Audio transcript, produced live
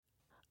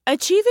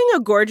Achieving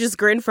a gorgeous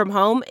grin from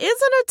home isn't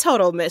a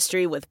total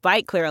mystery with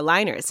Byte Clear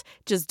aligners.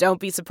 Just don't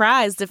be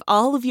surprised if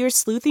all of your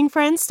sleuthing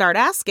friends start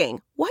asking,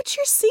 "What's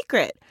your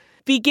secret?"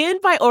 Begin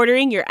by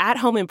ordering your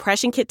at-home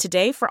impression kit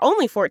today for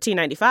only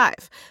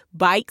 $14.95.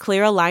 Byte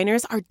Clear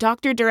aligners are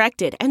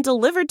doctor-directed and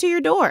delivered to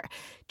your door.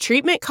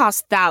 Treatment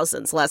costs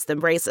thousands less than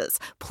braces.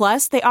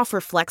 Plus, they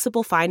offer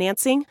flexible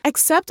financing,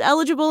 accept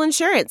eligible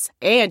insurance,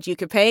 and you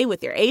can pay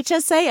with your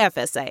HSA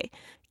FSA.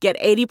 Get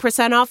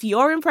 80% off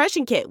your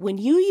impression kit when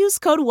you use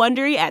code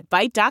WONDERY at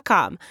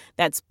Byte.com.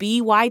 That's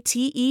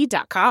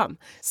BYTE.com.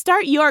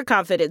 Start your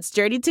confidence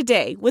journey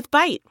today with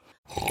Byte.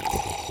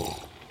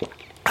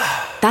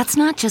 That's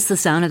not just the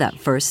sound of that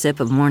first sip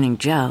of Morning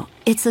Joe.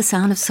 It's the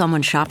sound of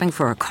someone shopping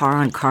for a car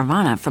on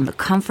Carvana from the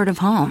comfort of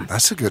home.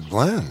 That's a good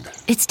blend.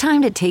 It's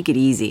time to take it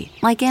easy,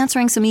 like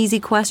answering some easy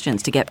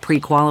questions to get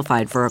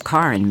pre-qualified for a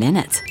car in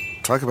minutes.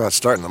 Talk about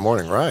starting the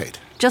morning right.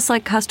 Just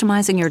like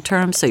customizing your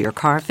terms so your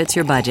car fits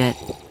your budget.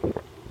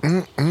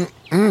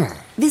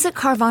 Visit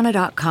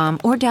Carvana.com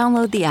or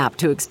download the app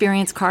to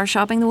experience car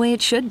shopping the way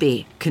it should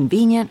be.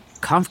 Convenient,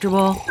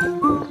 comfortable.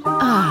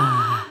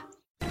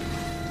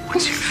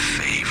 What's your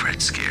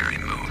favorite scary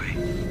movie?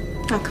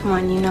 Oh, come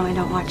on, you know I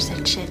don't watch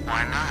that shit.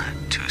 Why not?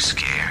 Too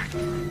scared?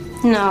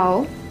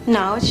 No,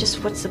 it's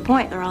just what's the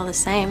point? They're all the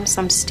same.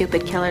 Some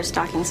stupid killer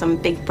stalking some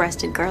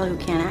big-breasted girl who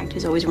can't act,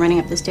 who's always running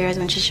up the stairs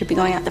when she should be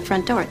going out the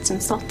front door. It's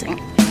insulting.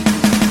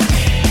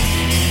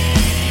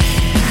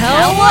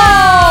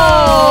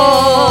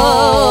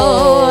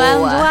 Hello!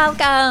 And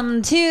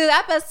welcome to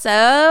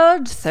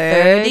episode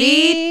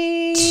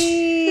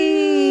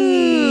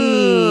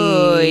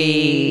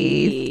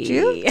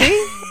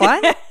 32.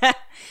 What?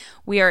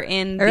 We are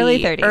in Early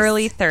the 30s.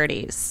 early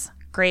 30s.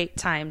 Great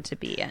time to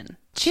be in.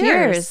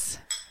 Cheers.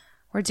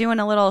 We're doing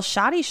a little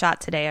shotty shot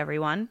today,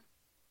 everyone.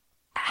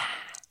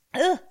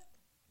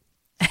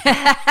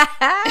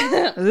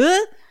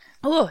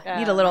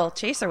 Need a little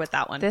chaser with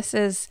that one. This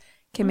is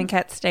Kim and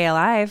Ket Stay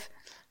Alive.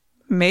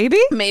 Maybe?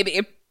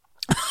 Maybe.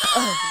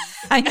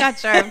 I'm not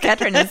sure if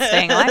Ketrin is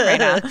staying alive right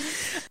now.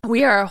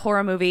 We are a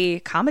horror movie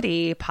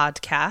comedy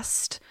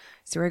podcast.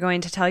 So we're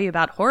going to tell you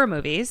about horror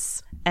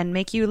movies and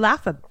make you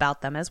laugh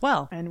about them as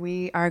well. And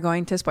we are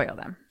going to spoil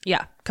them.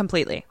 Yeah,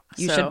 completely.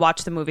 You So- should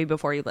watch the movie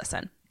before you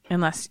listen.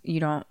 Unless you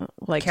don't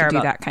like Care to do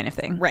about- that kind of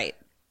thing. Right.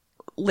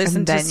 Listen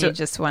And to then you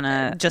just want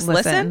to just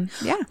listen.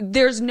 Yeah.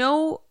 There's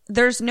no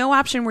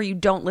option where you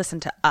don't listen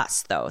to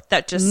us though.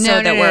 That just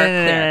so that we're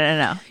clear.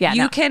 No. Yeah,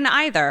 you no. can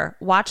either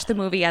watch the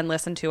movie and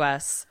listen to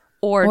us,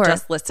 or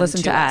just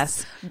listen to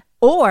us.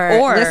 Or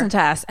listen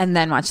to us and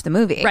then watch the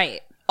movie.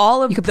 Right.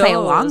 All of You could play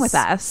along with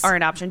us. Are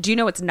an option. Do you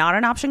know what's not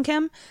an option,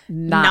 Kim?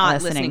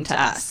 Not listening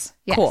to us.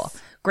 Yes. Cool.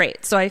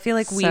 Great. So I feel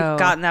like we've So-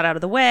 gotten that out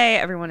of the way.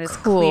 Everyone is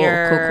Cool,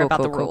 clear cool, about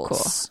cool, the cool,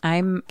 rules. cool.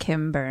 I'm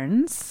Kim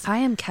Burns. I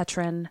am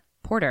Ketrin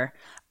Porter.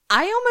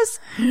 I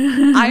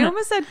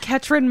almost said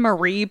Ketrin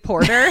Marie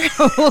Porter.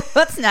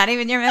 That's not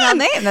even your middle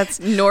name. That's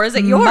Nor is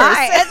it yours.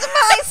 It's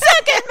my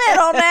second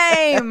middle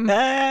name.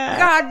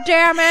 God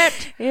damn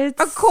it.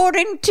 It's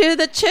According to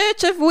the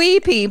Church of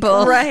We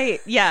People. right.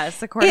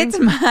 Yes. According It's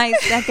to my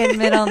second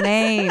middle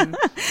name.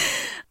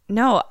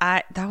 no,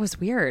 that was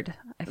weird.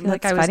 I feel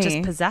like I That's was funny.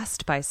 just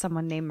possessed by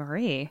someone named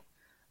Marie. It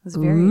was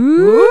very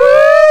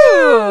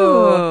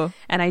Ooh.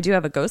 And I do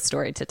have a ghost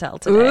story to tell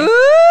today.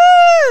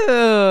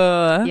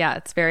 Ooh. Yeah,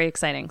 it's very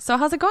exciting. So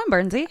how's it going,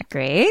 Burnsy?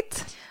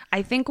 Great.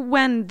 I think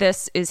when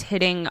this is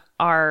hitting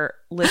our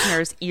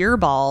listeners'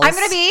 earballs, I'm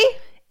going to be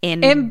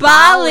in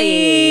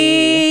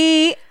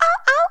Bali. Ow,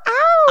 ow,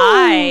 ow.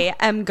 I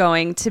am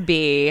going to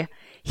be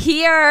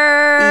here.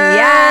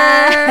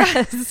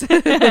 Yes.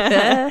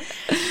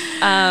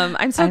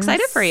 I'm so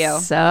excited for you.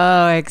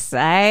 So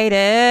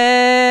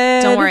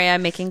excited. Don't worry,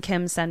 I'm making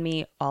Kim send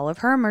me all of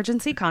her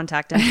emergency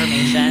contact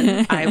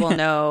information. I will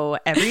know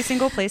every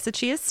single place that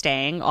she is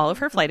staying, all of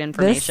her flight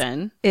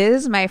information.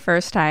 This is my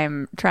first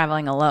time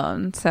traveling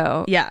alone,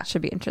 so Yeah. it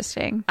should be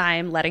interesting.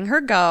 I'm letting her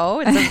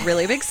go. It's a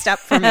really big step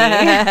for me.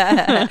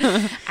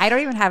 I don't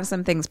even have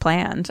some things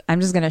planned.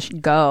 I'm just going to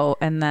go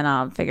and then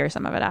I'll figure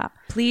some of it out.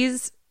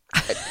 Please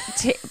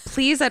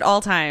at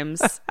all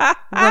times,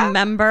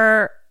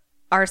 remember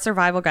our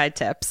survival guide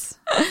tips.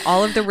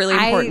 All of the really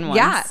important ones.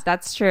 Yeah,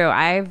 that's true.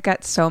 I've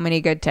got so many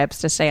good tips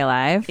to stay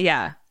alive.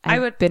 Yeah.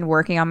 I've been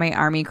working on my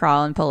army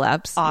crawl and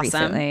pull-ups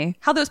recently.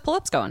 How those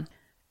pull-ups going?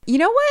 You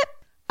know what?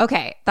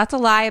 Okay, that's a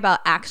lie about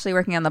actually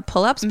working on the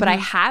pull-ups, but I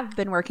have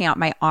been working out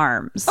my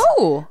arms.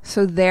 Oh.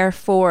 So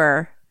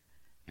therefore,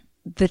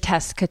 the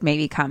test could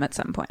maybe come at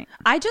some point.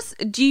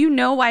 Do you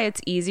know why it's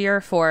easier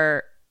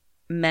for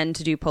men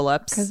to do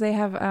pull-ups? Because they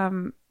have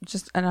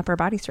just an upper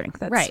body strength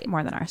that's Right.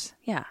 more than ours.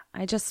 Yeah,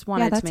 I just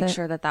wanted to that's make it.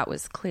 sure that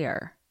was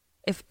clear.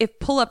 If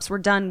pull-ups were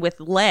done with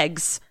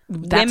legs,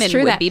 That's women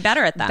true. would be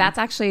better at them. That's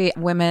actually,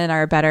 women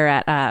are better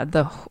at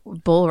the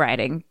bull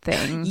riding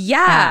thing.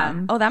 yeah.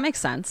 That makes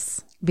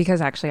sense.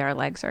 Because actually our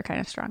legs are kind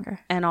of stronger.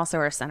 And also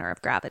our center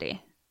of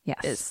gravity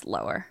Yes. is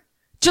lower.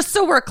 Just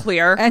so we're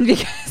clear. And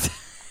because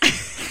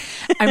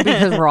And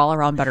because we're all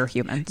around better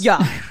humans.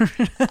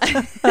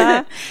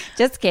 Yeah.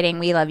 Just kidding.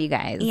 We love you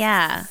guys.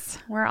 Yeah.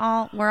 We're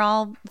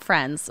all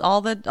friends.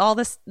 All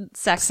the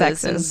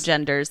sexes and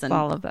genders and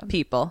all of them.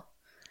 people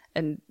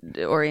and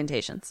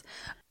orientations.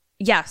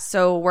 Yeah,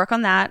 so work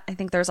on that. I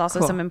think there's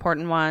also some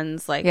important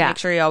ones, like make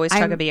sure you always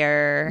chug a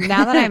beer.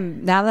 Now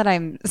that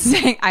I'm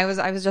saying, I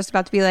was just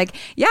about to be like,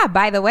 yeah,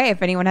 by the way,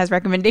 if anyone has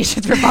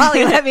recommendations for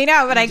Bali, let me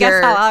know. But I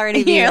guess I'll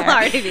already be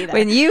there.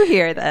 When you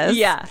hear this.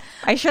 Yeah.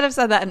 I should have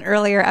said that in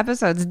earlier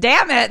episodes.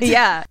 Damn it.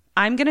 Yeah.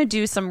 I'm going to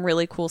do some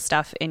really cool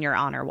stuff in your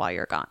honor while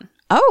you're gone.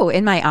 Oh,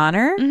 in my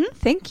honor? Mm-hmm.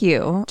 Thank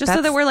you. Just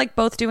so that we're like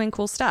both doing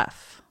cool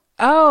stuff.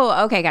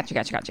 Oh, okay. Gotcha.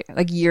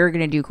 Like you're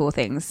going to do cool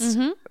things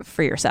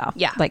for yourself.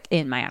 Yeah. Like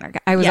in my honor.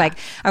 I was like,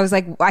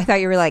 I thought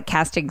you were like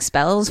casting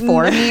spells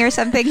for me or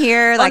something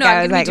here. Like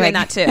I was like doing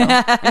that too.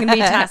 I'm going to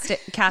be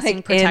casting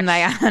like protection. In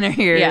my honor,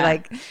 you're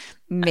like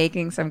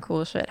making some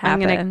cool shit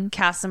happen. I'm going to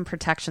cast some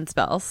protection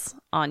spells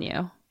on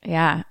you.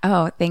 Yeah.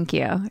 Oh, thank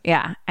you.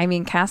 Yeah. I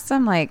mean, cast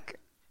some like,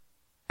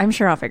 I'm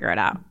sure I'll figure it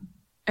out.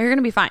 You're going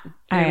to be fine.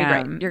 You're going to be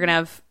great. You're going to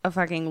have a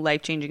fucking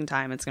life-changing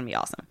time. It's going to be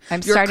awesome.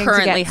 You're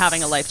currently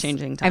having a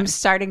life-changing time. I'm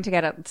starting to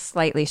get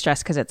slightly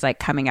stressed because it's like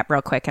coming up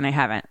real quick and I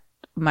haven't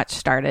much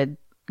started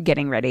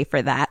getting ready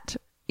for that,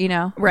 you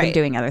know? Right. I'm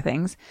doing other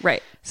things.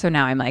 Right. So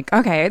now I'm like,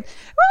 okay, really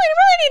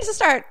need to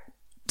start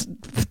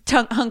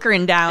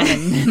hunkering down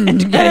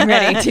and getting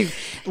ready to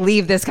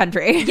leave this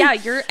country. Yeah,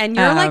 you're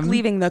like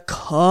leaving the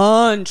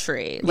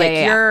country. Like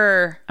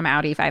I'm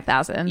outie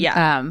 5,000.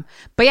 Yeah.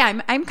 But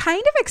yeah, I'm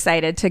kind of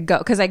excited to go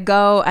because I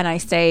go and I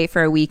stay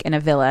for a week in a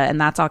villa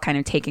and that's all kind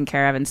of taken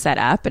care of and set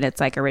up and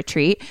it's like a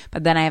retreat.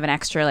 But then I have an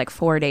extra like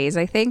 4 days,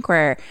 I think,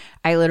 where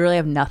I literally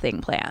have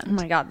nothing planned. Oh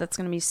my God, that's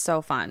going to be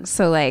so fun.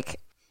 So like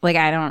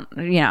I don't,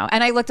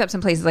 and I looked up some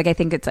places, like I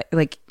think it's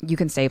like you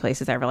can stay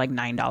places there for like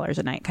 $9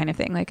 a night kind of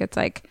thing. Like it's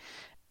like,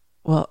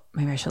 well,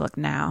 maybe I should look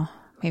now.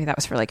 Maybe that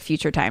was for like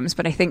future times,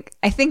 but I think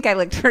I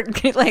looked for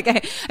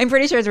like I'm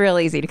pretty sure it's real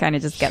easy to kind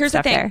of just get Here's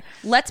stuff the thing. there.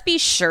 Let's be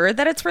sure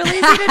that it's really easy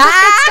to just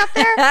get stuff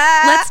there.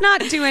 Let's not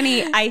do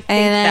any. I think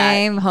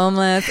I'm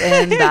homeless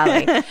in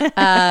Bali.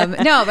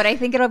 No, but I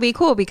think it'll be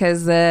cool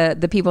because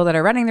the people that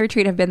are running the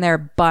retreat have been there a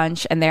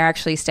bunch, and they're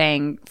actually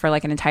staying for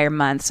like an entire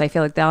month. So I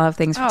feel like they'll have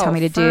things to tell me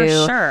to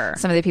do. Sure.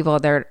 Some of the people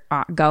that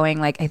are going,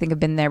 like I think have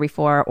been there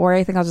before, or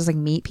I think I'll just like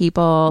meet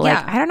people. Yeah.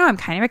 Like I don't know. I'm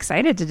kind of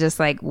excited to just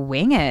like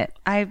wing it.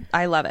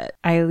 I love it.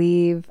 I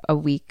leave a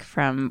week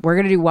from. We're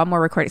gonna do one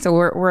more recording, so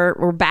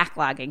we're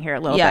backlogging here a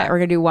little bit. We're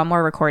gonna do one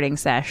more recording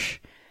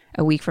sesh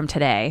a week from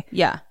today.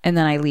 Yeah, and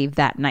then I leave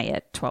that night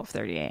at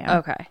 12:30 a.m.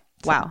 Okay.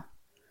 Wow.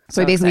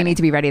 So I basically need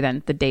to be ready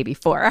then the day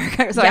before.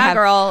 So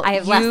girl. I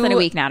have less than a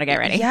week now to get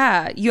ready.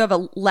 Yeah, you have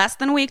less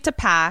than a week to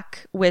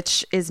pack,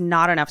 which is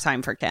not enough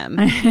time for Kim.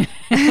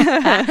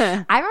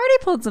 I've already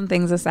pulled some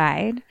things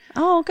aside.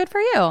 Oh, good for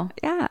you.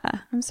 Yeah,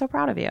 I'm so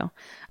proud of you.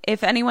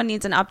 If anyone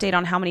needs an update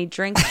on how many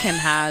drinks Kim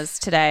has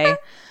today,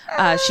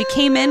 she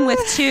came in with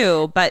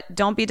 2, but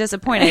don't be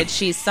disappointed.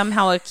 She's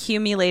somehow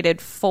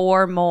accumulated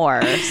 4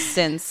 more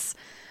since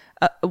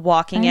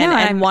walking in,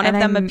 and one of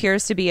them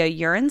appears to be a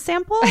urine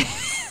sample.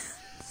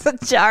 It's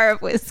a jar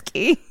of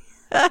whiskey.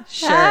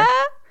 Sure.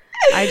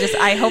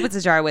 I hope it's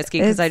a jar of whiskey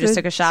because I just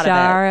took a shot of it.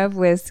 Jar of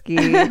whiskey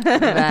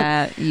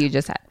that you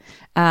just had.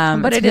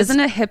 But it isn't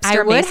a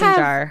hipster mason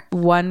jar.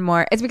 One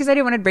more. It's because I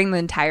didn't want to bring the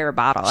entire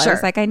bottle. Sure. I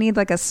was like, I need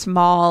like a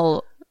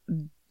small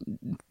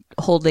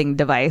holding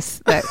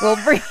device that will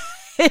bring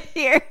it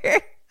here.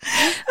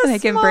 I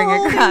can bring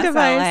across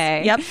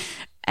LA. Yep.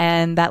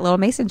 And that little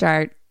mason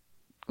jar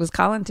was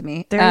calling to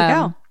me. There you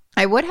go.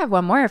 I would have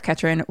one more if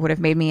Ketrin would have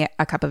made me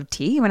a cup of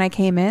tea when I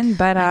came in,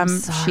 but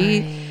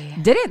she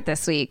didn't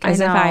this week, as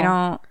if I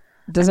don't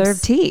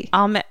deserve tea.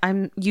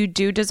 You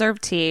do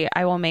deserve tea.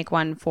 I will make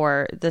one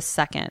for the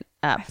second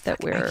ep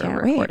that we're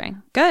recording.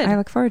 Wait. Good. I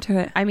look forward to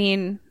it. I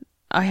mean,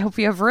 I hope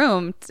you have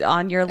room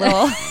on your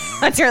little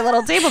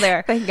little table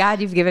there. Thank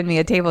God you've given me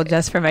a table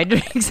just for my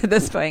drinks at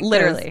this point.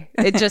 Literally,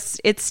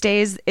 it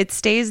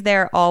stays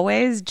there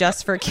always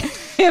just for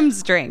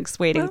Kim's drinks,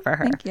 waiting for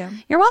her. Thank you.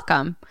 You're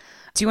welcome.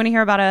 Do you want to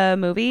hear about a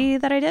movie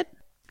that I did?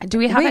 Do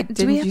we have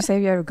Did you say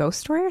you had a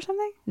ghost story or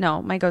something?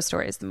 No, my ghost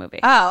story is the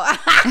movie. Oh.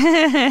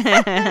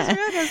 That's a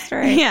real ghost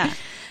story. Yeah.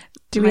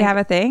 Do we have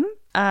a thing?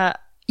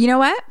 You know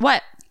what?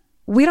 What?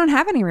 We don't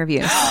have any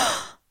reviews.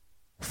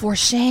 For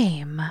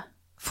shame.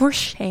 For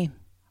shame.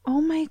 Oh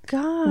my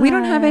God. We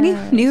don't have any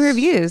new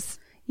reviews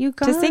you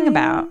guys, to sing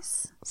about.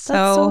 That's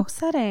so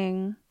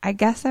upsetting. I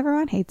guess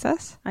everyone hates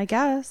us. I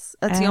guess.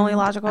 That's the only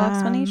logical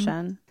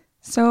explanation.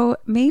 So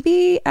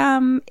maybe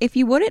if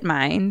you wouldn't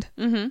mind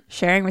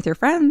sharing with your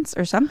friends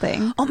or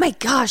something. Oh my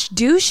gosh,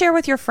 do share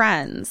with your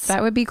friends.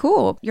 That would be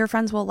cool. Your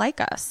friends will like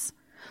us.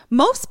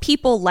 Most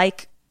people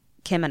like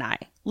Kim and I.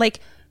 Like,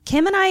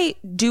 Kim and I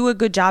do a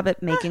good job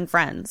at making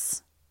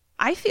friends.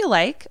 I feel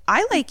like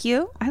I like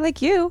you. I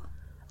like you.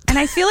 And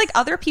I feel like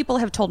other people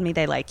have told me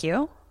they like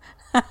you.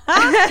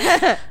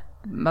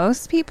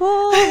 Most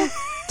people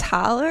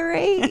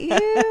tolerate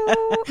you.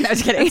 No,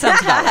 just kidding.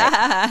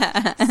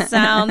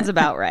 Sounds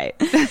about right.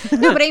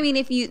 No, but I mean,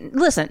 if you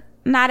listen,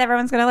 not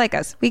everyone's going to like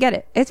us. We get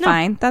it. It's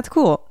fine. That's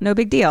cool. No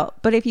big deal.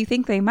 But if you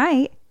think they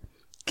might,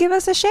 give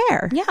us a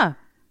share. Yeah.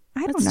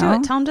 Let's do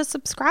it. Tell them to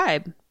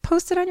subscribe.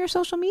 Post it on your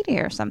social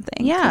media or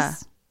something. Yeah.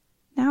 'Cause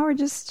now we're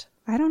just,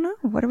 I don't know.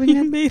 What are we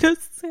going to Made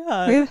us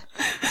sad.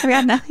 We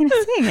got nothing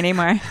to sing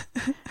anymore.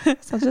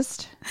 So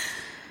just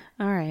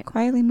All right.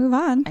 quietly move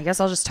on. I guess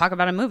I'll just talk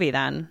about a movie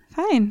then.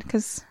 Fine,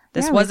 because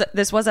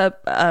This was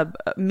a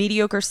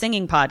mediocre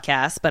singing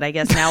podcast, but I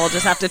guess now we'll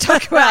just have to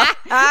talk about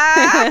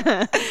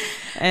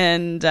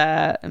and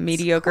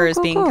mediocre is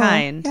being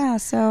kind. Yeah,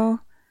 so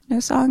no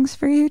songs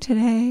for you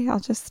today. I'll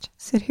just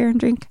sit here and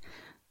drink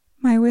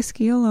my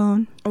whiskey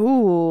alone.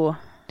 Ooh.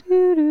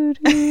 Do, do,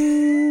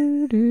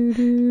 do, do,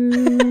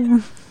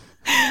 do.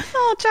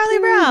 Oh, Charlie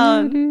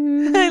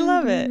Brown. I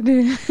love it.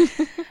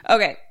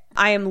 Okay.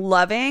 I am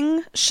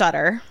loving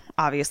Shudder,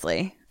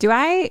 obviously. Do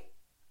I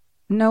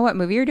know what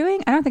movie you're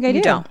doing? I don't think I do.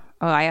 You don't.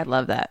 Oh, I'd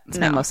love that. It's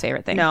my most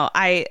favorite thing. No,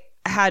 I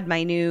had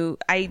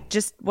I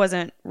just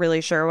wasn't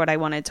really sure what I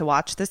wanted to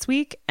watch this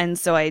week. And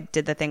so I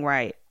did the thing where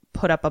I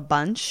put up a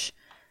bunch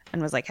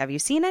and was like, have you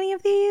seen any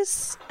of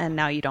these? And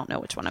now you don't know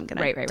which one I'm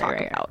going to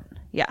talk about.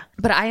 Yeah.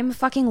 But I am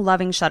fucking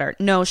loving Shudder.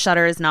 No,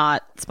 Shudder is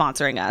not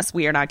sponsoring us.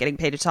 We are not getting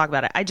paid to talk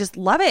about it. I just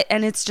love it.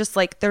 And it's just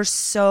like, there's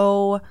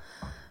so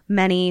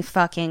many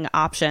fucking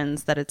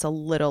options that it's a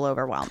little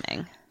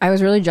overwhelming. I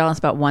was really jealous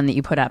about one that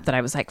you put up that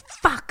I was like,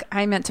 fuck,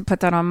 I meant to put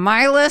that on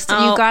my list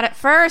and you got it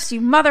first, you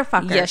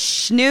motherfucker. You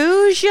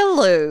snooze, you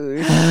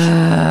lose.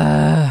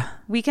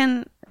 We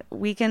can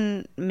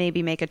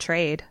maybe make a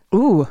trade.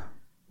 Ooh.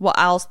 Well,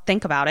 I'll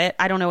think about it.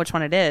 I don't know which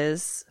one it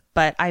is,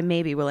 but I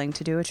may be willing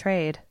to do a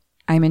trade.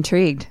 I'm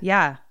intrigued.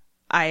 Yeah,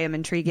 I am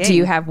intriguing. Do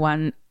you have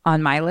one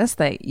on my list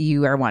that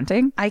you are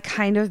wanting? I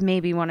kind of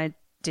maybe want to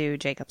do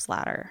Jacob's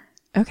Ladder.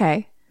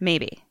 Okay.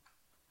 Maybe.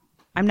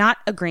 I'm not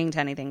agreeing to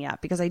anything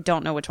yet because I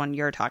don't know which one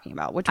you're talking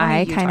about. Which one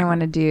I kind of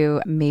want to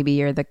do Maybe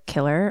You're the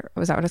Killer.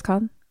 Was that what it's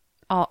called?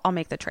 I'll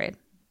make the trade.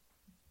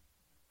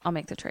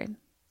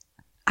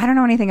 I don't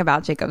know anything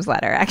about Jacob's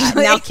Ladder,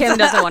 actually. Now Kim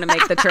doesn't want to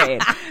make the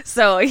trade.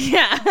 So,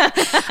 yeah.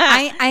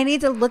 I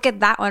need to look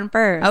at that one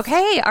first.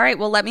 Okay. All right.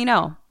 Well, let me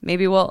know.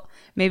 Maybe we'll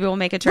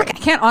make a trade. Look, I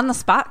can't on the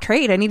spot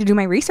trade. I need to do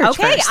my research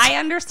okay, first. I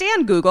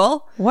understand,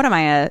 Google. What am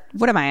I?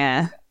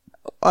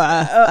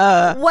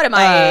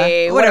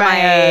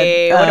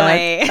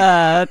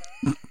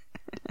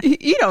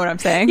 You know what I'm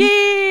saying?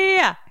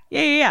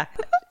 Yeah.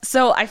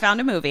 So I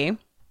found a movie.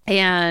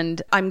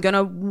 And I'm going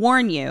to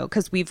warn you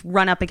because we've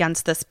run up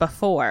against this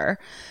before.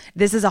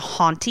 This is a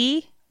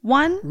haunty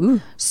one.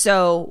 Ooh.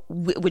 So,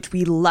 which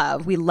we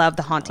love. We love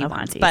the haunty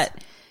ones. But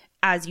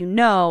as you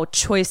know,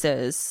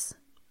 choices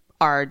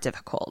are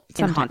difficult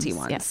in haunty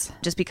ones. Yes.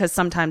 Just because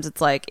sometimes it's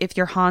like, if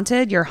you're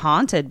haunted,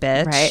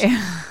 bitch.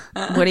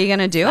 Right. What are you going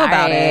to do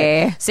about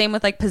it? Same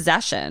with like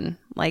possession.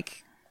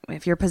 Like,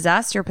 if you're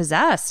possessed, you're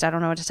possessed. I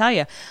don't know what to tell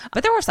you.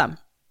 But there were some.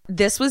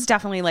 This was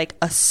definitely like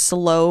a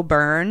slow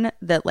burn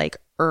that like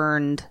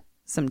earned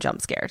some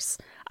jump scares.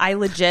 I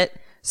legit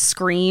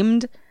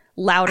screamed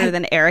louder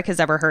than Eric has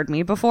ever heard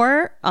me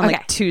before on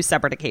like 2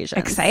 separate occasions.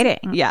 Exciting.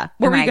 Yeah.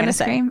 What were you going to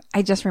say? Scream?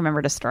 I just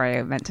remembered a story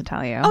I meant to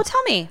tell you. Oh,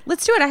 tell me.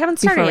 Let's do it. I haven't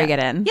started before yet. we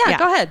get in. Yeah,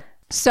 go ahead.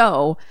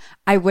 So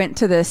I went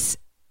to this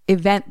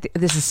event.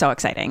 This is so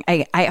exciting.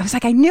 I was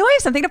like, I knew I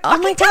have something to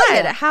fucking tell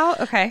you. How?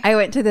 Okay. I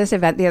went to this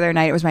event the other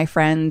night. It was my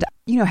friend,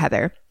 you know,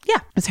 Heather. Yeah.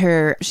 It's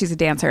her. She's a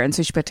dancer. And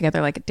so she put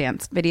together like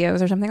dance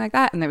videos or something like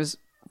that. And it was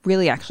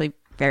really actually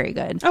very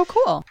good. Oh,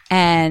 cool.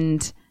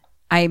 And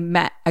I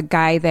met a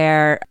guy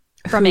there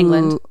from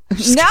England.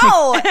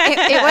 No,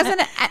 it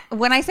wasn't.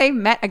 When I say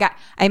met a guy,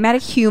 I met a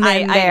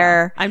human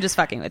there. I'm just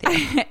fucking with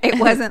you. It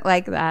wasn't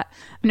like that.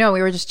 No,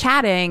 we were just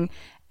chatting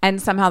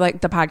and somehow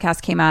like the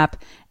podcast came up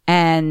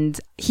and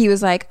he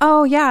was like,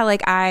 oh yeah,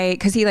 like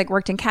cause he like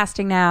worked in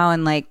casting now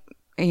and like,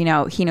 you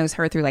know, he knows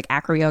her through like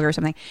acro yoga or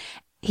something.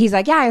 He's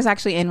like, yeah, I was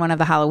actually in one of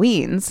the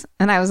Halloweens.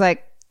 And I was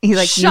like, he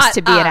like used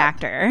to be an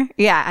actor.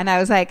 Yeah. And I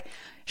was like,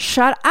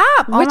 shut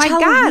up. Oh my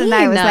God. And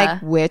I was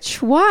like,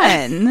 which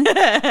one?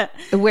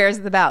 Where's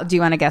the bell? Do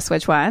you want to guess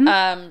which one?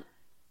 That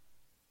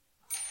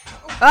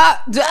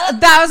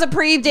was a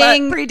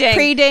pre-ding.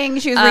 Pre-ding.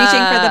 She was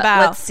reaching for the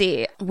bell. Let's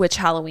see. Which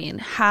Halloween?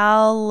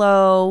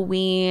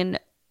 Halloween.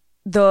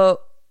 The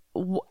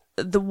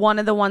one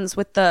of the ones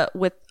with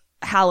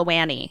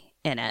Hallowanny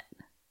in it.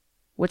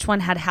 Which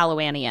one had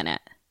Hallowanny in it?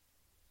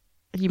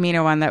 You mean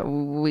a one that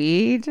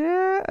we did?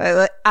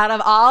 Out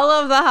of all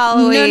of the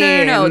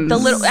Halloween? No. The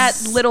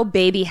little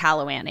baby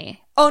Hallowanny.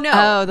 Oh no.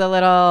 Oh, the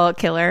little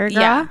killer girl?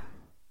 Yeah.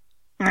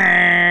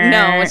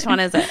 No, which one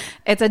is it?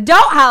 It's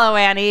adult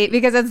Hallowanny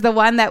because it's the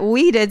one that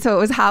we did. So it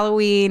was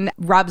Halloween,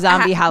 Rob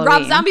Zombie Halloween.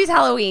 Rob Zombie's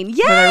Halloween. Yay!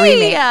 For the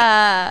remake.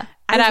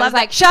 And I was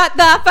like, shut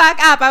the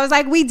fuck up. I was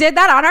like, we did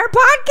that on our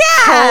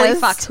podcast. Holy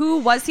fuck. Who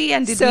was he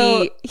and did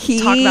we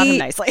talk about him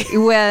nicely?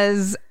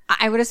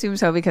 I would assume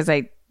so because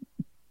I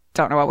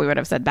don't know what we would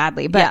have said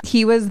badly. But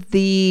he was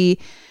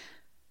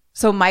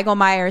so Michael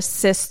Myers'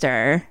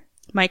 sister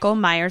Michael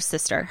Myers'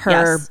 sister. her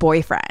Yes.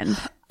 boyfriend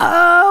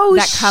Oh,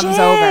 that comes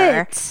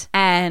over,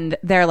 and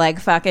they're like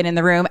fucking in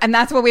the room, and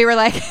that's what we were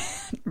like. Oh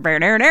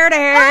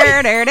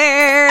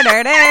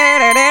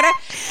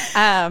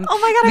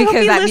my God, I hope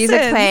because he that music's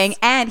listens. playing,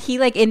 and he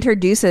like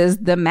introduces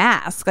the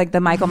mask, like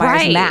the Michael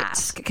Myers Right.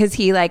 mask, because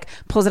he like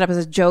pulls it up as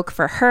a joke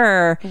for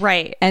her,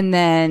 Right. and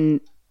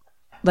then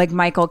like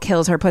Michael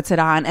kills her, puts it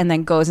on, and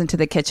then goes into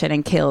the kitchen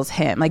and kills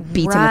him, like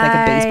beats him with like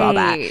a baseball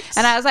bat. Right.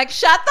 And I was like,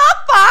 shut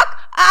the fuck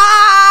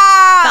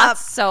up!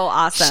 That's so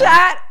awesome. Shut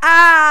up!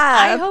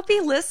 I hope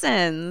he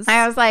listens.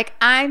 I was like,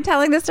 I'm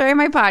telling this story in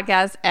my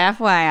podcast,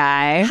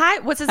 FYI. Hi,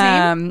 what's his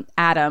name?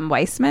 Adam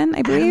Weissman,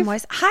 I believe. Adam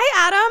Weiss.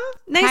 Hi, Adam.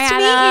 Nice Hi, to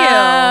meet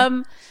Adam.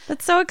 you.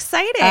 That's so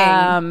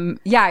exciting.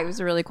 Yeah, he was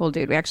a really cool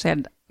dude. We actually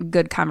had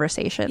good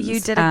conversations. You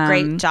did a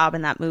great job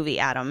in that movie,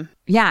 Adam.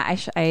 Yeah,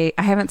 I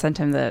haven't sent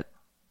him the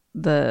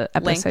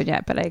episode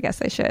yet, but I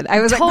guess I should. I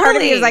was like, part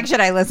of me Totally. was like,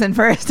 should I listen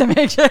first to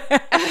make sure? No,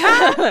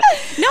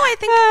 I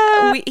think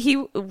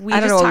we I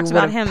don't just know talked who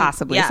about would've him.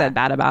 possibly Yeah. said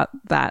bad about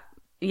that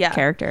Yeah.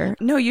 character.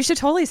 No, you should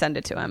totally send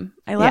it to him.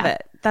 I love Yeah.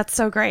 it. That's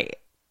so great.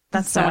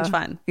 That's so much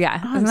fun.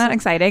 Yeah. Oh, Isn't that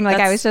exciting? Like, I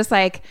that's- was just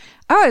like,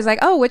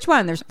 oh, which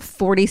one? There's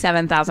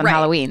 47,000 Right.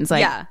 Halloweens.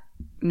 Like, yeah.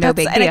 no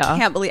big And deal. I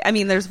can't believe. I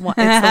mean, there's one.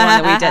 It's the one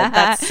that we did.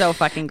 That's so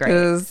fucking It great.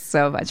 was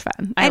so much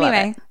fun. I love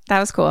Anyway, it. that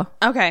was cool.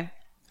 Okay.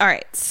 All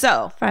right.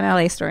 So Fun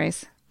LA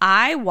stories.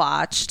 I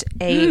watched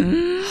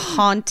a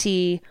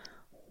haunty,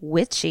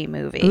 witchy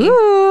movie.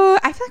 Ooh,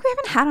 I feel like we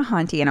haven't had a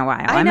haunty in a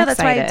while. I I'm know, that's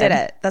why I excited. did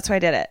it. That's why I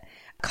did it.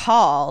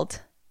 Called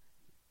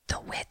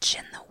The Witch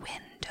in the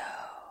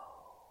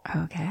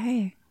Window,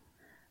 Okay.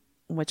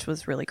 which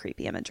was really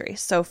creepy imagery.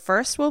 So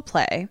first we'll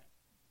play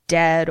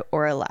Dead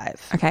or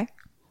Alive. Okay.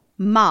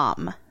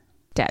 Mom,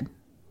 Dead.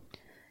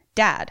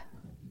 Dad,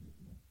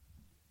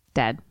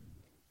 Dead.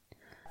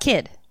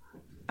 Kid,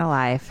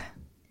 Alive.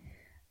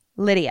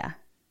 Lydia,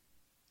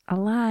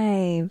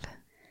 Alive.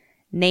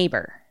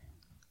 Neighbor,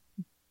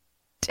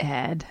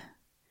 Dead.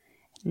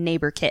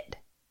 Neighbor Kid,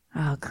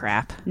 Oh,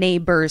 crap.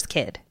 Neighbor's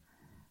Kid.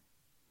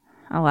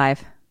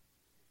 Alive.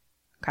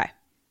 Okay.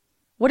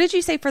 What did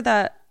you say for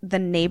the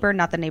neighbor,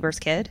 not the neighbor's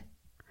kid?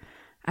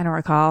 I don't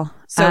recall.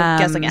 So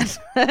guess again.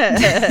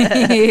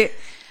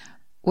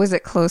 Was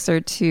it closer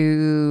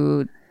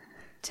to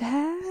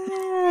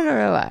Dead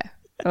or Alive?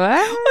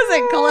 What Was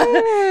it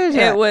close?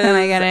 It was Am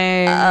I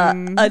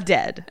getting a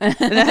dead.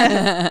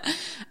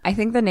 I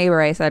think the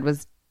neighbor I said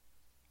was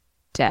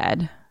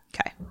dead.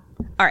 Okay.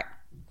 All right.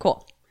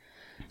 Cool.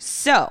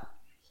 So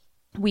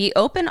we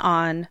open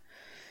on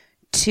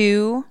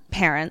two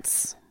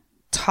parents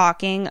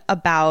talking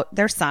about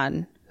their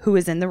son who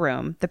is in the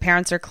room. The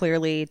parents are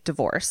clearly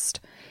divorced.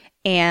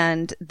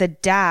 And the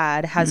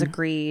dad has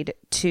agreed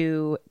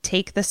to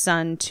take the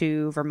son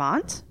to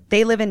Vermont.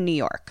 They live in New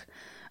York.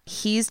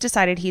 He's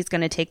decided he's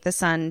going to take the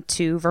son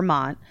to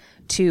Vermont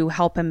to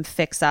help him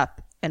fix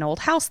up an old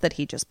house that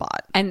he just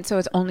bought. And so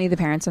it's only the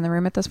parents in the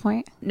room at this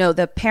point? No,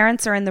 the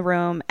parents are in the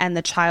room and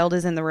the child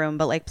is in the room,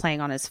 but like playing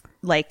on his So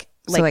like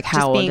just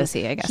how old being- is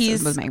he, I guess,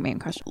 was my main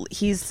question.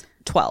 He's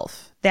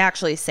 12. They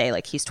actually say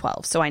like he's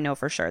 12. So I know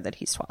for sure that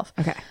he's 12.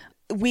 Okay.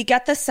 We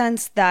get the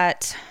sense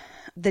that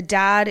the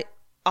dad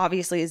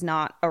obviously is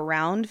not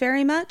around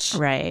very much.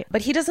 Right.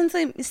 But he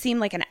doesn't seem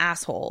like an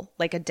asshole,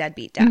 like a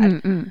deadbeat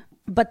dad.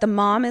 But the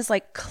mom is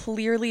like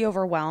clearly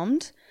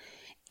overwhelmed.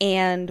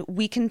 And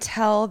we can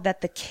tell that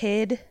the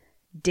kid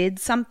did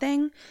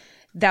something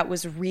that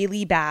was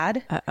really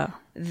bad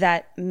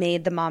that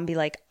made the mom be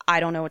like, I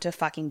don't know what to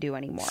fucking do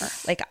anymore.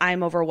 Like,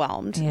 I'm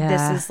overwhelmed. Yeah.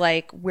 This is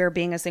like, we're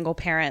being a single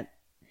parent.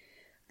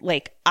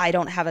 Like, I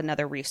don't have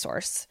another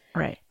resource.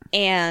 Right.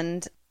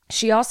 And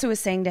she also is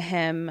saying to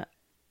him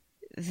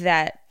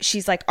that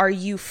she's like, are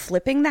you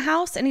flipping the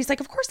house? And he's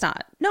like, of course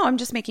not. No, I'm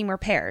just making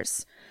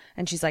repairs.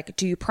 And she's like,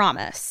 do you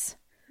promise?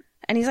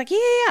 And he's like,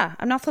 yeah,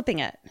 I'm not flipping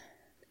it.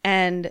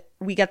 And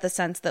we get the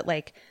sense that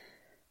like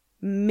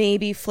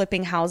maybe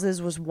flipping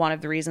houses was one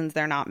of the reasons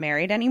they're not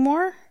married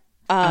anymore.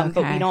 But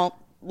Okay. we don't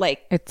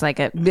like It's like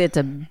it's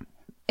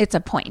a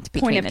point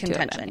between point of the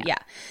contention. two of them. Yeah.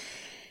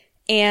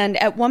 And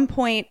at one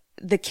point,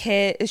 the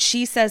kid,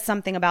 she says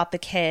something about the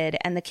kid,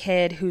 and the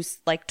kid who's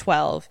like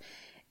 12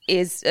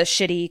 is a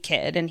shitty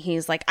kid. And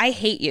he's like, I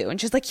hate you. And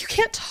she's like, you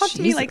can't talk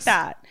to me like Jesus.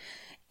 that.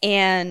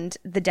 And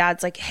the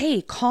dad's like,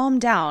 hey, calm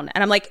down.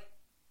 And I'm like,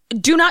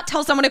 do not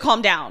tell someone to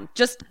calm down.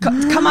 Just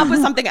come up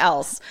with something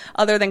else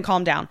other than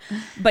calm down.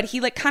 But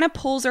he like kind of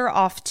pulls her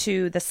off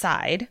to the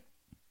side.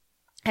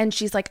 And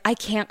she's like, I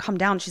can't calm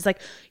down. She's like,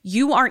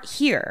 you aren't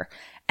here.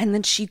 And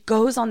then she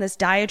goes on this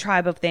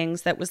diatribe of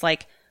things that was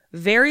like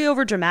very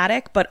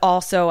overdramatic, but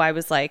also I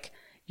was like,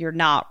 you're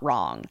not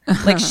wrong.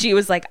 Like she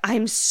was like,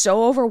 I'm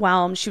so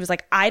overwhelmed. She was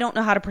like, I don't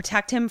know how to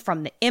protect him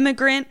from the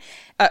immigrant.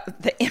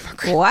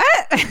 What?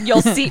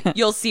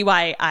 You'll see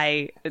why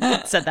I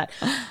said that.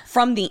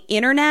 From the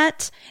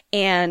internet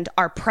and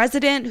our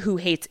president who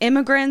hates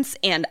immigrants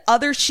and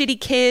other shitty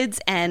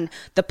kids, and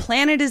the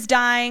planet is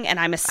dying, and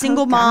I'm a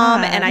single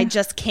mom, and I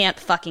just can't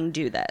fucking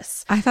do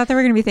this. I thought there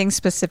were going to be things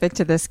specific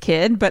to this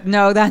kid, but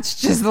no,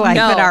 that's just life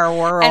in our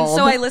world. And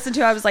so I listened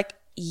to it, I was like,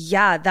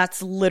 yeah,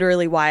 that's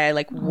literally why I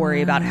like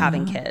worry about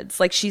having kids.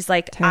 Like she's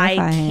like, I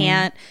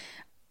can't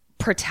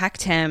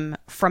protect him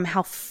from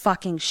how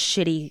fucking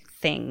shitty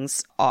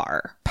things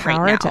are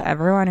Power right now. to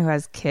everyone who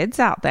has kids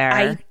out there.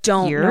 I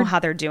don't You're know how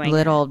they're doing it.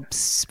 little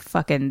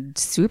fucking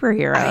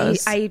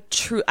superheroes. I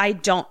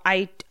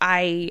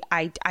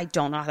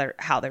don't know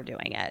how they're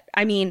doing it.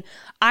 I mean,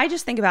 I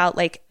just think about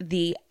like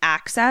the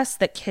access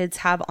that kids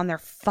have on their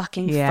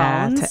fucking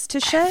phones to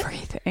shit.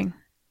 Everything.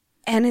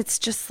 And it's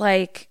just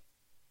like,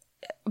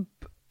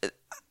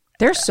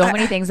 there's so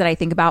many things that I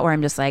think about where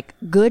I'm just like,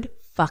 good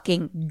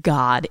fucking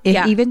God.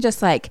 If even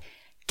just like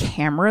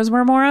cameras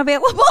were more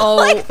available. oh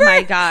like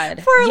my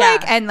God. For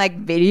like, and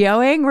like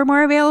videoing were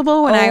more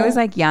available when I was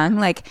like young,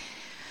 like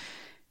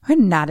would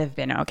not have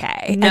been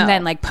okay. No. And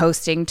then like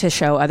posting to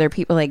show other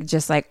people, like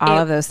just like all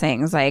of those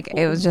things, like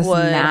it was just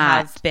would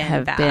not have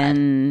been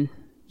been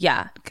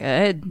yeah.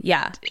 good.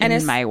 Yeah. And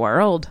And in my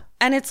world.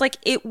 And it's like,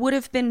 it would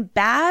have been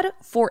bad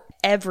for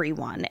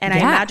everyone. And I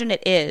imagine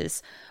it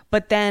is.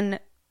 But then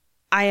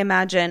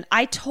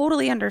I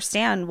totally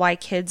understand why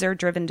kids are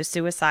driven to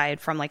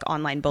suicide from like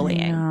online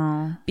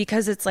bullying.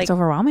 Because it's like, It's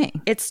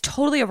overwhelming. it's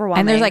totally overwhelming.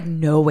 And there's like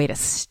no way to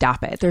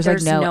stop it. There's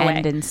like no way.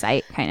 end in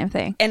sight kind of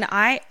thing. And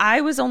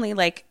I was only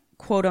like,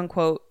 quote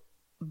unquote,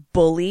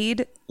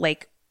 bullied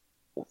like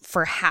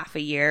for half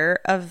a year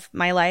of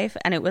my life.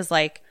 And it was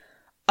like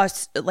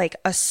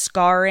a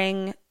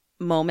scarring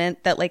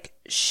moment that like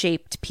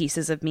shaped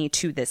pieces of me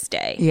to this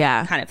day.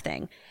 Yeah. Kind of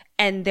thing.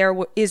 And there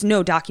is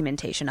no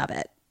documentation of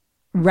it.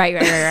 Right.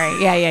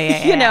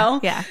 Yeah. You know?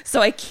 Yeah.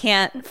 So I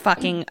can't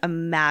fucking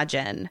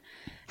imagine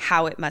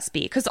how it must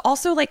be. Because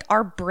also, like,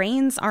 our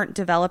brains aren't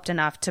developed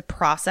enough to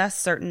process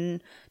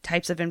certain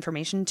types of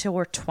information until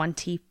we're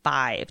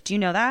 25. Do you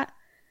know that?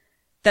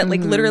 That,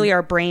 like, literally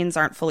our brains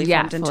aren't fully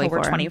formed until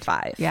we're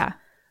 25. Yeah.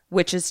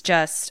 Which is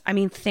just, I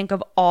mean, think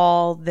of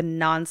all the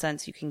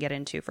nonsense you can get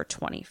into for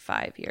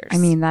 25 years. I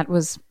mean, that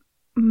was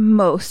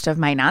most of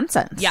my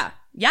nonsense.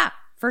 Yeah.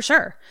 For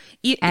sure.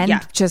 And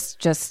just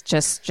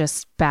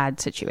bad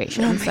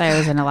situations. I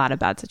was in a lot of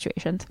bad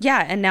situations.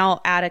 Yeah. And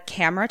now add a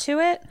camera to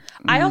it.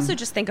 I also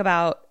just think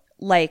about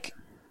like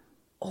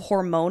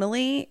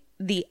hormonally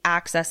the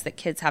access that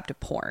kids have to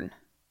porn.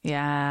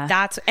 Yeah.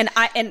 That's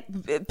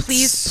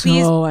please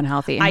So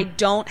unhealthy. I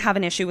don't have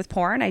an issue with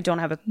porn. I don't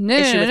have an No,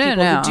 issue with no,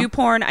 people no. who do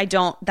porn.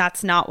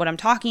 That's not what I'm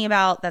talking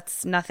about.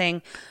 That's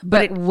nothing.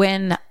 But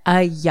when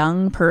a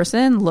young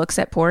person looks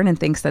at porn and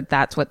thinks that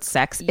that's what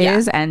sex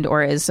is and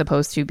or is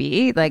supposed to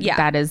be, like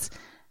that is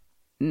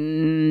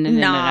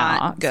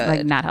not good.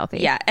 Like not healthy.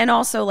 Yeah. And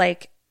also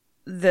like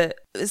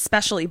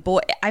especially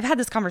I've had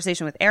this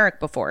conversation with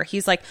Eric before.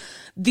 He's like,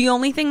 the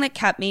only thing that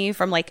kept me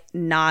from like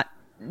not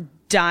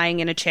dying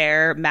in a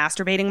chair,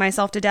 masturbating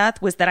myself to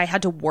death was that I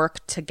had to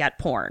work to get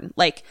porn.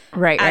 Like,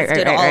 as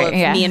did all of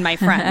me and my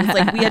friends.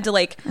 Like, we had to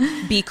like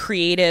be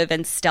creative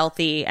and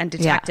stealthy and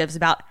detectives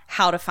about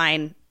how to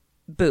find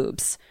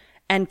boobs.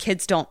 And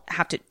kids don't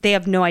have to, they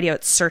have no idea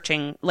it's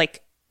searching.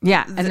 Like,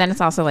 yeah. And then it's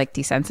also like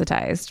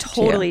desensitized.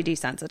 Totally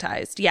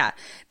desensitized. Yeah.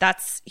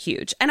 That's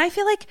huge. And I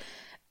feel like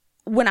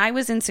when I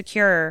was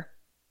insecure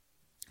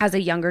as a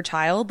younger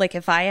child, like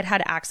if I had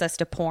had access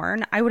to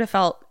porn, I would have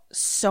felt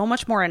so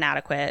much more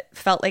inadequate,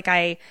 felt like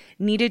I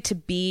needed to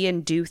be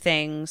and do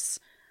things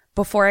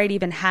before I'd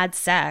even had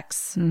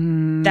sex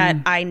that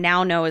I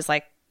now know is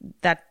like,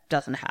 that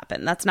doesn't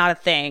happen. That's not a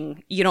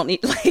thing. You don't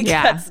need like,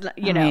 that's not,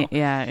 you know,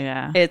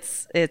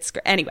 it's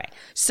anyway.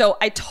 So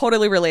I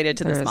totally related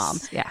to this mom.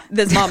 Yeah.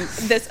 This mom,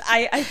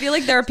 I feel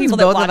like there are people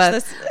that watch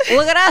this.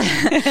 Look at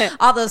us.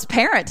 All those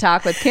parent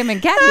talk with Kim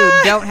and Kat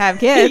who don't have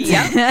kids.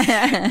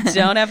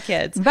 Don't have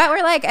kids. But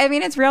we're like, I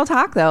mean, it's real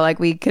talk though. Like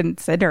we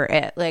consider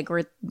it. Like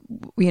we're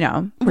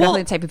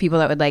definitely the type of people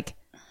that would like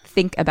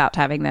think about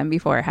having them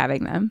before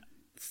having them.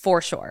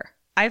 For sure.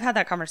 I've had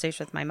that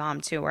conversation with my mom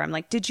too, where I'm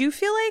like, did you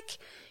feel like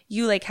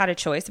you like had a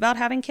choice about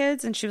having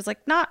kids? And she was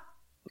like, not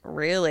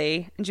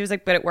really. And she was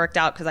like, but it worked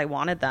out because I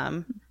wanted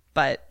them.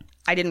 But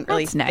I didn't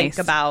really think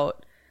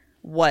about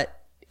what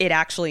it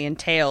actually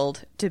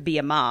entailed to be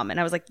a mom. And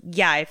I was like,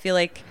 yeah, I feel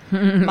like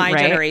my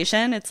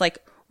generation, it's like,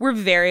 we're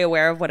very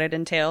aware of what it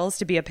entails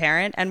to be a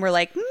parent. And we're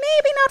like,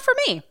 maybe not for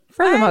me.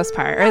 For the most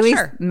part, or at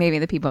least maybe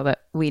the people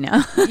that we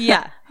know.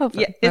 Yeah.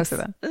 Hopefully, most of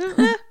them.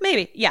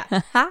 Maybe.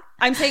 Yeah.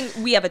 I'm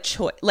saying we have a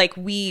choice. Like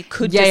we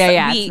could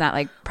it's not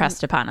like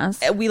pressed upon us.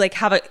 We like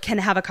can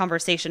have a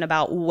conversation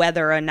about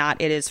whether or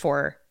not it is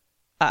for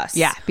us.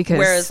 Yeah. Because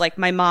whereas like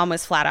my mom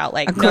was flat out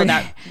like, no,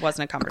 that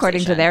wasn't a conversation.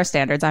 According to their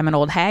standards, I'm an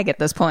old hag at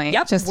this point.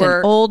 Yep. Just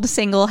an old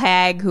single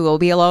hag who will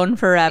be alone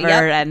forever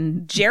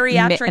and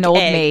geriatric an old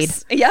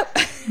eggs. maid. Yep.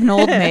 An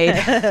old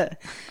maid.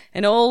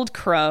 An old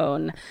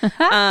crone.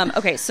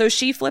 Okay, so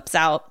she flips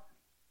out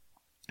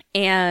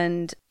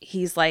and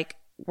he's like,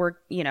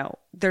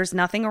 there's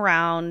nothing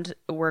around.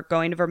 We're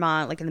going to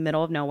Vermont, like in the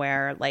middle of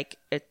nowhere. Like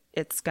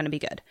it's going to be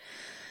good.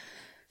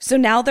 So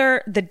now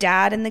the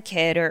dad and the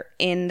kid are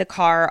in the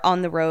car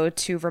on the road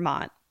to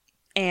Vermont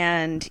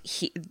and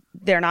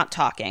they're not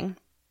talking.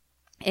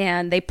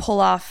 And they pull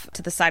off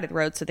to the side of the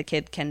road so the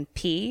kid can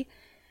pee.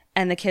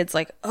 And the kid's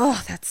like,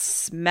 oh, that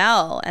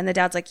smell. And the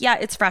dad's like, yeah,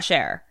 it's fresh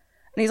air.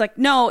 And he's like,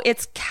 no,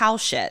 it's cow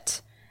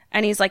shit.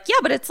 And he's like, yeah,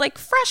 but it's like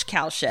fresh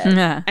cow shit.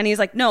 Yeah. And he's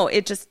like, no,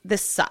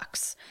 this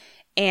sucks.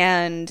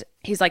 And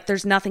he's like,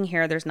 there's nothing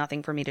here. There's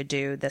nothing for me to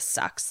do. This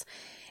sucks.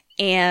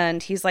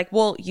 And he's like,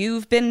 well,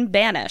 you've been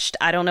banished.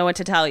 I don't know what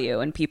to tell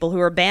you. And people who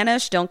are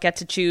banished don't get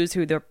to choose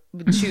where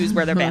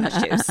they're banished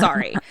to.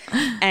 Sorry.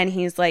 And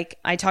he's like,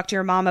 I talked to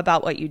your mom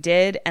about what you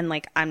did. And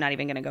like, I'm not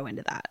even going to go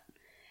into that.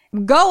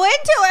 Go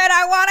into it.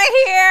 I want to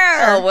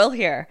hear. Oh, we'll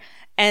hear.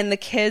 And the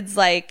kid's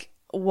like,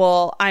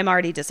 well, I'm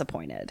already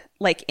disappointed,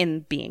 like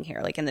in being here,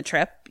 like in the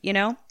trip, you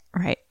know?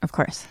 Right. Of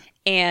course.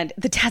 And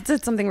the dad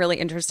said something really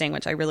interesting,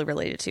 which I really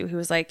related to. He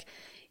was like,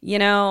 you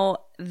know,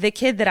 the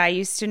kid that I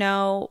used to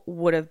know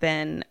would have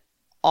been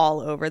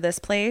all over this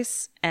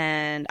place.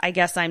 And I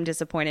guess I'm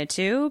disappointed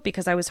too,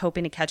 because I was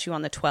hoping to catch you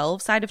on the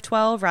 12 side of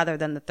 12 rather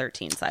than the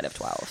 13 side of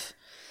 12.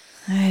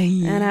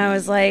 And I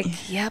was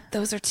like, yep,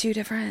 those are two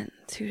different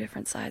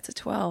sides of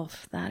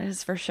 12. That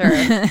is for sure.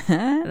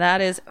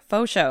 That is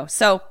faux show.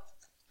 So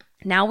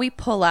now we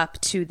pull up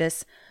to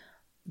this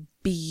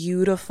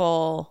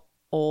beautiful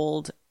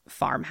old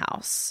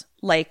farmhouse,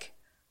 like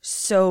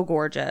so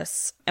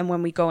gorgeous. And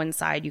when we go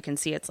inside, you can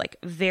see it's like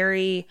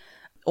very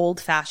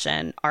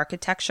old-fashioned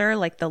architecture.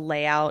 Like the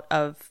layout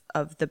of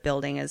the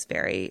building is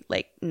very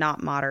like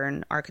not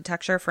modern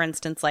architecture. For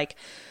instance, like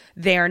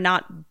they are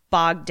not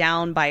bogged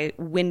down by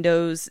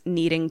windows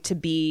needing to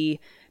be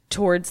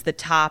towards the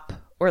top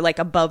or like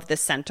above the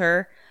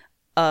center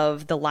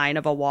of the line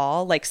of a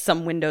wall. Like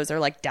some windows are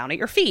like down at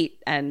your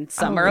feet and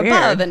some are weird.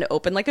 above and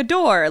open like a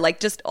door, like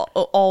just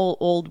all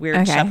old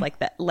weird stuff like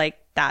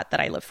that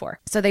I live for.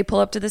 So they pull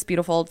up to this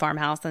beautiful old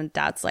farmhouse and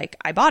dad's like,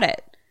 I bought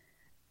it.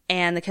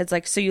 And the kid's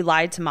like, so you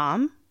lied to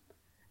mom?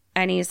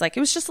 And he's like,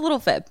 it was just a little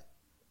fib.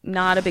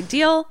 Not a big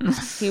deal.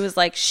 He was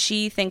like,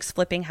 she thinks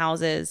flipping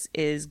houses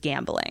is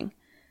gambling,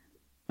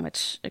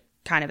 which it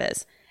kind of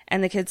is.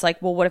 And the kid's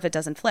like, well, what if it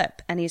doesn't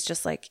flip? And he's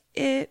just like,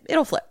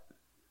 it'll flip.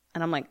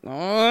 And I'm like,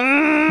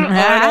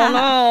 I don't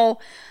know.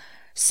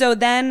 So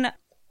then,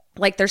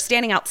 like, they're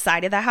standing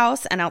outside of the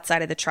house and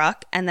outside of the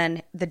truck. And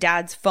then the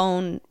dad's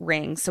phone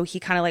rings. So he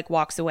kind of like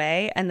walks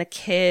away. And the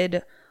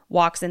kid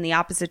walks in the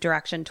opposite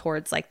direction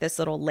towards like this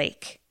little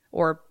lake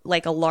or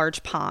like a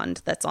large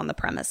pond that's on the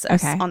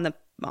premises, on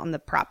the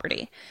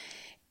property.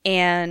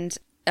 And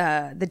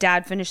the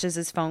dad finishes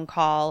his phone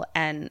call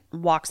and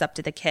walks up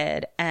to the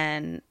kid.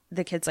 And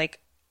the kid's like,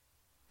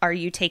 are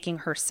you taking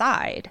her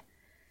side?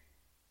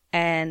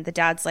 And the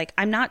dad's like,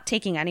 I'm not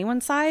taking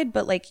anyone's side,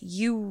 but like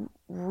you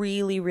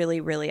really, really,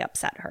 really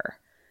upset her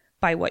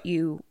by what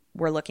you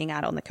were looking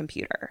at on the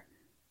computer.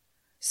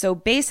 So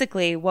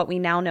basically what we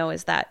now know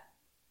is that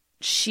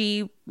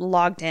she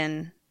logged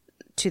in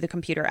to the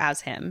computer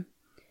as him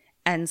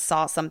and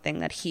saw something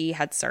that he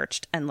had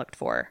searched and looked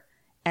for.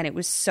 And it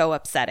was so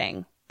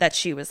upsetting that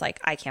she was like,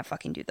 I can't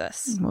fucking do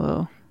this.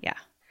 Whoa. Yeah.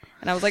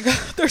 And I was like,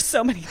 there's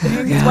so many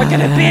things. What can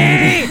it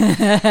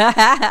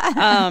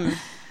be?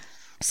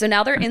 So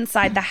now they're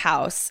inside the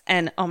house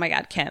and oh my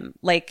God, Kim,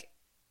 like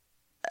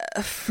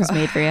it was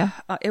made for you.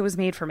 It was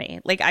made for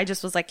me. Like I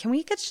just was like, can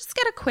we just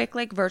get a quick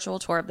like virtual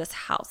tour of this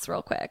house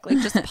real quick? Like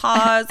just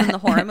pause in the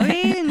horror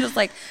movie and just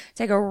like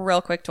take a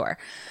real quick tour.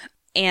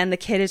 And the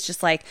kid is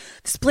just like,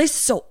 this place is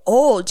so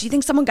old. Do you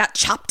think someone got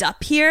chopped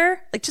up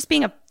here? Like just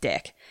being a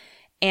dick.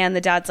 And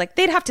the dad's like,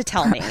 they'd have to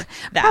tell me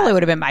that. Probably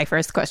would have been my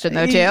first question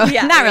though too.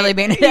 Yeah, not really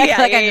being a dick.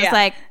 Just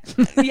like,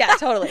 yeah,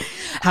 totally.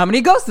 How many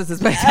ghosts does this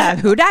place have?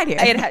 Who died here?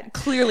 It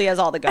clearly has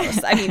all the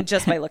ghosts. I mean,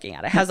 just by looking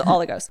at it, has all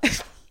the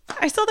ghosts.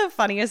 I saw the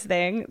funniest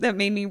thing that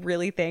made me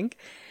really think.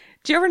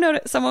 Did you ever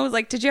notice? Someone was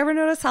like, did you ever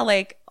notice how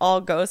like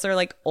all ghosts are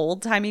like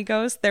old timey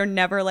ghosts? They're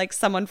never like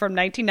someone from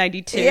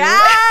 1992.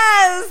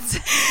 Yes.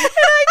 And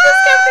I just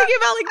kept thinking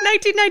about like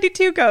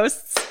 1992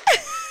 ghosts.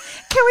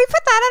 Can we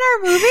put that in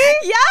our movie?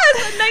 Yes,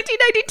 a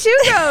 1992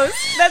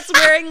 ghost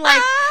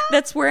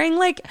that's wearing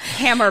like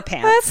hammer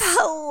pants. That's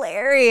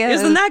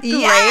hilarious. Isn't that great?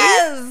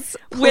 Yes.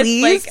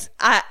 Please.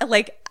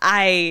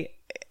 With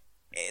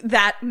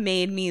that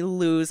made me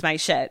lose my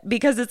shit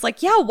because it's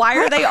like, yeah, why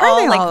are they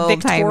all like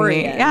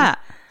Victorian? Yeah.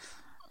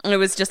 It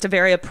was just a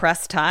very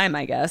oppressed time,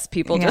 I guess.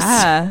 People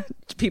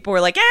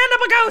were like, and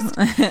I'm a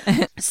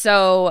ghost.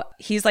 So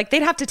he's like,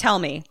 they'd have to tell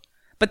me.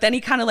 But then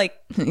he kind of like,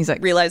 he's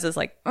like realizes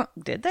like, oh,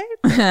 did they?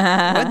 Would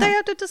they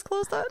have to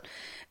disclose that?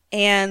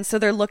 And so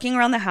they're looking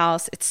around the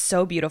house. It's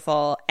so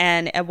beautiful.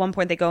 And at one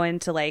point they go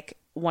into like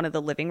one of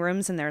the living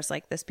rooms and there's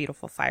like this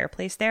beautiful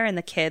fireplace there. And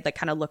the kid like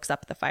kind of looks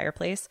up at the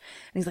fireplace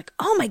and he's like,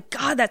 oh my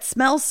God, that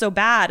smells so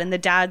bad. And the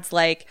dad's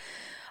like,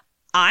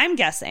 I'm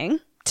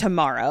guessing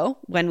tomorrow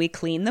when we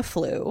clean the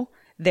flue,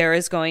 there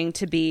is going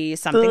to be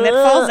something that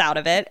falls out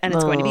of it and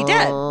it's going to be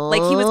dead.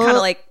 Like he was kind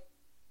of like,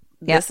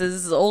 this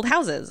is old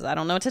houses. I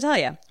don't know what to tell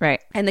you.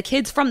 Right. And the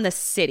kid's from the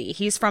city.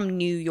 He's from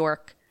New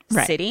York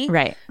City.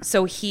 Right.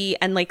 So he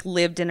like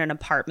lived in an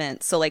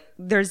apartment. So like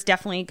there's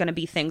definitely going to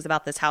be things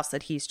about this house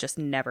that he's just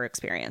never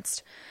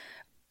experienced.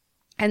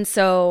 And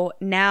so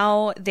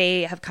now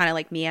they have kind of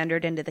like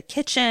meandered into the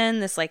kitchen,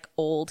 this like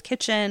old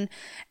kitchen,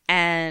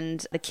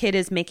 and the kid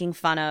is making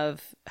fun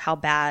of how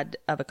bad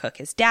of a cook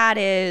his dad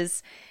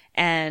is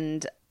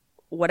and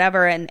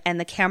whatever. And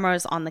the camera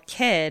is on the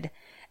kid,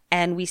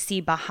 and we see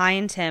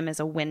behind him is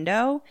a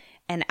window,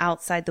 and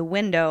outside the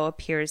window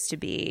appears to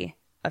be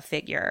a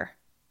figure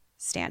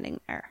standing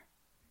there.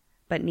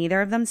 But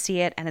neither of them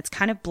see it, and it's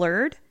kind of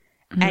blurred.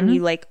 Mm-hmm. And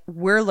you like,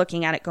 we're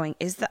looking at it going,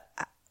 is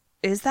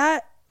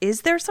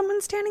there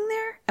someone standing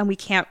there? And we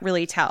can't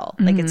really tell.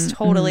 Like, it's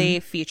totally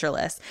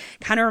featureless.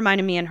 Kind of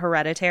reminded me in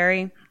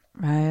Hereditary.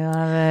 I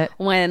love it.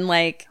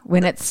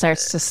 When it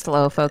starts to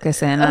slow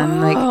focus in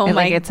on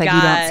it's like you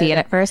don't see it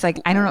at first. Like,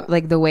 I don't know,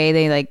 like the way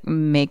they like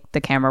make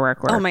the camera work.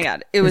 Oh my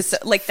God. It was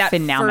like that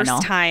phenomenal.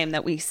 First time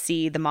that we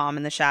see the mom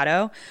in the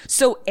shadow.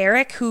 So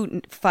Eric,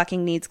 who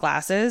fucking needs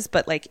glasses,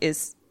 but like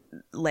is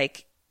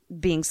like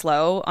being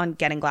slow on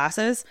getting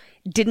glasses,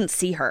 didn't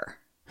see her.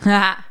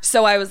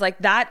 So I was like,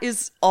 that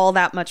is all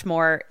that much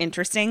more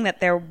interesting, that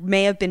there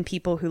may have been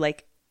people who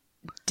like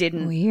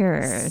didn't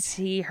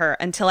see her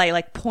until I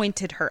like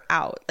pointed her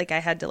out. Like I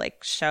had to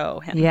like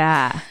show him.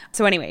 Yeah.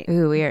 So anyway.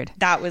 Ooh, weird.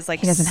 That was like.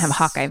 He doesn't have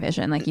Hawkeye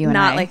vision like you and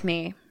I. Not like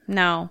me.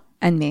 No.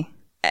 And me.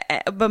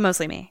 But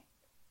mostly me.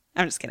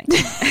 I'm just kidding.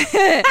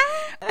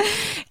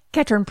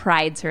 Ketrin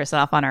prides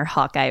herself on her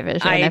Hawkeye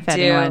vision. I if do,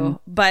 anyone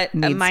but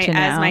needs to know.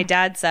 As my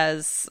dad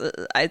says,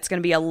 it's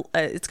gonna be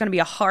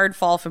a hard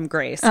fall from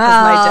grace.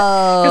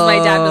 Because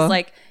my dad was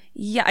like,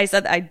 yeah,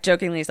 I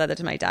jokingly said that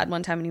to my dad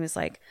one time, and he was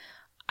like,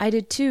 I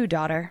did too,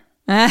 daughter.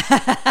 Wait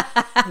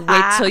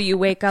till you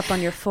wake up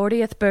on your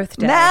 40th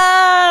birthday.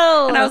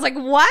 No, and I was like,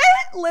 what?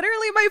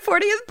 Literally my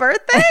 40th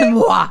birthday?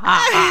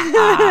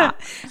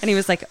 And he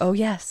was like, oh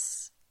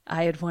yes,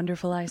 I had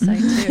wonderful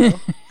eyesight too.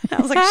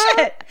 I was like,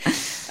 shit.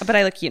 But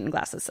I look cute in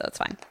glasses, so it's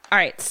fine. All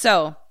right.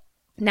 So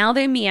now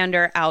they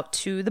meander out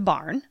to the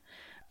barn,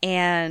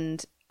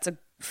 and it's a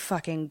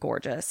fucking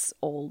gorgeous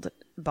old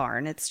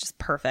barn. It's just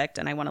perfect,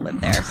 and I want to live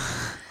there.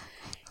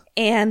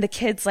 And the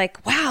kid's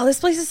like, wow, this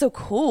place is so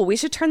cool. We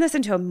should turn this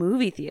into a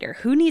movie theater.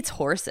 Who needs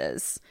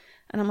horses?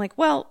 And I'm like,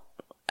 well,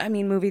 I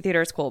mean, movie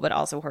theater is cool, but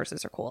also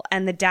horses are cool.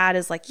 And the dad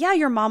is like, yeah,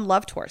 your mom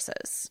loved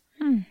horses.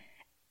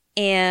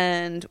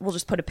 And we'll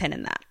just put a pin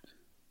in that.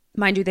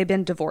 Mind you, they've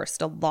been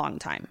divorced a long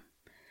time.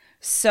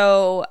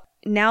 So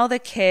now the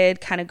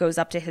kid kind of goes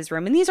up to his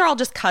room, and these are all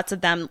just cuts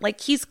of them. Like,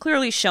 he's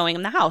clearly showing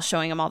him the house,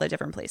 showing him all the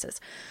different places.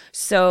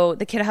 So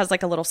the kid has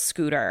like a little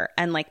scooter,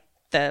 and like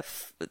the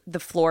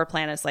floor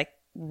plan is like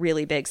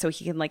really big, so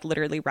he can like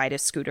literally ride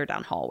his scooter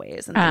down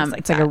hallways and things like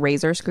it's that. like a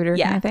razor scooter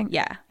kind of thing?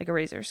 Yeah, like a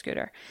razor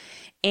scooter.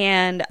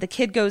 And the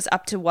kid goes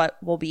up to what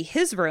will be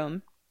his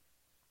room,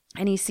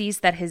 and he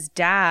sees that his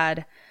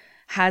dad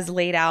has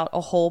laid out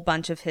a whole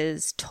bunch of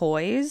his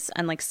toys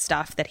and like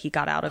stuff that he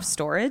got out of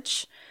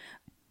storage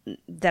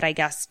that I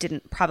guess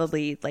didn't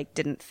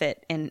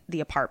fit in the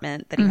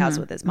apartment that he has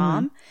with his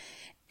mom.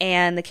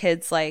 And the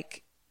kid's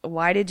like,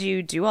 why did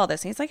you do all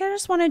this? And he's like, I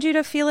just wanted you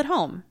to feel at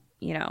home,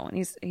 you know?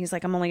 And he's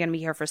like, I'm only going to be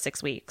here for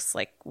 6 weeks.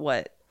 Like,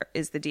 what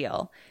is the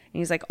deal?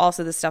 And he's like,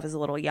 also, this stuff is a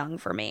little young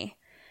for me.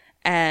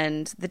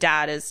 And the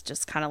dad is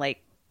just kind of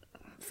like,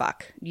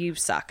 fuck, you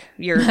suck.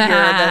 You're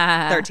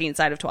the 13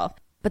 side of 12.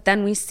 But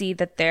then we see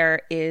that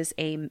there is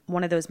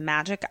one of those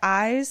magic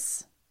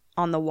eyes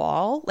on the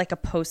wall, like a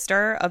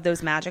poster of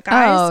those magic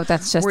eyes. Oh,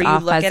 that's just all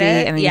fuzzy,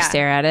 and then you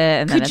stare at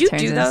it, and then it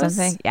turns into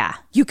something. Yeah,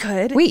 you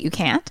could. Wait, you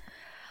can't?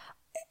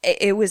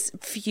 It was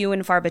few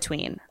and far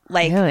between.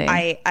 Like, really?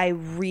 I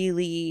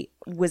really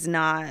was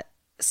not.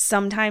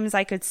 Sometimes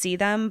I could see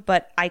them,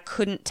 but I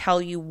couldn't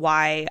tell you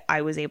why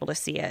I was able to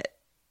see it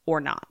or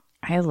not.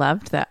 I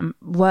loved them.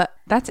 What?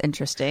 That's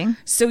interesting.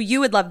 So you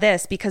would love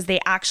this because they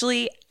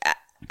actually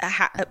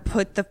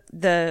put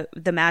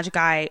the magic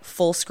eye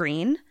full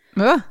screen.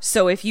 Ugh.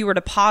 So if you were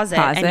to pause it,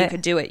 you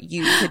could do it,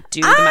 you could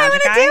do the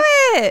magic eye.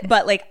 Do it.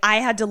 But like, I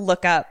had to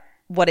look up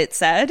what it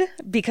said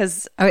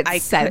because I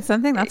said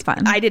something. That's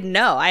fun. I didn't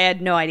know. I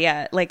had no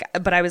idea. Like,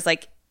 but I was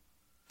like,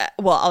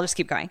 well, I'll just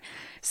keep going.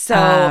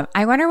 So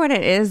I wonder what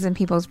it is in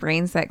people's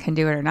brains that can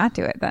do it or not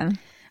do it. Then,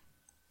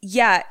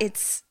 yeah,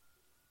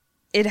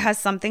 it has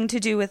something to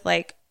do with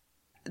like.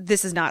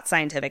 This is not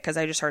scientific because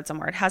I just heard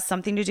somewhere. It has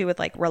something to do with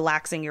like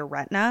relaxing your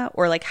retina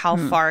or like how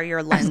far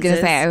your lens is. I was going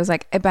to say, I was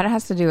like, I bet it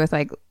has to do with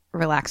like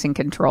relaxing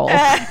control.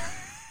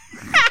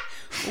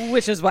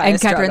 Which is why and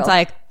Ketrin's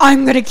like,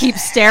 I'm going to keep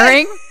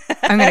staring.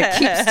 I'm going to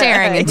keep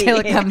staring until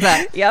it comes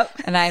up.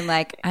 Yep. And I'm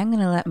like, I'm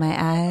going to let my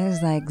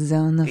eyes like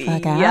zone the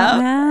fuck out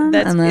now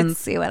and then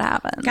see what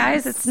happens.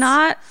 Guys, it's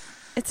not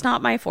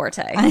my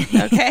forte.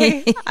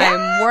 Okay. Yeah.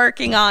 I'm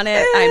working on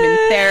it. I'm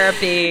in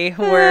therapy.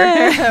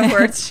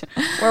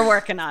 We're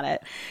working on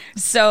it.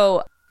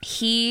 So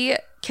he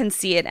can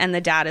see it, and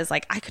the dad is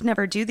like, I could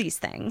never do these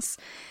things.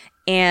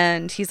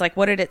 And he's like,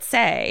 what did it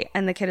say?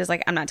 And the kid is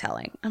like, I'm not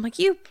telling. I'm like,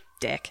 you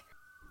dick.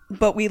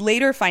 But we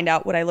later find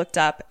out what I looked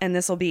up, and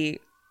this will be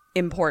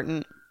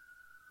important.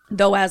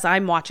 Though as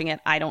I'm watching it,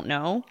 I don't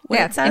know what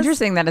it says. It's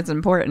interesting that it's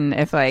important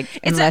if like,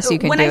 unless you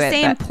can do it. When I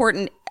say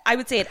important, I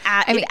would say it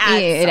adds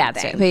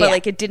something, but but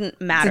like it didn't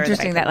matter. It's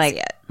interesting that, that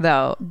like,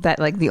 though, that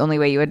like the only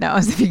way you would know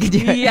is if you could do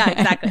it. Yeah,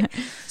 exactly.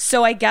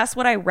 So I guess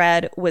what I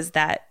read was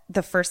that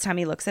the first time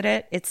he looks at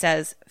it, it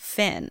says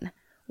Finn,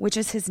 which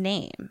is his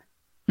name.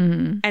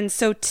 Mm-hmm. And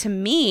so to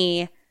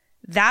me,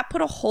 that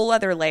put a whole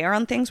other layer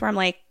on things where I'm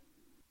like,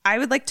 I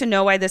would like to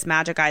know why this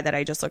magic eye that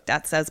I just looked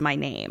at says my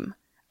name.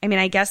 I mean,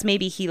 I guess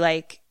maybe he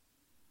like,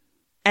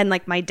 and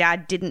like my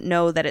dad didn't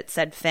know that it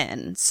said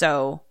Finn.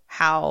 So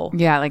how?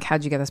 Yeah, like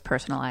how'd you get this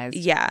personalized?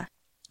 Yeah.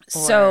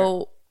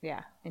 So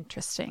yeah,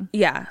 interesting.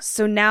 Yeah.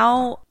 So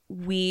now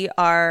we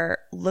are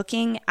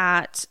looking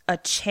at a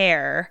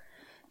chair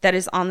that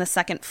is on the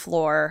second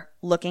floor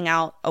looking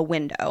out a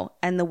window,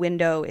 and the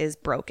window is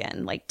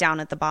broken. Like down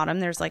at the bottom,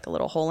 there's like a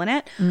little hole in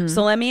it. Mm-hmm.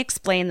 So let me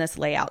explain this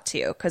layout to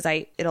you because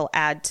it'll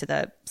add to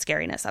the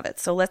scariness of it.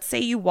 So let's say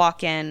you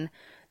walk in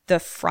the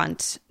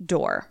front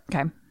door.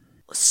 Okay.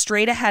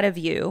 Straight ahead of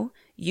you,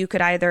 you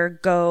could either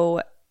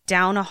go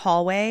down a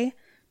hallway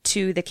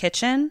to the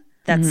kitchen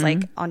that's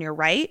like on your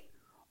right,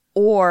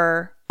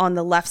 or on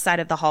the left side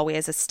of the hallway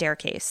is a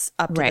staircase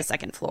up to the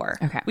second floor.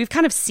 Okay. We've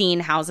kind of seen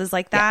houses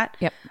like that.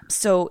 Yep.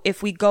 So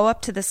if we go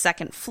up to the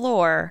second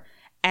floor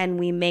and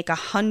we make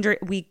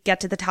we get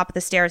to the top of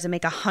the stairs and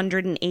make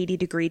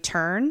 180-degree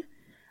turn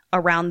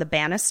around the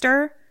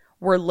banister,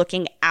 we're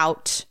looking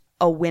out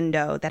a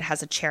window that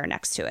has a chair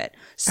next to it.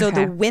 So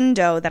the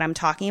window that I'm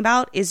talking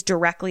about is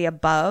directly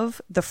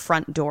above the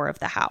front door of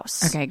the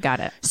house. Okay,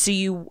 got it. So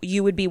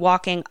you would be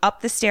walking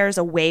up the stairs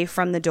away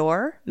from the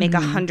door, make a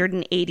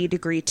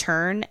 180-degree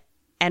turn,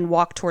 and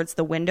walk towards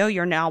the window.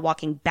 You're now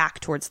walking back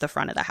towards the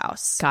front of the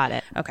house. Got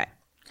it. Okay.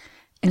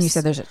 And you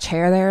said there's a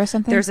chair there or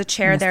something? There's a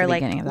chair there,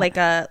 like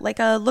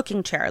a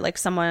looking chair, like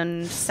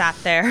someone sat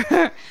there,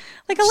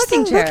 like a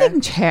looking chair. Looking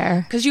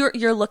chair. Because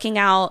you're looking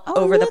out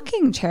over the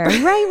looking chair.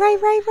 Right.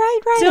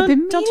 I've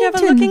been don't you have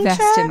a meaning to looking invest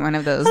chair? in one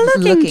of those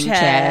looking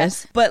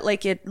chairs. But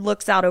like it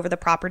looks out over the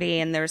property,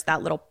 and there's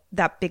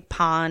that big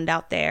pond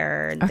out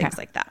there and things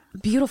like that.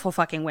 Beautiful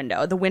fucking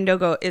window. The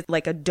window is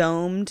like a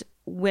domed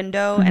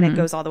window, and it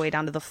goes all the way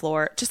down to the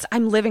floor. Just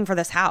I'm living for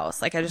this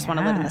house. Like I just want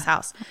to live in this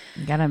house.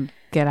 You gotta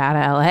get out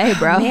of LA,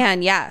 bro.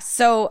 Man, yeah.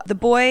 So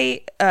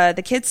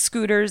the kid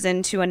scooters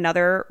into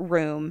another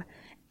room,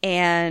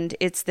 and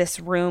it's this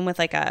room with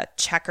like a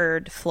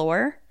checkered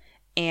floor.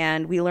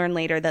 And we learn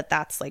later that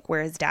that's like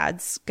where his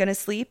dad's gonna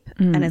sleep,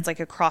 and it's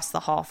like across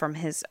the hall from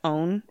his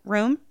own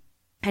room.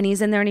 And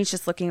he's in there and he's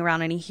just looking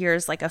around, and he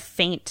hears like a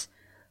faint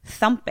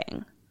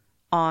thumping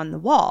on the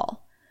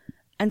wall.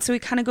 And so he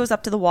kind of goes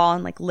up to the wall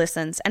and like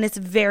listens, and it's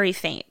very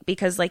faint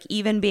because like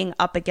even being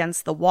up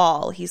against the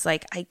wall, he's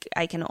like,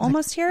 I can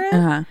almost hear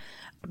it,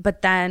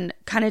 but then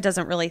kind of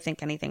doesn't really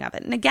think anything of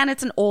it. And again,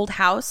 it's an old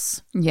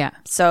house. Yeah.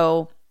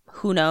 So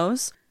who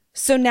knows?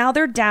 So now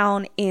they're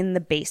down in the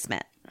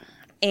basement,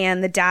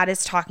 and the dad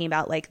is talking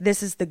about like,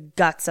 this is the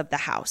guts of the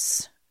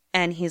house.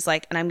 And he's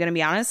like, and I'm going to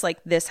be honest,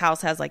 like this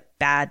house has like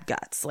bad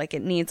guts. Like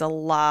it needs a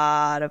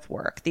lot of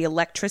work. The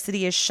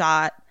electricity is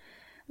shot.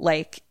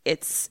 Like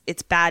it's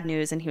bad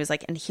news. And he was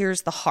like, and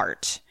here's the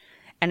heart,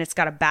 and it's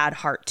got a bad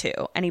heart too.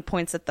 And he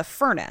points at the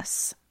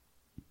furnace,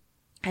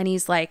 and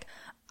he's like,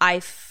 I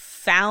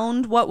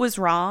found what was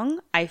wrong.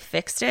 I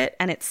fixed it,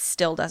 and it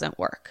still doesn't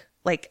work.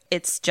 Like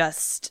it's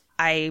just,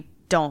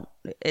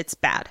 it's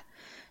bad.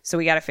 So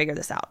we got to figure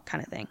this out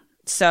kind of thing.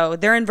 So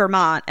they're in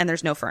Vermont, and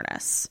there's no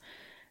furnace.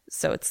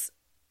 So it's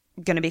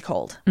going to be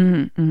cold.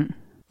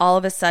 All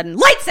of a sudden,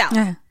 lights out.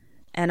 Yeah.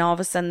 And all of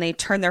a sudden they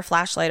turn their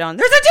flashlight on.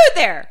 There's a dude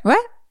there.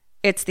 What?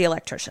 It's the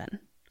electrician.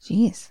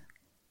 Jeez.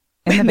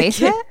 In the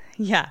basement?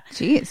 Yeah.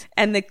 Jeez.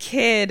 And the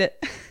kid,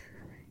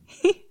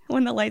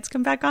 when the lights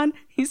come back on,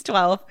 he's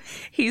 12.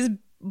 He's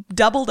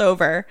doubled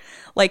over,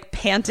 like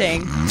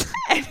panting.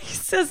 And he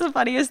says the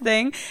funniest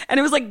thing. And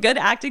it was like good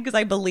acting because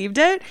I believed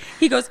it.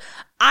 He goes,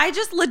 I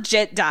just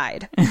legit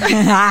died.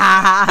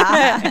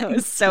 It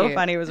was so cute.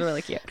 funny. It was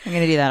really cute. I'm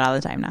going to do that all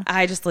the time now.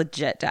 I just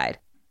legit died.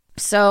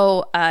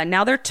 So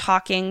now they're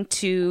talking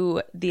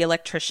to the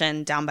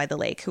electrician down by the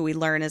lake, who we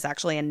learn is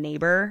actually a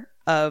neighbor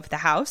of the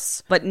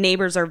house. But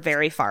neighbors are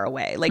very far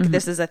away. Like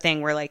this is a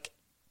thing where like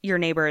your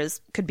neighbor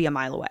could be a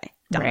mile away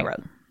down the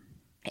road.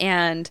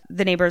 And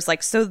the neighbor's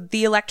like, so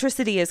the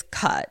electricity is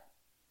cut.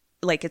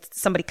 Like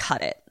somebody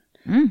cut it.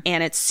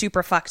 And it's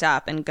super fucked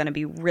up and going to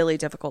be really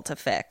difficult to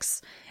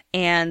fix.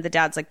 And the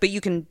dad's like, but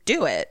you can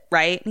do it,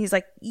 right? And he's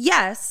like,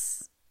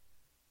 yes.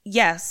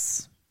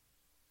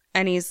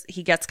 And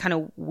he gets kind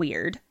of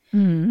weird.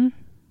 And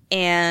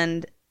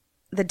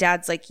the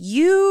dad's like,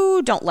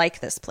 you don't like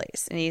this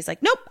place. And he's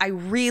like, nope, I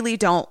really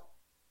don't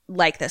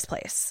like this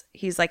place.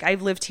 He's like,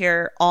 I've lived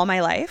here all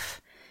my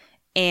life,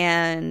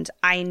 and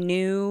I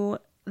knew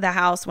the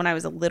house when I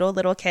was a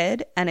little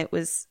kid, and it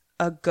was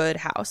a good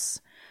house.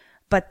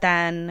 But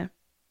then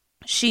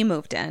she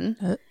moved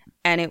in,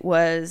 and it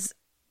was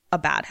a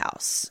bad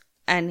house.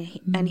 And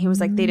he was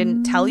like, they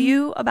didn't tell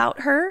you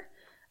about her?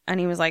 And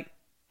he was like,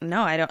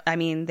 no,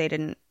 they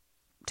didn't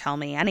tell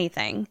me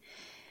anything.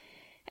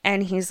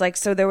 And he's like,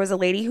 so there was a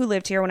lady who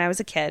lived here when I was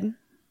a kid.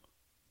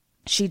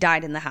 She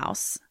died in the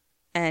house.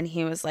 And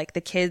he was like,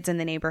 the kids in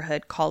the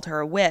neighborhood called her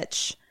a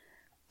witch,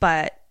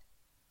 but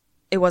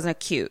it wasn't a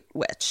cute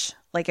witch.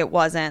 Like, it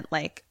wasn't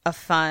like a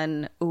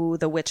fun, ooh,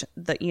 the witch,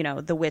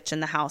 the witch in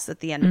the house at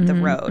the end of the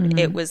road.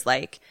 It was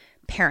like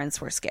parents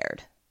were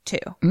scared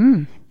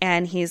too.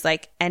 And he's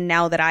like, and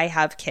now that I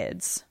have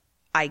kids,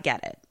 I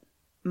get it.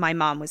 My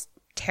mom was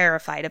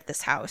terrified of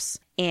this house.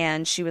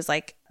 And she was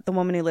like, the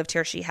woman who lived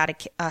here, she had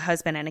a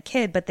husband and a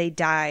kid, but they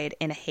died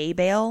in a hay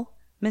bale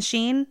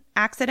machine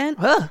accident.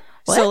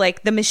 So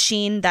like the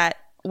machine that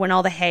when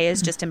all the hay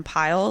is just in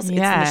piles, it's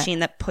the machine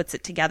that puts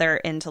it together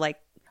into like,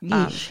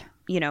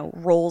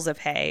 rolls of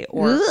hay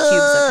or cubes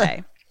of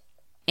hay.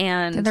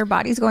 And did their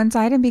bodies go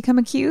inside and become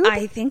a cube?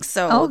 I think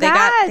so. Oh,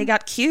 they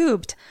got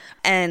cubed.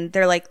 And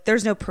they're like,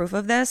 there's no proof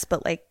of this,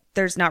 but like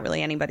there's not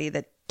really anybody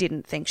that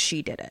didn't think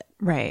she did it.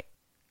 Right.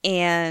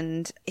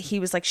 And he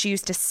was like, she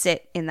used to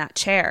sit in that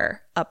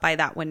chair up by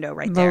that window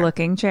right there. The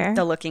looking chair?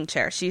 The looking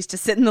chair. She used to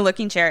sit in the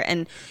looking chair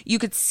and you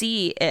could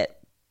see it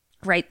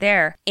right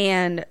there.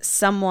 And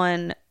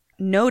someone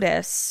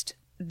noticed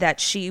that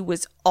she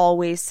was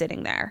always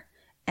sitting there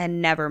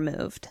and never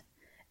moved.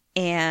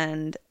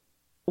 And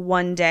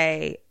one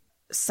day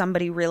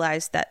somebody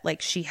realized that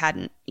like she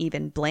hadn't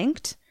even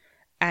blinked.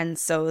 And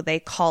so they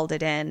called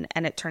it in,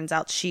 and it turns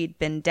out she'd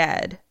been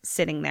dead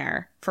sitting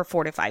there for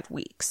 4 to 5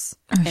 weeks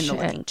in the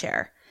looking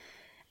chair.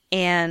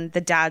 And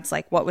the dad's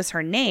like, what was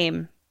her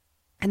name?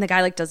 And the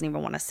guy like doesn't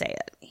even want to say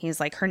it.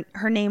 He's like,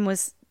 her name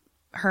was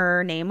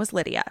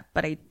Lydia,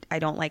 but I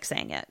don't like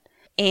saying it.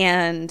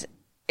 And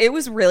it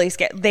was really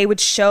scary. They would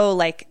show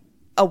like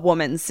a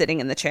woman sitting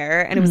in the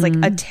chair, and it was like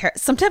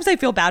sometimes I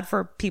feel bad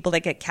for people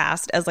that get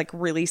cast as like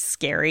really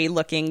scary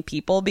looking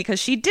people because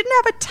she didn't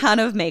have a ton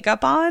of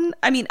makeup on.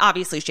 I mean,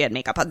 obviously she had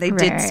makeup on. They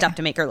did stuff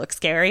to make her look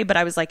scary, but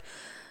I was like,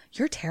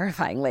 you're a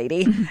terrifying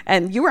lady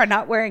and you are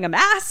not wearing a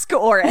mask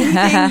or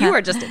anything. You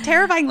are just a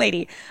terrifying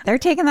lady. They're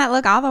taking that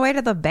look all the way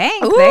to the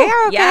bank. Ooh, they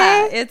are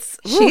okay. Yeah,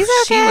 she's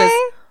okay. She was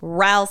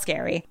real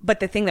scary.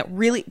 But the thing that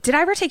really, did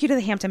I ever take you to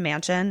the Hampton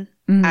Mansion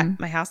at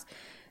my house?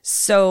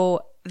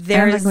 So I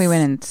don't think we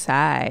went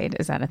inside.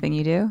 Is that a thing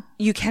you do?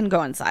 You can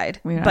go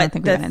inside. I don't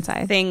think we went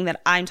inside. The thing that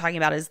I'm talking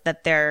about is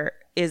that there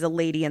is a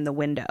lady in the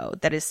window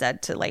that is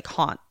said to like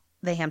haunt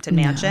the Hampton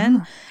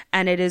Mansion.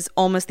 And it is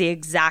almost the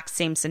exact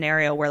same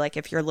scenario where like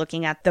if you're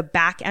looking at the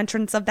back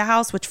entrance of the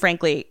house, which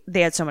frankly,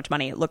 they had so much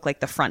money, it looked like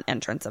the front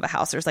entrance of a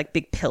house. There's like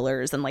big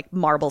pillars and like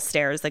marble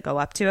stairs that go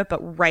up to it.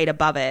 But right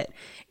above it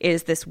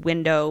is this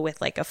window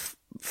with like a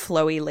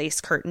flowy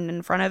lace curtain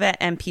in front of it.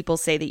 And people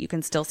say that you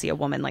can still see a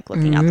woman like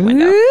looking out the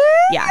window.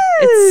 Yeah,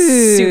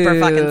 it's super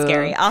fucking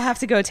scary. I'll have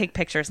to go take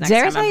pictures next time.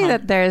 Did I tell you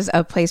that there's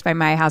a place by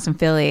my house in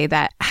Philly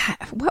that,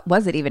 what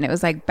was it even? It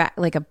was like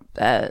like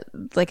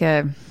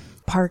a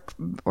park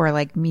or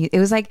like it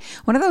was like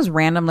one of those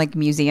random like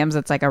museums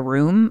that's like a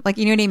room, like,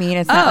 you know what I mean?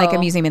 It's not like a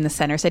museum in the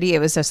center city. It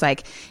was just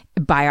like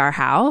by our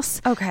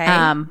house. Okay.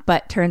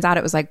 But turns out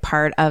it was like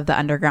part of the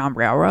Underground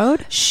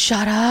Railroad.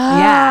 Shut up.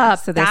 Yeah.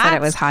 So they said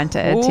it was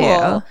haunted cool. too.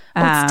 Well,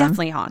 it's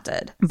definitely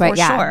haunted. But for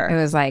yeah, sure. it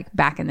was like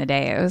back in the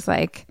day. It was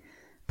like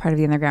part of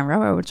the Underground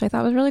Railroad, which I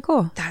thought was really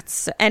cool.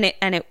 That's and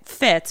it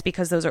fits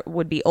because those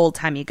would be old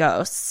timey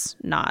ghosts,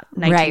 not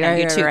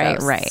 1992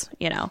 ghosts. Right.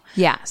 You know.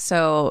 Yeah.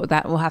 So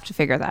that we'll have to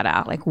figure that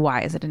out. Like,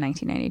 why is it a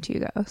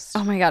 1992 ghost?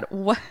 Oh my god,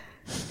 what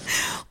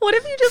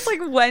if you just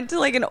like went to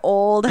like an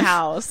old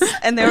house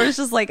and there was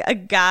just like a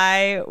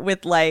guy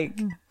with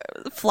like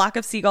Flock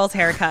of Seagulls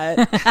haircut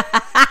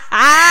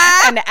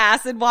an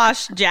acid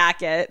wash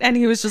jacket, and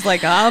he was just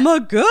like, I'm a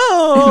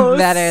ghost.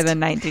 Better than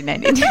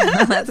 1992.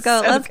 Let's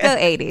go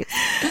 80s.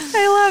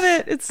 I love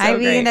it. It's so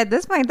great. At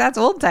this point that's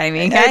old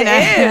timey. It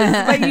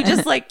is, but you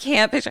just like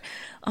can't picture.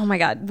 Oh my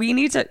god, we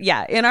need to,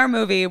 in our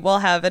movie we'll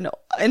have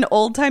an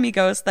old timey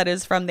ghost that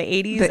is from the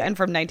 80s and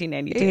from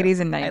 1992. 80s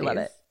and 90s. I love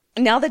it.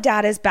 Now the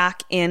dad is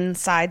back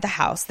inside the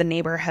house. The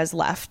neighbor has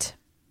left,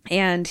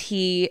 and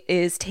he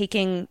is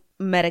taking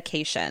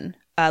medication.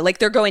 Like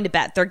they're going to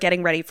bed. They're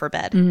getting ready for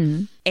bed.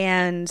 Mm-hmm.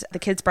 And the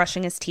kid's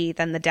brushing his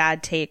teeth, and the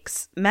dad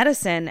takes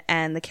medicine,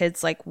 and the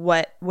kid's like,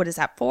 what is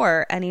that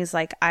for? And he's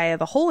like, I have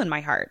a hole in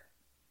my heart.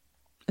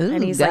 Ooh,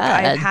 and he's God.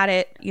 like, I've had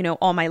it,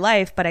 all my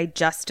life, but I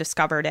just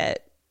discovered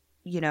it,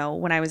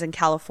 when I was in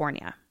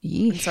California.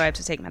 And so I have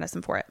to take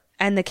medicine for it.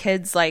 And the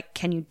kid's like,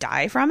 can you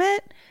die from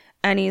it?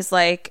 And he's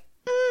like,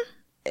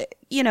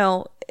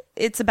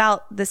 it's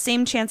about the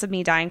same chance of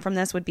me dying from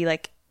this would be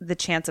like the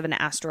chance of an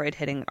asteroid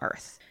hitting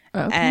Earth.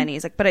 Okay. And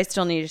he's like, but I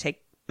still need to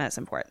take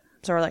medicine for it.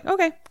 So we're like,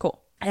 okay,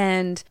 cool.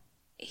 And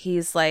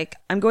he's like,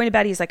 I'm going to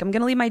bed. He's like, I'm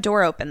going to leave my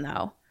door open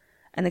though.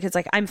 And the kid's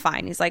like, I'm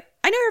fine. He's like,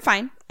 I know you're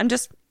fine. I'm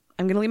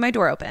going to leave my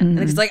door open. Mm-hmm. And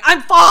the kid's like,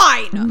 I'm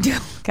fine.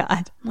 Oh, God.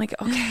 I'm like,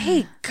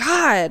 okay,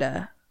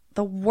 God,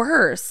 the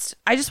worst.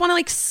 I just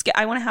want to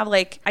I want to have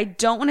I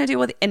don't want to deal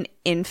with an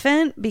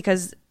infant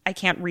because I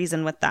can't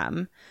reason with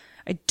them.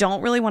 I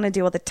don't really want to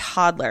deal with a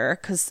toddler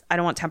because I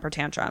don't want temper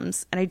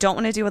tantrums. And I don't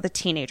want to deal with a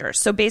teenager.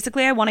 So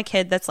basically I want a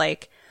kid that's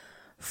like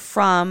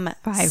from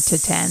 5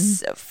 to 10.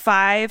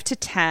 5 to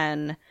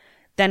 10,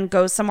 then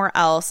goes somewhere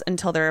else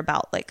until they're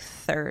about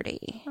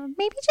 30. Or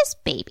maybe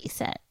just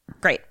babysit.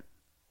 Great.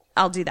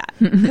 I'll do that.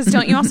 Because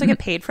don't you also get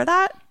paid for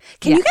that?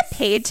 Can you get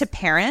paid to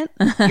parent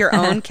your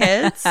own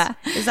kids?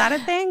 Is that a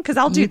thing? Because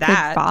I'll do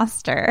that. Could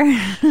foster.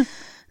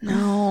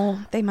 No,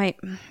 they might.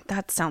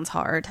 That sounds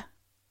hard.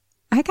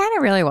 I kind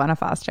of really want to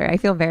foster. I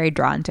feel very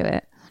drawn to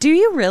it. Do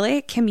you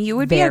really? Kim, you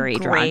would Very be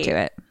a drawn great to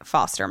it.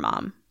 foster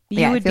mom. You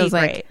Yeah, would it feels be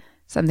great. like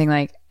something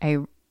like I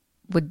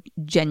would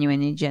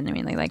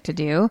genuinely like to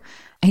do.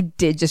 I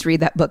did just read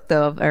that book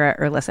though,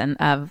 or listen,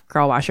 of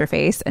Girl Wash Your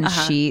Face, and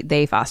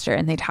they foster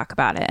and they talk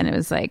about it, and it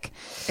was like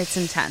It's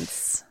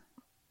intense.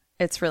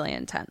 It's really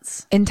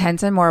intense.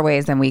 intense in more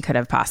ways than we could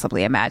have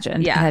possibly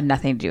imagined. Yeah. It had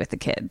nothing to do with the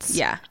kids.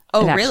 Yeah. It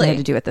Oh, actually really? had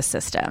to do with the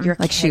system. You're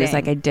like she was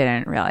like, kidding. I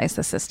didn't realize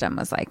the system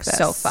was like this.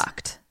 So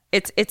fucked.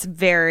 It's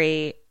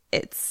very.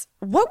 It's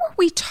what were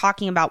we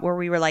talking about? Where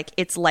we were like,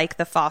 it's like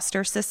the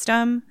foster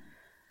system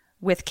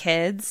with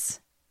kids.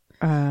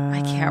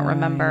 I can't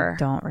remember.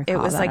 don't recall It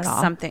was that like at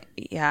all. something.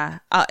 Yeah,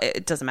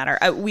 it doesn't matter.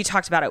 We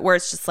talked about it where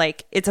it's just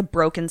like it's a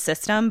broken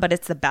system, but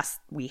it's the best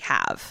we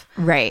have.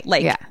 Right.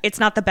 Like yeah. it's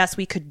not the best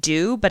we could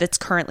do, but it's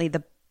currently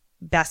the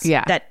best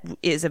Yeah. that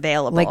is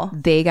available. Like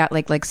they got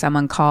like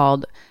someone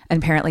called,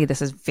 and apparently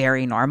this is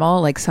very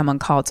normal. Like someone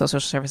called social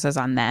services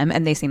on them,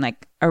 and they seem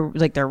like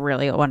they're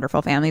really a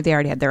wonderful family. They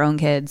already had their own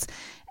kids,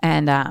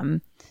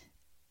 and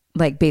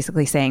like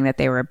basically saying that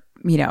they were,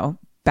 you know,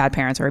 bad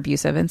parents or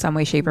abusive in some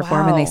way, shape, or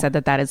form. And they said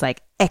that is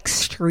like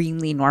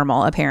extremely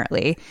normal,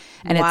 apparently.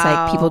 And it's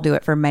like people do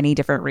it for many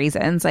different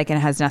reasons. Like, and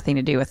it has nothing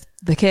to do with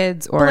the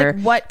kids or like,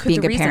 what could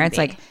being the good reason parents.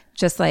 be? Like,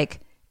 just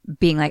like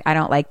being like, I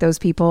don't like those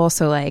people.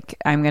 So like,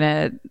 I'm going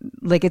to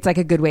like, it's like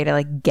a good way to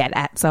like get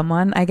at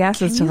someone, I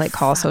guess, is to like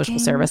call social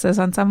services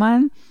on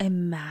someone.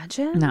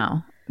 Imagine.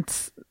 No,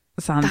 it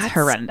sounds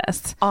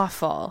horrendous.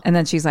 Awful. And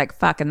then she's like,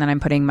 fuck. And then I'm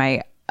putting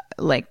my,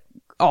 like,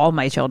 all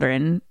my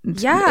children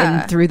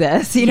Yeah. in through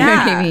this, you know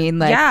what I mean?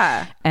 Like,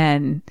 yeah.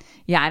 And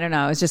yeah, I don't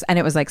know. It's just, and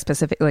it was like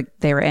specific, like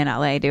they were in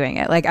LA doing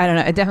it. Like, I don't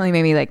know. It definitely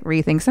made me like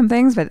rethink some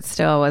things, but it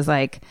still was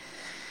like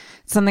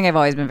something I've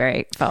always been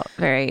felt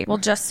very. Well,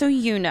 just so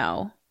you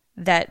know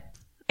that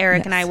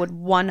Eric and I would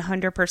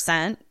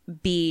 100%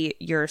 be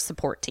your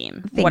support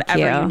team, Thank whatever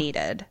you you.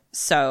 needed.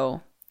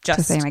 So to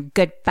just say I'm a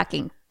good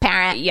fucking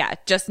parent. yeah,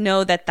 just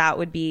know that that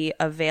would be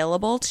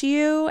available to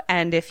you.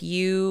 And if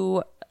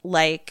you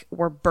like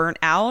were burnt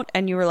out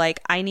and you were like,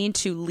 I need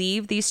to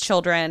leave these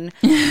children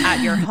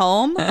at your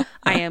home,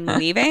 I am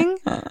leaving.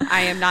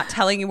 I am not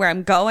telling you where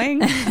I'm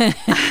going.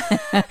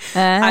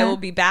 I will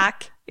be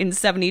back in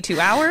 72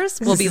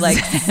 hours. We'll be like,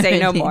 say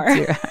no more.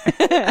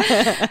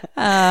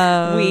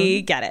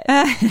 We get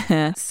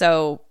it.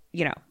 So,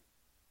 you know,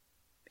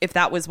 if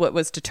that was what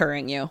was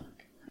deterring you,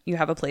 you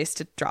have a place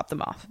to drop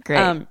them off.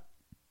 Great.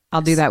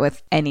 I'll do that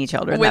with any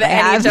children. With that I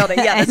any have. children,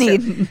 yeah,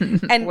 that's true.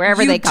 And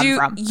wherever they come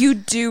from. You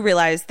do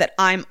realize that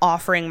I'm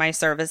offering my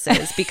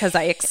services because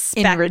I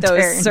expect return.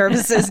 those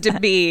services to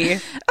be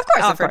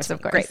Of course.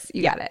 Great.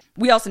 You got it.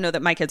 We also know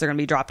that my kids are going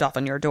to be dropped off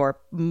on your door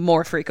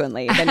more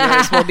frequently than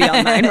yours will be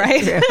on mine,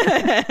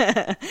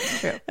 right?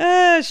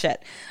 True.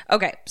 Shit.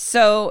 Okay,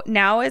 so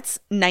now it's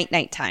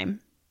night time,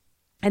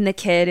 and the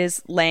kid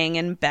is laying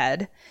in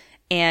bed,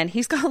 and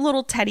he's got a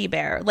little teddy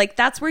bear. Like,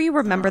 that's where you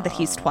remember that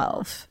he's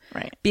 12.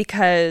 Right.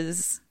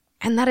 Because,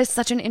 and that is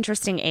such an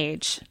interesting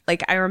age.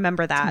 Like, I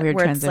remember that. weird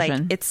where transition. it's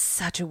like, it's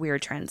such a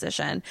weird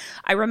transition.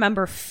 I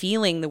remember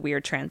feeling the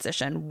weird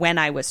transition when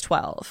I was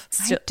 12.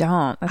 I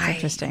don't. That's I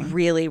interesting.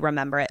 really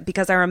remember it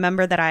because I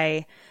remember that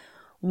I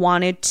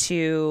wanted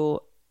to,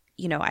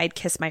 you know, I'd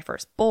kissed my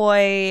first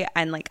boy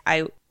and like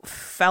I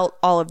felt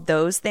all of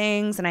those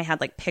things and I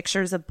had like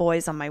pictures of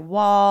boys on my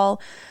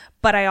wall,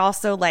 but I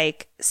also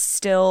like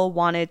still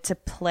wanted to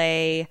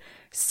play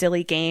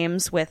silly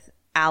games with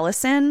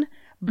Allison,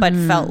 but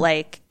felt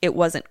like it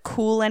wasn't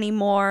cool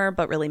anymore,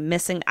 but really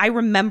missing. I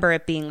remember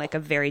it being like a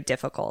very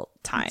difficult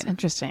time. It's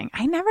interesting.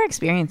 I never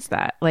experienced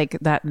that, like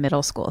that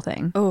middle school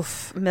thing.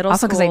 Oof, middle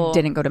Also, school. because I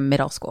didn't go to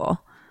middle school.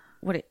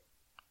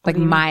 Like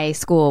my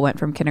school went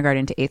from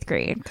kindergarten to 8th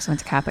grade because I went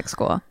to Catholic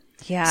school.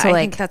 Yeah, So, I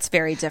like- think that's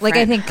very different. Like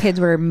I think kids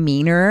were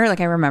meaner.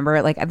 Like I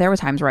remember, like there were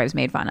times where I was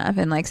made fun of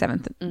in like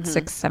 7th, 6th,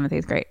 7th,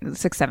 8th grade, 6th,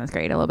 7th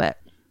grade a little bit.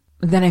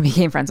 Then I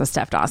became friends with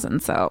Steph Dawson,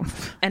 so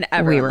and we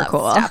everyone were loves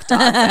cool. Steph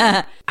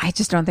Dawson. I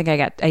just don't think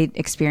I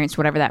experienced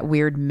whatever that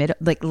weird middle,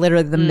 like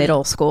literally the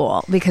middle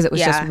school, because it was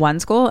Yeah. just one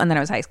school and then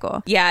it was high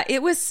school. Yeah,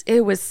 it was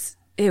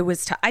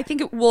tough. I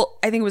think it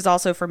was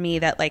also for me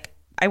that like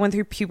I went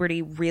through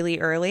puberty really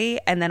early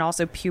and then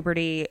also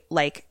puberty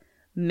like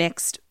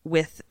mixed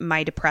with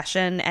my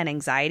depression and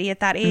anxiety at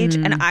that age,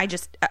 and I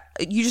just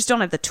you just don't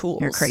have the tools.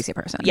 You're a crazy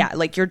person. Yeah,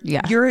 like you're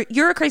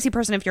a crazy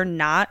person if you're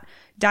not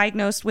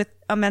diagnosed with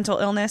a mental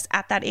illness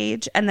at that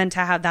age, and then to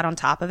have that on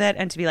top of it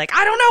and to be like,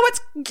 I don't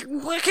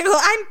know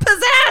I'm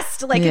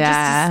possessed. Like it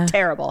just is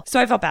terrible. So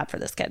I felt bad for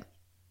this kid,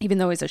 even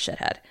though he's a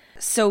shithead.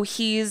 So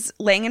he's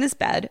laying in his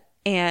bed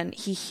and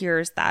he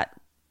hears that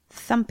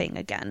thumping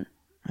again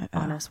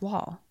on his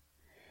wall,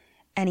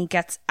 and he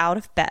gets out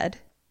of bed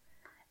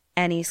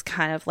and he's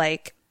kind of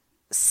like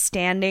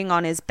standing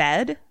on his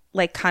bed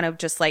like kind of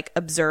just like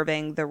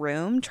observing the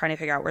room, trying to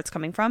figure out where it's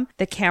coming from.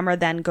 The camera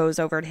then goes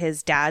over to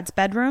his dad's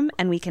bedroom,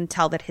 and we can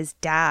tell that his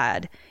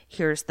dad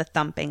hears the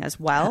thumping as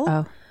well.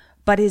 Oh.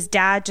 But his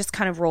dad just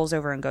kind of rolls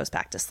over and goes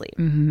back to sleep.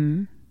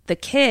 Mm-hmm. The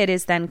kid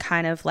is then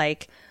kind of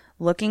like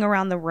looking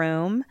around the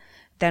room.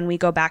 Then we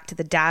go back to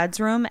the dad's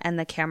room, and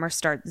the camera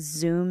starts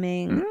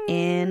zooming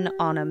in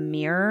on a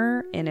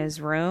mirror in his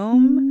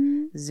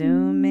room.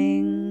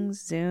 Zooming,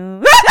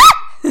 zoom.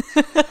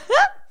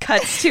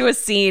 Cuts to a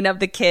scene of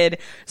the kid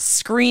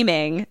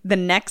screaming the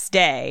next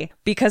day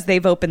because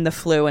they've opened the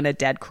flue and a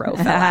dead crow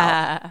fell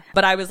out.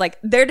 But I was like,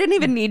 there didn't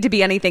even need to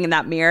be anything in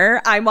that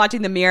mirror. I'm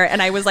watching the mirror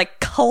and I was like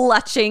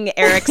clutching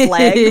Eric's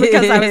leg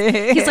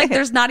because he's like,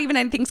 there's not even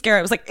anything scary.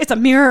 I was like, it's a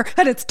mirror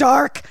and it's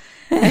dark.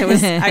 I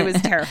was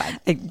terrified.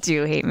 I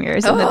do hate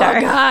mirrors in the dark.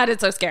 Oh God,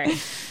 it's so scary.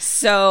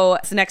 So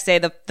the next day,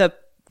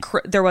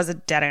 there was a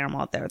dead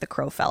animal out there. The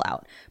crow fell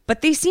out,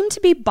 but they seem to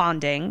be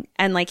bonding.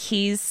 And like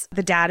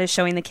the dad is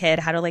showing the kid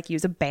how to like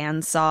use a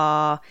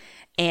bandsaw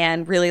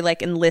and really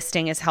like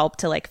enlisting his help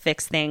to like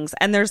fix things.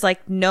 And there's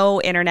like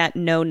no internet,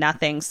 no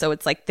nothing. So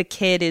it's like the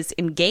kid is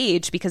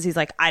engaged because he's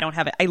like,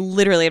 I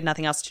literally have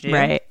nothing else to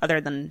do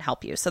other than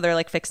help you. So they're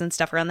like fixing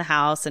stuff around the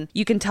house. And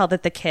you can tell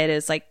that the kid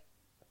is like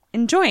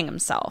enjoying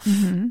himself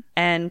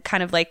and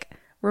kind of like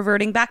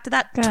reverting back to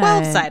that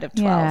 12 side of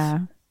 12. Yeah.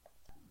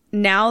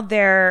 Now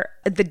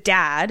the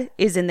dad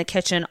is in the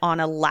kitchen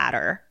on a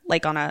ladder,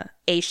 like on a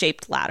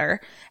A-shaped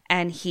ladder,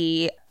 and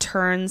he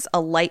turns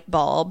a light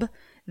bulb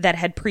that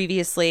had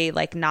previously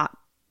like not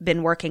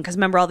been working because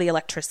remember all the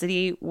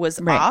electricity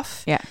was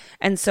off. Yeah.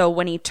 And so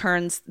when he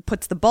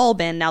puts the bulb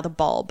in, now the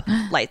bulb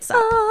lights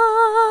up.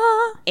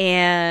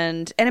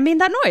 And it made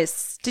that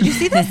noise. Did you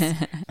see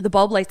this? The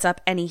bulb lights up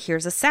and he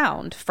hears a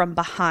sound from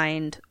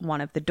behind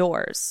one of the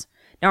doors.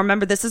 Now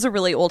remember, this is a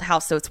really old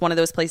house, so it's one of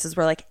those places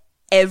where like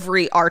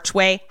every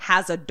archway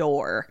has a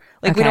door.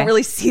 Like we don't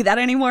really see that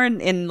anymore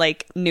in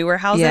like newer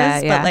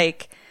houses. But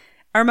like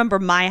I remember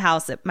my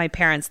house at my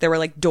parents', there were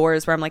like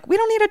doors where I'm like, we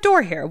don't need a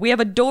door here. We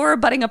have a door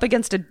butting up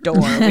against a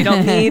door. We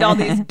don't need all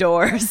these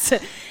doors.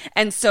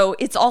 And so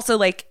it's also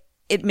like,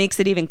 it makes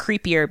it even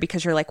creepier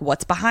because you're like,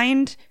 what's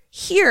behind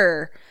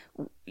here?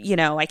 You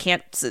know, I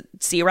can't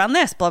see around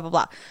this, blah, blah,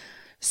 blah.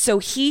 So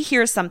he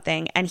hears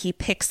something and he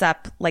picks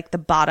up like the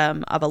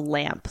bottom of a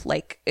lamp,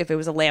 like if it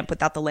was a lamp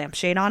without the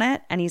lampshade on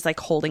it. And he's like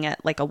holding it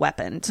like a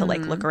weapon to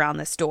like look around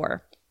this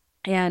door.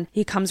 And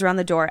he comes around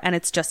the door and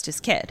it's just his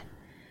kid.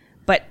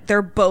 But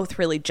they're both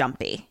really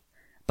jumpy.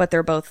 But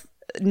they're both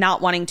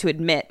not wanting to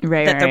admit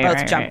that they're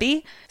both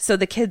jumpy. So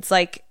the kid's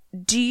like,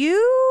 do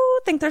you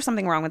think there's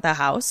something wrong with the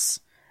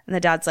house? And the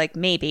dad's like,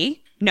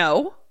 maybe.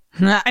 No.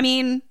 I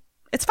mean,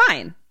 it's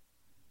fine.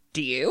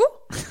 Do you?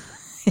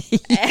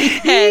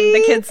 And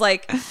the kid's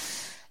like,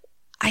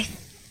 I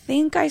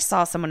think I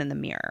saw someone in the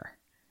mirror.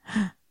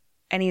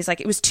 And he's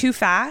like, it was too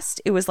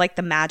fast. It was like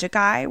the magic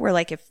eye where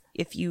like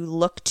if you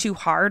look too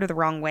hard or the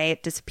wrong way,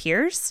 it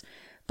disappears.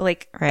 But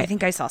like, I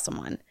think I saw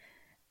someone.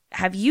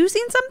 Have you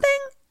seen something?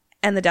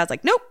 And the dad's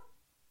like, nope.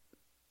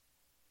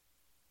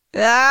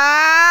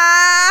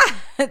 Dad.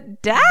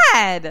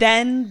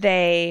 Then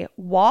they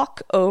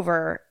walk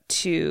over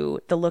to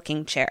the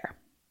looking chair.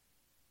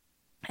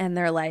 And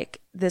they're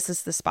like, this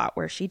is the spot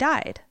where she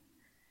died.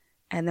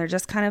 And they're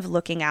just kind of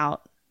looking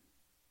out,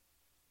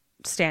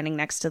 standing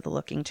next to the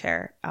looking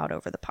chair out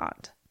over the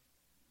pond.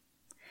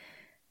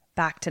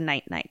 Back to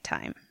night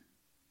time.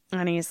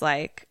 And he's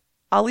like,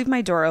 I'll leave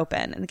my door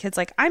open. And the kid's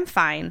like, I'm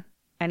fine.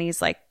 And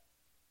he's like,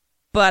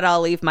 but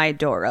I'll leave my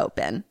door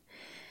open.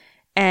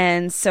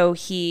 And so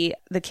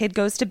the kid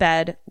goes to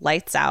bed,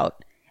 lights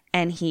out,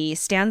 and he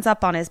stands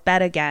up on his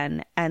bed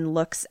again and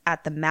looks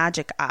at the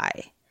magic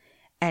eye.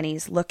 And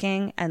he's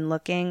looking and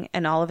looking,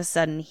 and all of a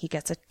sudden he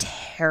gets a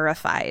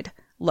terrified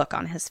look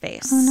on his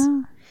face. Oh,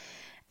 no.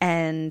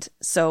 And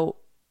so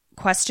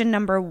question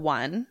number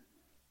 1,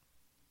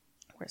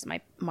 where's my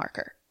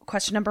marker?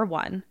 Question number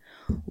 1,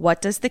 what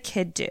does the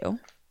kid do?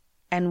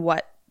 And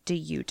what do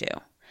you do?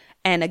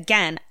 And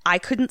again, I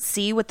couldn't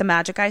see what the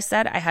magic eye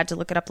said. I had to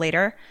look it up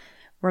later.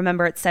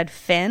 Remember, it said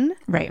Finn.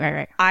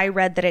 Right. I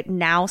read that it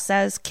now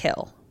says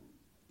kill.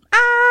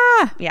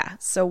 Yeah.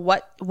 So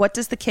what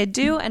does the kid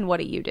do and what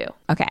do you do?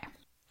 Okay.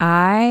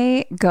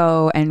 I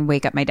go and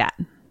wake up my dad.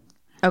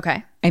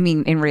 Okay. I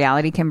mean, in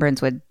reality, Kim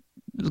Burns would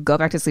go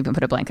back to sleep and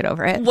put a blanket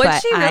over it.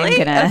 Would she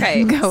really?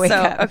 I'm gonna go wake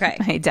up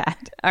my dad.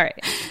 All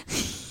right.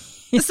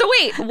 So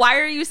wait, why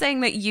are you saying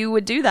that you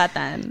would do that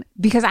then?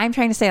 Because I'm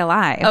trying to stay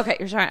alive. Okay,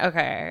 you're trying.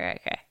 Okay.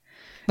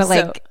 But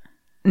like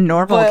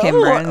normal Kim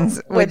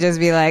Burns would just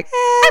be like,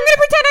 I'm gonna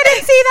pretend I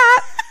didn't see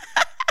that.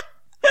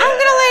 I'm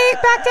going to lay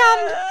back down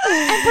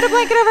and put a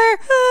blanket over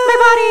my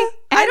body.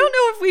 I don't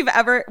know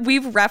if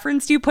we've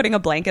referenced you putting a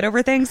blanket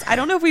over things. I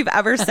don't know if we've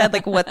ever said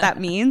like what that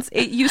means.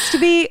 It used to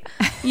be,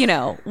 you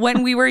know,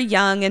 when we were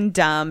young and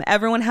dumb,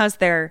 everyone has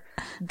their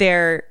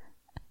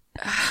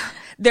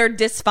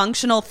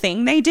dysfunctional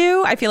thing they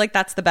do. I feel like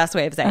that's the best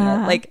way of saying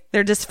it. Like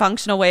their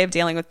dysfunctional way of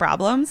dealing with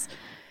problems.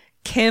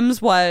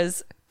 Kim's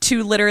was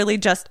to literally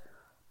just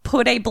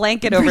put a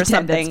blanket over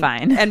Pretend it's something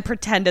fine. and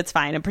pretend it's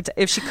fine. And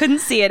if she couldn't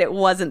see it, it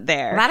wasn't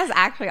there. That is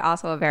actually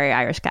also a very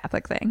Irish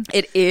Catholic thing.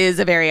 It is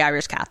a very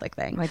Irish Catholic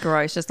thing. Like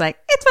Roy's just like,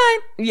 it's fine.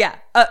 Yeah.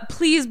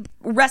 Please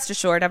rest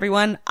assured,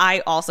 everyone.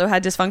 I also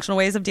had dysfunctional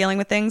ways of dealing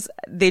with things.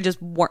 They just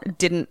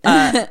didn't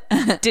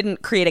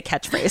create a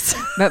catchphrase.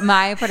 But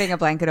my putting a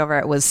blanket over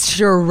it was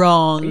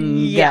strong.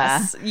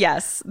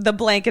 Yes. The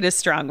blanket is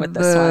strong with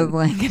this The one.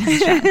 blanket is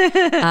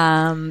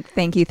strong.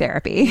 Thank you,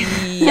 therapy.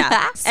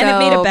 Yeah. And it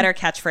made a better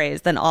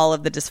catchphrase than all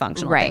of the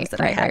dysfunctional things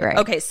that I had. Right.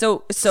 Okay.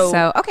 So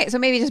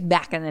maybe just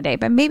back in the day,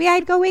 but maybe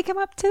I'd go wake him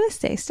up to this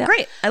day still.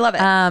 great. I love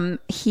it.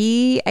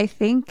 I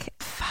think,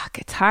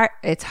 it's hard.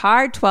 It's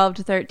hard. 12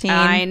 to 13.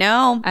 I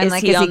know. I'm is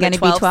like, he is he on the going to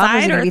be 12 or is 12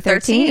 he side going to or be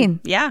 13?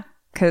 Yeah.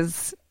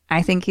 Because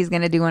I think he's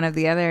going to do one of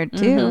the other two.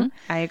 Mm-hmm.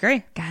 I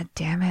agree. God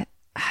damn it.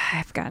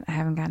 I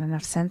haven't got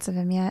enough sense of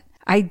him yet.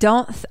 I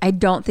don't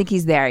think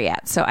he's there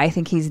yet. So I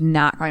think he's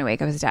not going to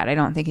wake up his dad. I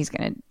don't think he's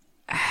going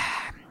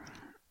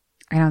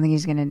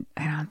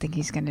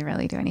to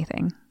really do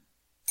anything.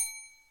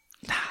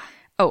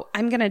 Oh,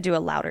 I'm going to do a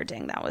louder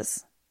ding. That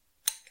was.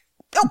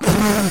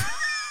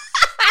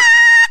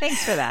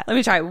 Thanks for that. Let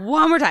me try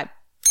one more time.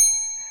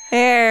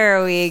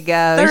 There we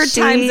go. Third She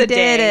time's a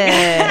did ding.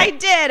 it. I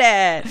did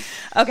it.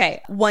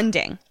 Okay, one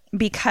ding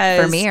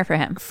because For me or for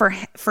him?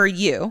 For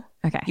you.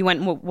 Okay. You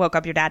went and woke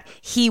up your dad.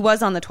 He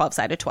was on the 12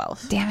 side of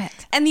 12. Damn it.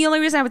 And the only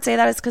reason I would say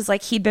that is because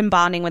like he'd been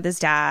bonding with his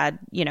dad,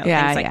 things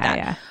like that.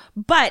 Yeah.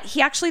 But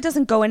he actually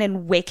doesn't go in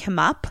and wake him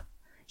up.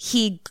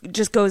 He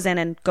just goes in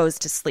and goes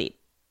to sleep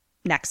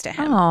next to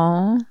him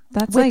Oh,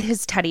 that's with like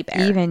his teddy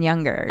bear. even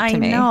younger to I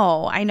me.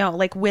 know,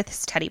 like with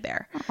his teddy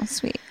bear. Oh,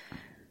 sweet.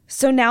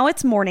 So now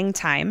it's morning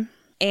time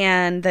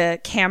and the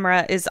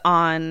camera is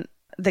on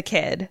the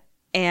kid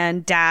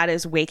and dad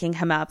is waking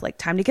him up, like,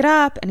 time to get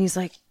up. And he's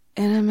like,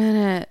 in a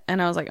minute.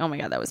 And I was like, oh my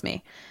God, that was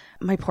me.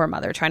 My poor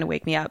mother trying to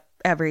wake me up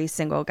every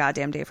single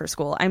goddamn day for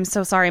school. I'm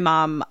so sorry,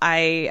 Mom.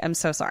 I am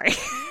so sorry.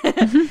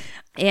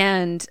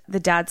 And the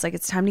dad's like,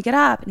 it's time to get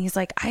up. And he's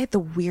like, I had the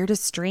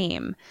weirdest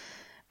dream.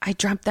 I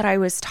dreamt that I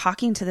was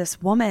talking to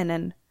this woman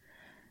and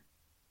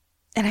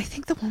I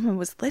think the woman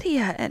was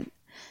Lydia and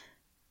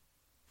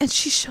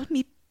she showed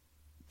me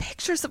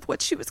pictures of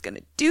what she was going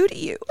to do to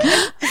you.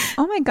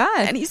 Oh my God.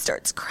 And he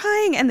starts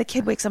crying and the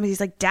kid wakes up and he's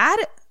like, Dad,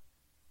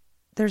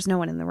 there's no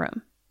one in the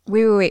room.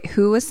 Wait.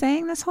 Who was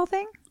saying this whole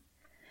thing?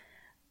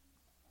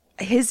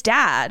 His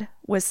dad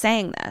was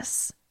saying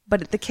this,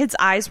 but the kid's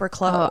eyes were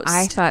closed. Oh,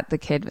 I thought the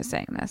kid was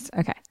saying this.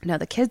 Okay. No,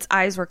 the kid's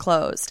eyes were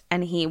closed.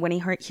 And when he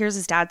hears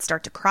his dad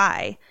start to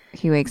cry,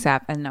 He wakes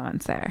up and no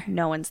one's there.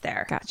 no one's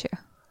there. Got you.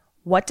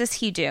 What does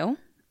he do?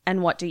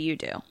 And what do you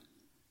do?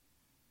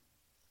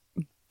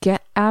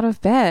 Get out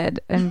of bed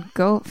and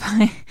go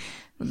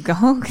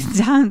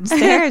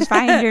downstairs,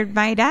 find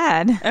my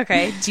dad.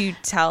 Okay. Do you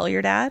tell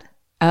your dad?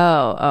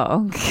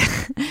 Oh.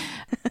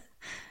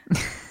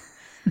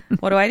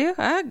 What do I do?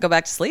 Go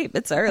back to sleep.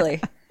 It's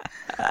early.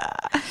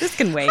 This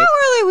can wait. How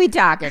early are we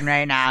talking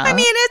right now? I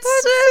mean,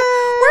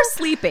 we're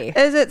sleepy.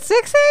 Is it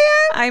 6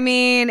 a.m.? I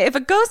mean, if a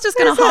ghost is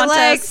going to Is it haunt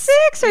like us,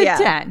 6 or yeah.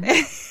 10?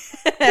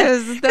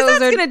 Those that's are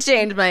going to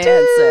change my two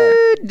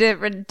answer.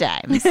 different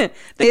times. The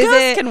Is ghost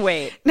it can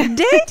wait.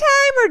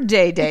 daytime or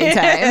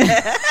daytime?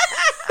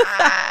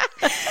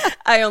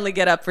 I only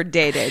get up for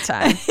day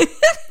time.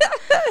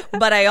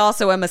 But I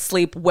also am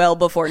asleep well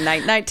before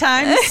night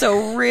time.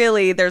 So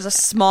really, there's a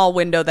small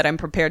window that I'm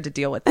prepared to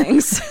deal with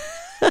things.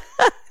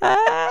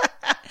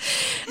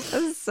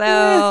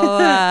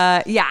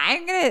 So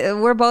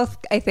we're both,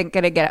 I think,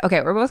 gonna get up.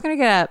 Okay, we're both gonna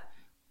get up.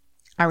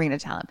 Are we gonna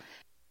tell him?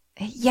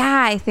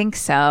 Yeah, I think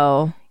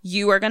so.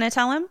 You are going to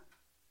tell him?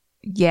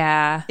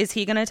 Yeah. Is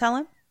he going to tell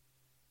him?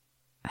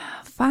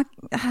 Fuck.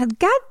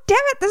 God damn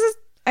it.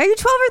 Are you 12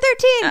 or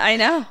 13? I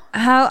know.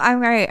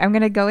 I'm right. I'm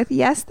gonna go with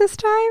yes this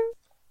time.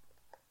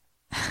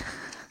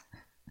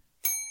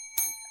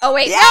 Oh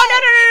wait! Yeah.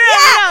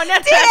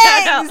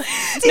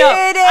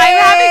 No!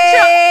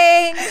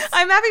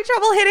 I'm having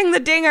trouble hitting the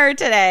dinger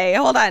today.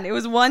 Hold on, it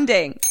was one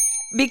ding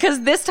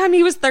because this time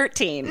he was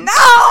 13. No,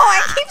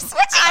 I keep switching.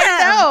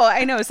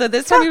 I know. So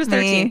this time he was Fuck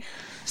 13. me.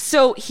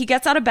 So he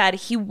gets out of bed.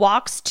 He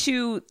walks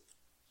to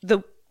the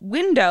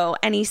window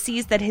and he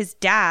sees that his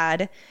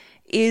dad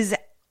is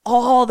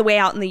all the way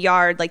out in the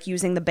yard, like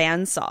using the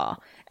bandsaw.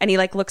 And he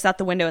like looks out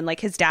the window and like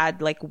his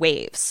dad like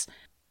waves.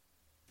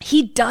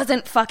 He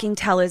doesn't fucking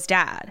tell his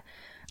dad,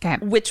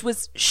 Okay. which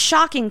was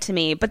shocking to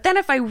me. But then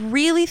if I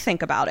really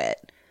think about it,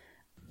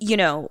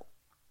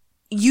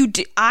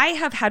 I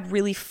have had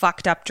really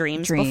fucked up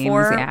dreams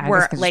before yeah, where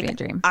this could just be like a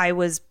dream. I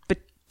was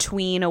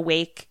between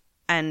awake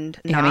and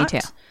Yeah, not. me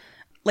too.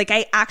 Like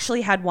I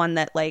actually had one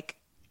that like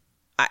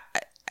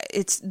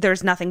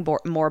there's nothing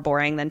more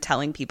boring than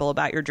telling people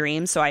about your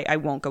dreams, so I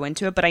won't go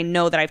into it, but I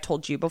know that I've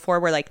told you before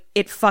where like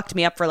it fucked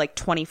me up for like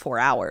 24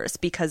 hours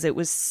because it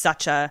was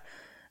such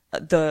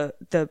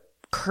the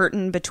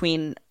curtain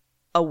between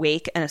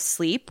awake and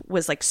asleep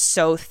was like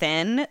so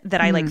thin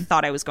that I like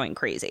thought I was going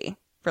crazy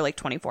for like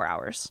 24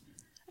 hours.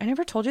 I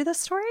never told you this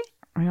story?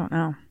 I don't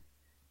know.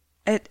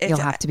 You'll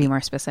have to be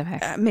more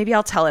specific. Maybe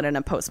I'll tell it in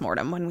a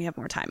postmortem when we have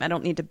more time. I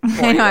don't need to bore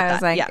I you know. with I was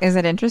that. like, Yeah. is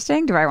it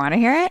interesting? Do I want to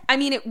hear it? I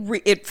mean,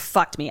 it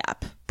fucked me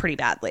up pretty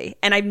badly,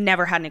 and I've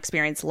never had an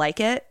experience like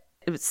it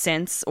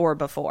since or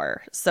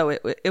before. So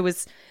it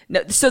was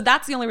no. So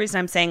that's the only reason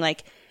I'm saying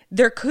like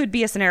there could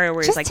be a scenario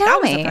where Just it's like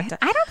tell that me. was a fucked up.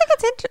 I don't think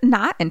it's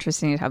not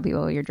interesting to tell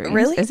people your dreams.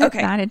 Really? Is it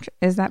Okay. not?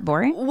 Is that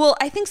boring? Well,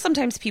 I think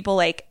sometimes people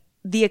like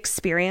the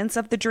experience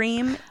of the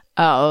dream.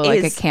 Oh, like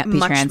is it can't be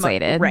much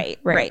translated. Right.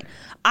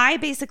 I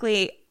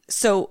basically.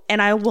 So,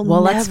 and I will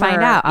Well, never, let's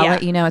find out. I'll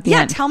let you know at the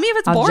end. Yeah, tell me if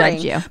it's I'll boring.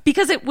 judge you.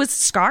 Because it was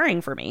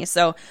scarring for me.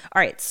 So, all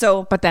right.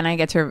 So, But then I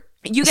get to.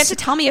 you get to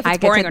tell me if I it's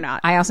get boring to- or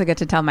not. I also get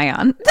to tell my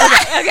own.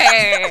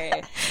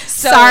 Okay.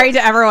 So, Sorry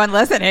to everyone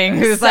listening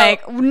who's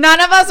like, none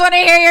of us want to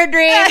hear your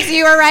dreams.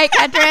 You were right,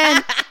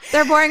 Ketrin.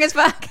 They're boring as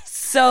fuck.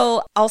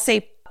 So I'll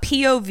say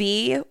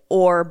POV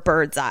or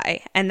bird's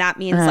eye. And that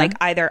means like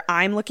either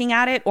I'm looking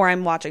at it or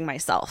I'm watching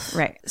myself.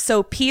 Right.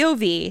 So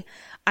POV,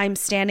 I'm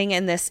standing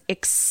in this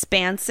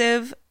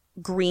expansive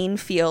green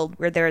field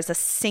where there is a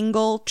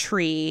single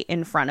tree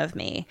in front of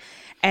me.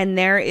 And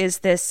there is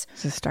this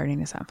This is starting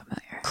to sound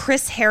familiar.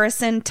 Chris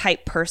Harrison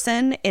type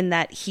person in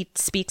that he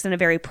speaks in a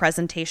very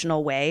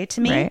presentational way to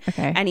me. Right,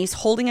 okay. And he's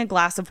holding a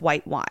glass of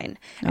white wine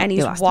and you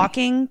he's lost me.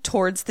 walking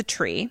towards the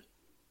tree.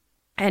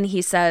 And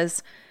he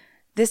says,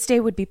 "This day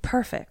would be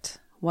perfect,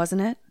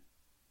 wasn't it?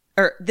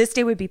 Or this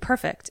day would be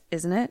perfect,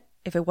 isn't it?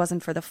 If it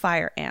wasn't for the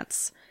fire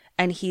ants."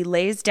 And he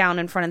lays down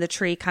in front of the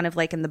tree, kind of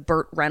like in the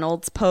Burt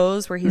Reynolds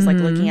pose where he's like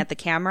looking at the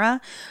camera,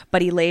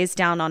 but he lays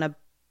down on a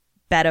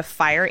bed of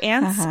fire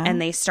ants and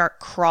they start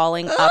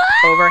crawling up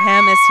over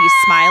him as he's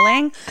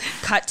smiling.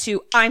 Cut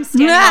to, I'm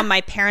standing on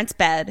my parents'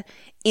 bed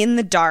in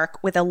the dark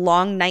with a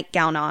long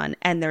nightgown on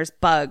and there's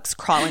bugs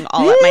crawling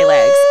all up my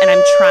legs and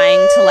I'm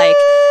trying to like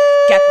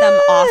get them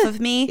off of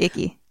me.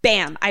 Icky.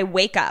 Bam, I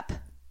wake up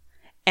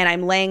and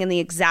I'm laying in the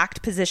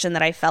exact position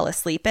that I fell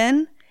asleep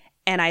in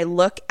and I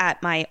look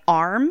at my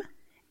arm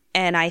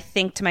and I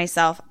think to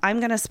myself, I'm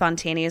going to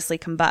spontaneously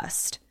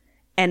combust.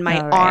 And my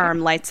arm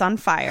lights on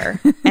fire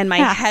and my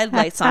head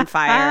lights on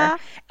fire.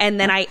 And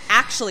then I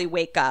actually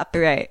wake up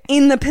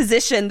in the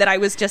position that I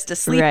was just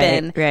asleep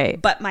in. Right.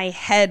 But my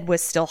head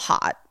was still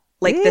hot.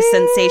 Like the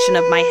sensation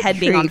of my head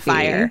being on Creepy.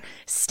 fire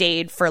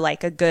stayed for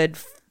like a good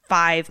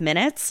 5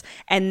 minutes.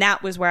 And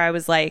that was where I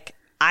was like,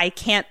 I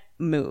can't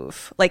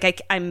move.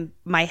 Like I'm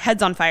my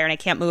head's on fire and I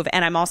can't move.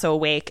 And I'm also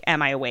awake.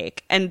 Am I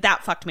awake? And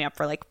that fucked me up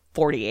for like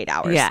 48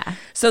 hours. Yeah.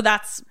 So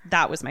that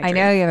was my dream. I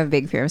know you have a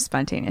big fear of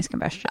spontaneous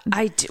combustion.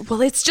 I do.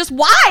 Well, it's just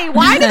why?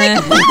 Why did I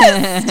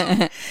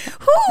combust?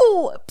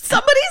 Who?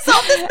 Somebody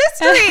solve this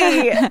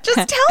mystery.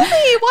 Just tell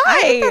me why.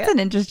 I think that's an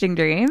interesting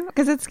dream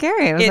because it's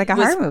scary. It was like a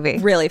horror movie.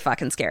 Really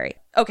fucking scary.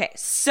 Okay,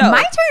 so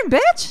My turn,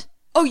 bitch.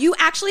 Oh, you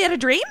actually had a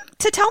dream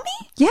to tell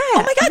me? Yeah. Oh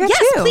my I god, got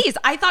yes, two. please.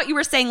 I thought you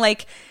were saying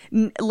like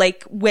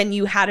when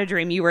you had a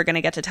dream you were going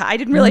to get to tell. I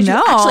didn't realize No.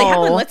 you actually had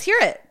one. Let's hear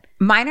it.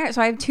 Mine are,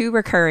 so I have two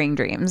recurring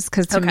dreams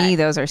because to me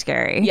those are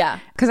scary. Yeah.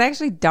 Because I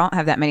actually don't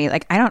have that many.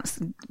 Like I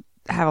don't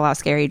have a lot of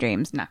scary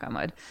dreams, knock on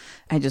wood.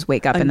 I just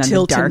wake up and then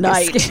the dark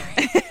is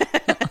scary.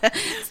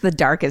 It's the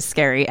dark is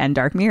scary and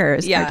Dark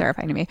Mirrors are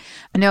terrifying to me.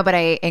 No, but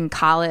I in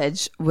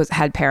college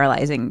had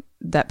paralyzing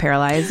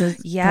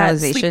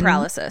paralyzation. sleep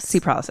paralysis.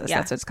 Sleep paralysis. Yeah.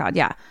 That's what it's called.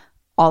 Yeah.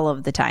 All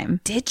of the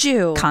time. Did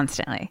you?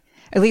 Constantly.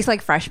 At least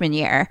like freshman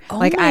year. Oh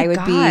like my I would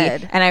God.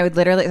 be and I would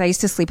literally I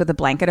used to sleep with a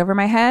blanket over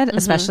my head,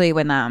 especially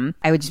when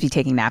I would just be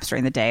taking naps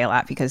during the day a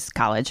lot because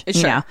college.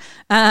 Sure.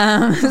 You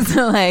know?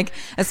 So like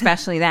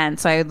especially then.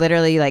 So I would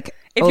literally like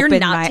If you're open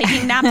not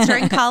taking naps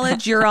during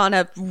college, you're on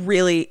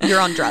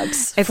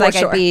drugs. it's for like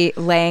sure. I'd be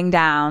laying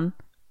down,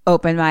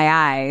 open my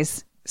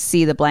eyes,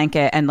 see the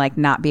blanket and like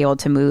not be able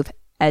to move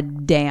a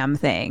damn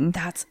thing.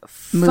 That's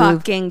Move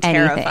fucking anything.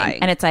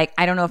 terrifying. And it's like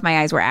I don't know if my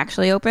eyes were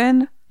actually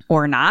open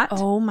or not.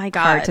 Oh my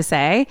God. Hard to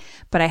say,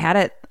 but I had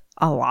it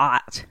a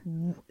lot.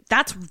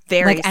 That's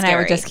very Like, and scary. I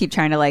would just keep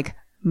trying to like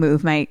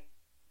move my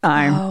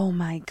arm. Oh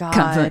my God.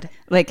 Comfort.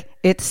 Like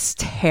it's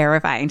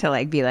terrifying to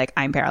like be like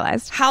I'm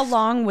paralyzed. How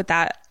long would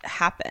that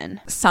happen?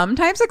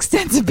 Sometimes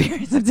extensive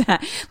periods of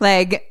time.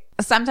 Like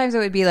sometimes it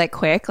would be like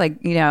quick,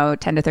 like 10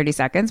 to 30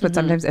 seconds, but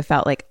sometimes it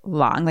felt like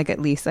long, like at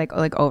least like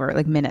over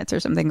like minutes or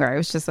something where I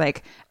was just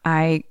like,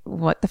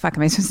 what the fuck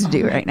am I supposed to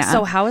do right now?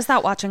 So how is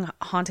that watching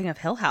Haunting of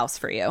Hill House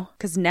for you?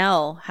 Because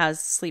Nell has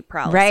sleep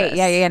paralysis. Right.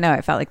 Yeah. No,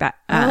 it felt like that.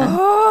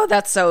 Oh,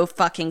 that's so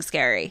fucking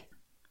scary.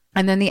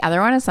 And then the other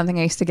one is something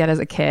I used to get as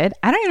a kid.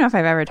 I don't even know if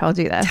I've ever told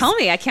you this. Tell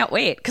me. I can't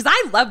wait. Because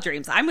I love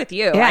dreams. I'm with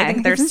you. Yeah, I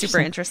think they're it's super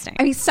interesting.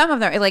 I mean, some of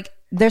them, like,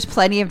 there's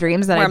plenty of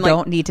dreams that Where I I'm like,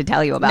 don't need to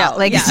tell you about. no,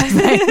 like, yeah. it's just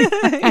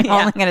like, I'm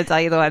only going to tell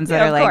you the ones that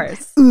Yeah, are of like,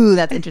 course. ooh,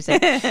 that's interesting.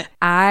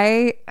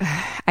 I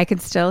can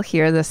still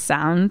hear the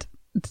sound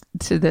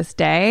to this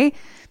day,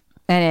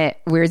 and it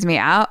weirds me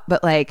out.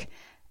 But like,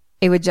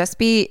 it would just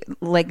be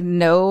like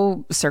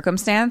no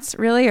circumstance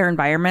really or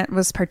environment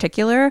was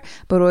particular,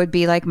 but it would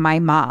be like my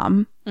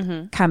mom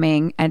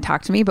coming and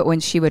talk to me. But when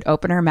she would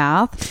open her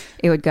mouth,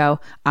 it would go,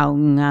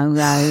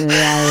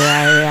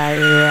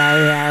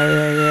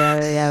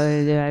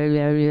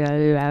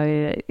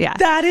 yeah.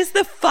 That is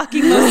the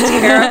fucking most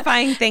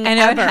terrifying thing And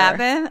ever. it would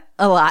happen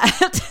a lot.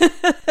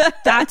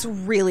 That's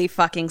really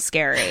fucking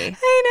scary.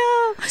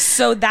 I know.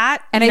 So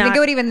that, And I think it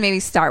would even maybe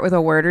start with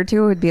a word or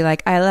two. It would be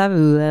like, I love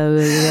you.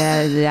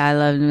 I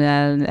love you.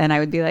 And I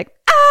would be like,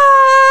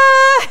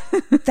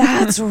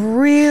 that's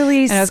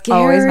really and it was scary.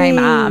 always my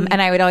mom.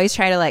 And I would always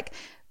try to like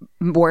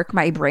work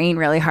my brain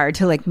really hard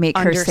to like make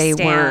her say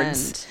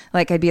words.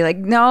 Like I'd be like,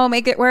 no,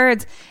 make it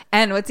words.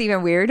 And what's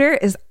even weirder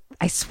is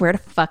I swear to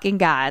fucking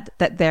God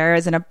that there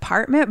is an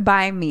apartment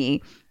by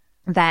me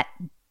that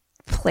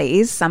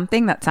plays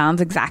something that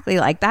sounds exactly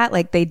like that.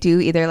 Like they do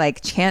either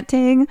like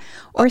chanting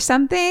or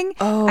something.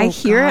 Oh, I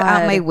hear it out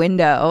God. my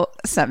window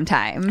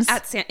sometimes.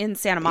 In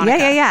Santa Monica.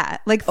 Yeah.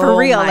 Like for Oh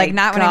real. my Like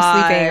not when I'm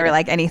sleeping God. or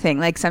like anything.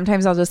 Like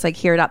sometimes I'll just like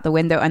hear it out the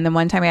window. And then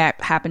one time I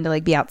happened to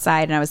like be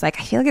outside and I was like,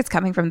 I feel like it's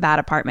coming from that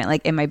apartment,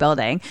 like in my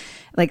building,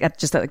 like at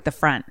just at like the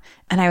front.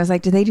 And I was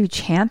like, do they do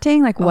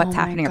chanting? Like what's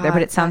my happening up there? But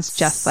God, it sounds that's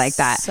just like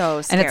that.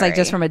 so And it's like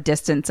just scary. from a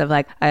distance of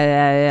like, I know.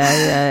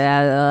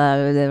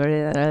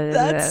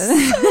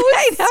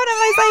 And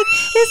I'm like,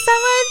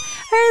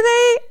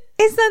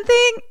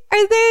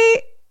 are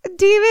they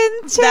demon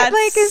shit? That's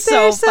like, is so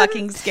there some,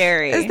 fucking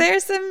scary.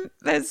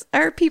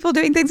 are people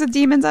doing things with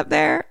demons up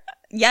there?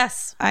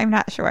 Yes. I'm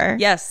not sure.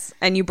 Yes.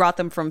 And you brought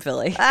them from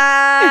Philly.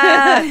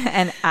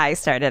 And I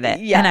started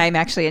it. Yeah. And I'm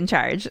actually in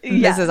charge.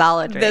 This is all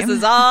a dream. This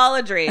is all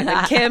a dream.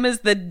 And Kim is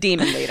the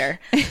demon leader.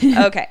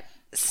 Okay.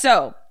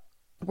 So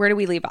where do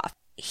we leave off?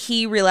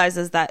 He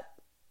realizes that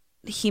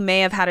he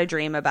may have had a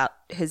dream about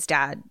his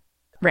dad,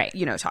 right.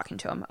 you know, talking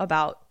to him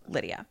about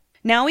Lydia.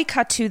 Now we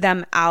cut to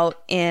them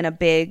out in a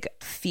big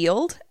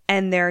field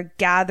and they're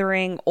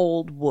gathering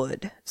old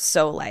wood.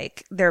 So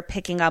like they're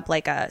picking up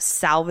like a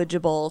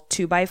salvageable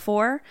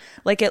 2x4.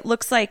 Like it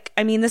looks like,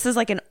 I mean, this is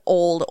like an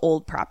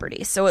old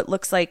property. So it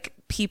looks like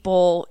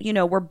people, you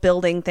know, were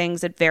building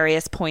things at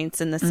various points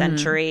in the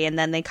century and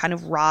then they kind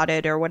of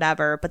rotted or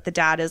whatever. But the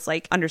dad is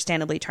like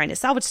understandably trying to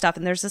salvage stuff.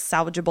 And there's this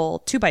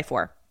salvageable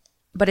 2x4,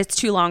 but it's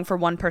too long for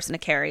one person to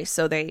carry.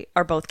 So they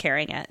are both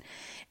carrying it.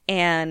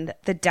 And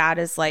the dad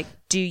is like,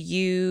 do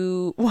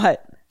you,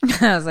 what?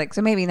 I was like,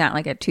 so maybe not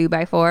like a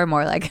 2x4,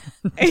 more like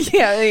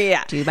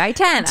Yeah. 2x10.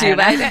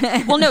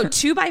 2x10. Well, no,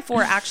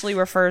 2x4 actually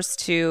refers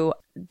to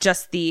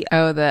just the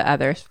Oh, the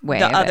other way.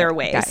 the of other it.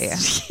 ways.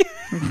 Got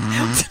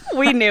you.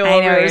 We knew I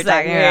what know we what were you're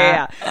saying. talking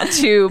Yeah.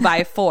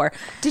 2x4.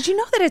 Did you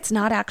know that it's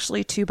not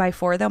actually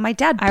 2x4 though? My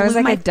dad blew I was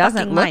like, my it doesn't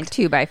fucking look mind.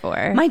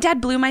 2x4. My dad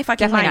blew my fucking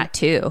Definitely mind. not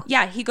 2.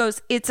 Yeah, he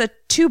goes, it's a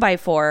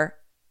 2x4,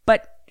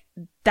 but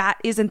that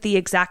isn't the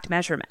exact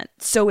measurement.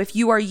 So if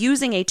you are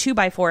using a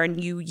 2x4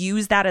 and you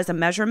use that as a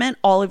measurement,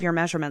 all of your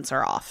measurements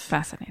are off.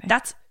 Fascinating.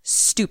 That's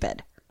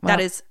stupid. Well,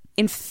 that is I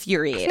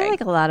infuriating. feel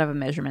like a lot of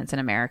measurements in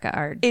America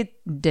are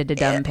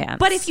dumb pants.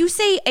 But if you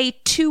say a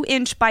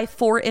 2-inch by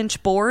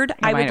 4-inch board,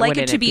 I would why like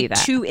it wouldn't to it be be that?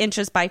 2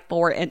 inches by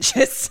 4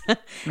 inches.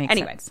 Makes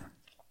Anyway, sense.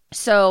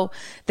 so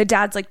the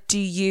dad's like, do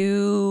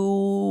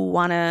you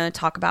want to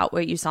talk about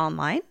what you saw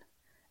online?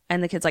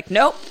 And the kid's like,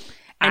 nope.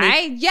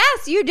 And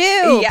yes, you do.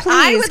 yeah, Please,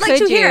 I would like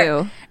could to hear you?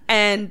 it.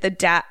 And the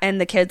dad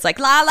and the kid's like,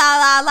 la la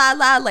la la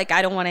la, like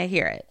I don't want to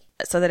hear it.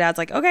 So the dad's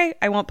like, okay,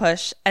 I won't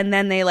push. And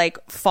then they like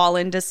fall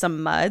into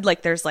some mud.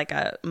 Like there's like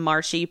a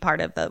marshy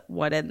part of the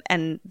wood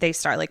and they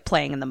start like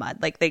playing in the mud.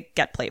 Like they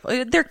get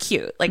playful. They're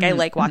cute. Like I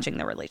like watching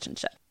their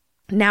relationship.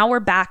 Now we're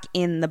back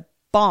in the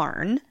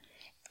barn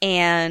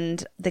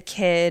and the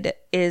kid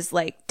is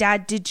like,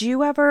 Dad, did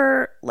you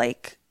ever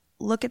like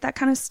look at that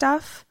kind of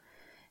stuff?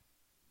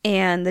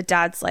 And the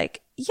dad's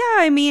like, yeah,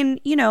 I mean,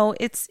 you know,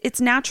 it's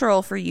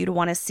natural for you to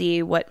want to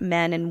see what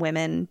men and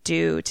women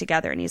do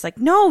together. And he's like,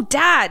 no,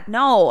 Dad,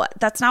 no,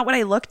 that's not what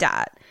I looked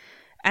at.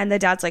 And the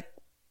dad's like,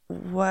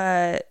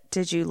 what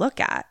did you look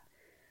at?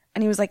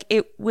 And he was like,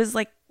 it was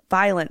like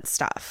violent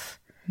stuff.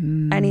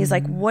 And he's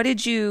like, what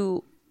did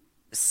you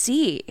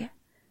see?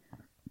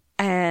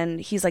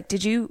 And he's like,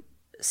 did you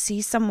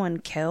see someone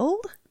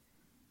killed?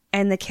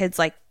 And the kid's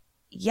like,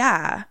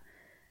 yeah.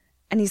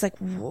 And he's like,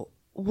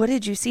 what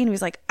did you see? And he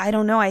was like, I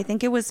don't know. I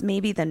think it was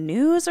maybe the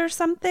news or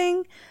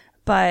something,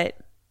 but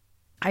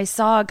I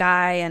saw a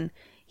guy and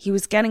he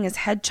was getting his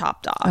head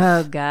chopped off.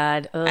 Oh,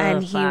 God. Oh,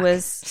 and he fuck.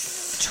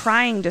 was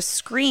trying to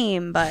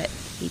scream, but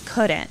he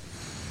couldn't.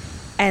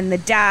 And the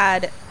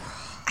dad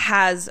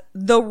has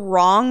the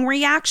wrong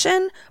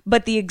reaction,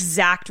 but the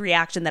exact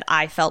reaction that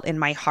I felt in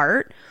my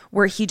heart,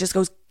 where he just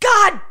goes,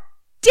 God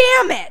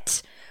damn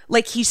it.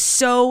 Like he's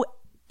so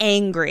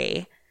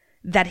angry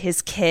that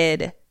his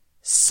kid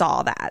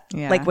saw that,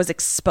 like was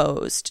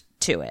exposed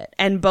to it.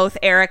 And both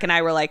Eric and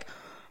I were like,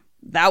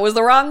 that was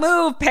the wrong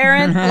move,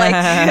 parent. Like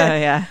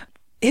yeah.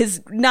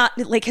 his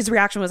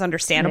reaction was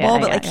understandable,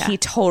 but he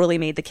totally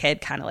made the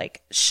kid kind of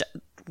like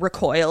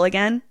recoil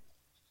again.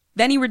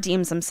 Then he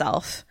redeems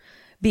himself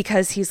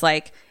because he's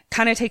like,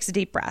 kind of takes a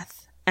deep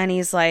breath, and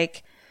he's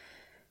like,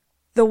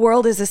 the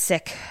world is a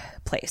sick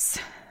place,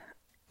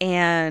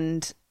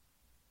 and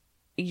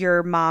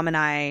your mom and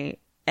I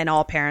and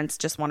all parents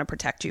just want to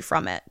protect you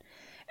from it.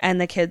 And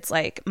the kid's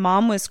like,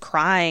 Mom was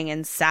crying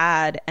and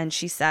sad, and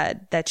she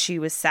said that she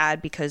was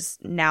sad because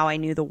now I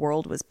knew the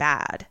world was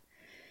bad.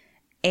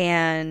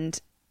 And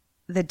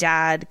the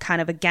dad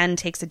kind of again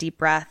takes a deep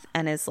breath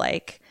and is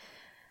like,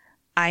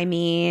 I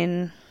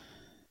mean,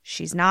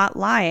 she's not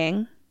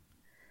lying.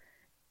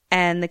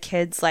 And the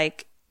kid's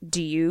like,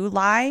 do you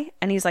lie?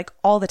 And he's like,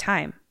 all the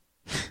time.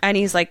 And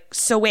he's like,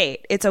 so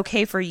wait, it's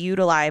okay for you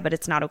to lie, but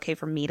it's not okay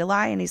for me to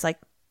lie? And he's like,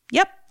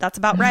 yep, that's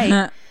about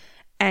right.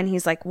 And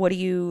he's like, what do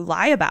you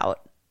lie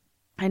about?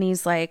 And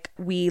he's like,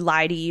 we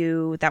lie to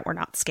you that we're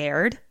not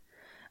scared.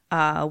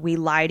 We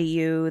lie to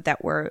you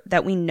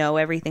that we know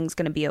everything's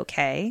going to be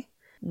okay.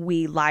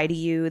 We lie to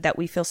you that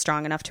we feel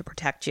strong enough to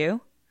protect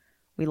you.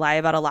 We lie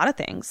about a lot of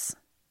things.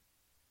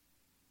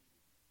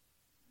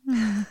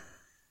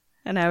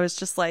 And I was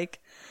just like,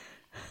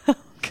 oh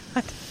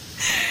God,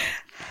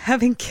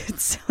 having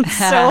kids sounds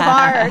so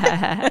hard.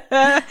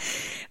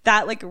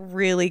 That like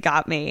really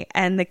got me.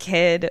 And the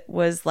kid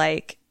was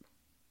like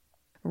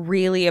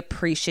really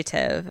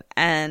appreciative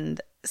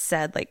and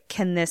said like,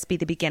 can this be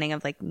the beginning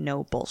of like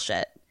no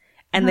bullshit?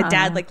 And the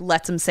dad like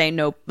lets him say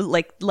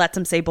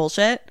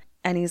bullshit.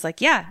 And he's like,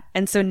 yeah.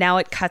 And so now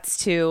it cuts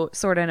to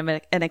sort of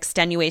an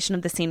extenuation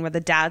of the scene where the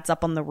dad's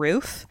up on the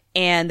roof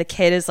and the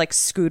kid is like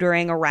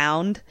scootering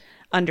around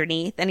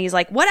underneath. And he's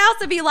like, what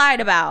else have you lied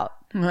about?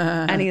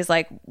 And he's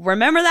like,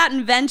 remember that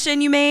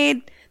invention you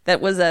made that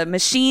was a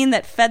machine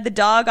that fed the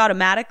dog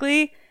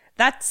automatically?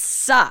 That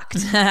sucked.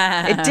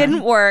 It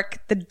didn't work.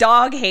 The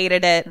dog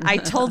hated it. I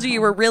told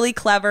you were really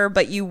clever,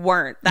 but you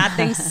weren't. That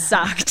thing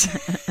sucked.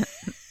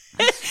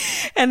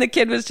 And the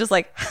kid was just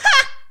like,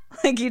 ha!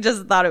 Like he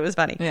just thought it was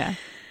funny. Yeah.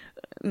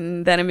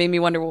 And then it made me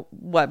wonder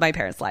what my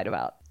parents lied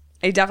about.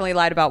 I definitely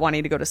lied about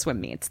wanting to go to swim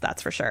meets.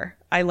 That's for sure.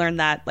 I learned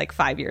that like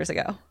 5 years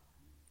ago.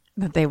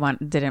 That they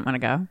didn't want to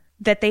go?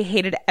 That they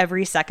hated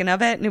every second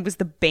of it, and it was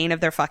the bane of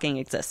their fucking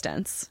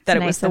existence. That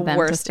it was the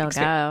worst. To still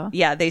go.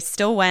 Yeah, they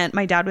still went.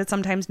 My dad would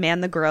sometimes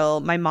man the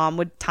grill. My mom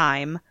would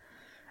time.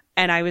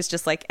 And I was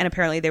just like, and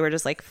apparently they were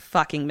just like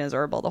fucking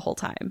miserable the whole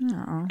time.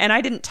 Aww. And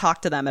I didn't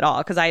talk to them at all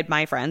because I had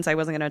my friends. I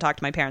wasn't going to talk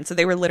to my parents. So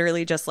they were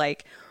literally just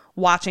like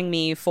watching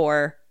me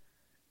for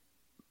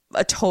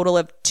a total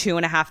of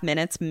 2.5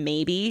 minutes,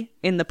 maybe,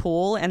 in the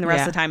pool. And the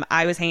rest of the time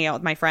I was hanging out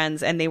with my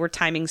friends and they were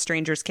timing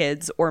strangers'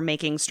 kids or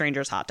making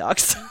strangers hot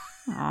dogs.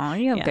 Oh,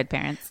 you have good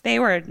parents. They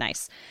were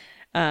nice.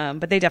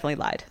 But they definitely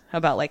lied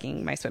about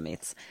liking my swim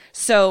meets.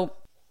 So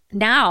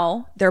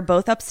now they're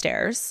both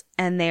upstairs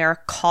and they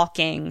are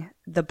caulking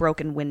the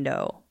broken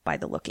window by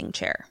the looking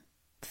chair,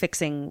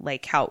 fixing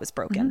like how it was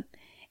broken.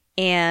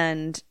 Mm-hmm.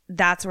 And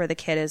that's where the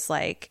kid is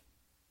like,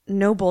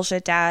 no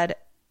bullshit, Dad.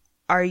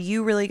 Are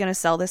you really going to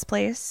sell this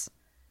place?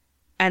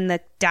 And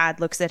the dad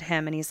looks at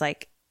him and he's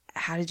like,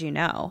 how did you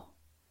know?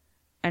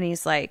 And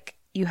he's like,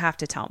 you have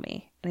to tell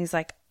me. And he's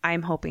like,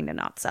 I'm hoping to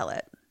not sell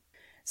it.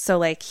 So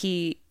like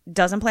he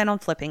doesn't plan on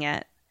flipping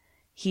it.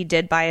 He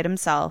did buy it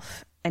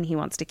himself and he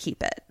wants to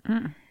keep it.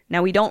 Mm.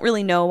 Now we don't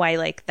really know why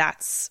like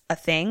that's a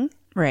thing.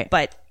 Right.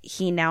 But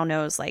he now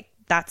knows like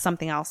that's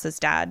something else his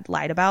dad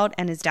lied about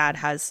and his dad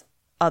has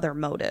other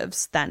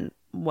motives than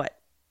what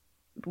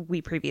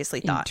we previously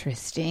thought.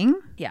 Interesting.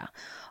 Yeah.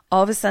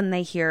 All of a sudden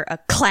they hear a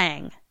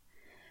clang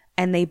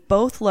and they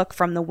both look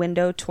from the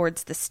window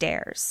towards the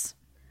stairs.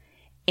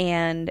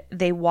 And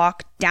they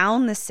walk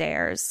down the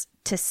stairs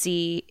to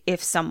see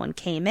if someone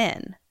came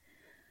in.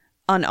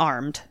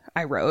 Unarmed,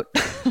 I wrote.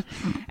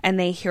 And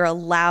they hear a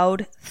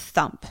loud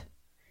thump.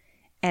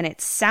 And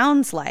it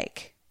sounds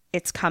like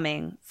it's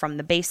coming from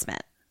the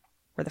basement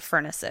where the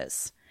furnace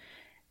is.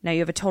 Now you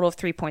have a total of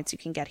 3 points you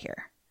can get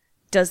here.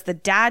 Does the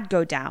dad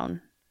go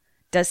down?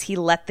 Does he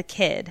let the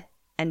kid?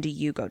 And do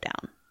you go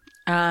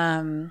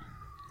down?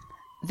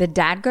 The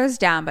dad goes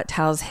down but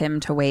tells him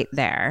to wait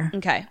there.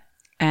 Okay.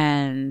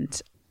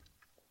 And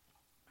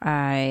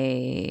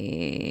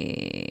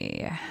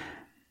I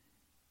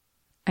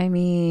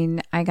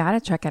mean, I gotta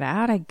check it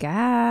out, I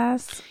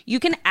guess. You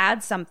can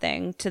add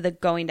something to the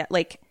going down,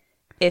 like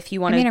if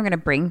you want to. I mean, I'm gonna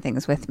bring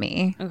things with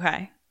me.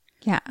 Okay.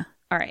 Yeah.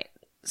 All right.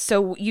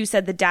 So you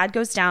said the dad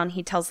goes down,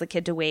 he tells the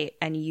kid to wait,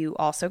 and you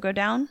also go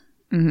down?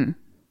 Mm-hmm.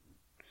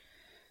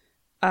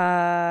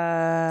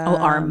 I'll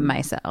arm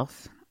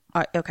myself.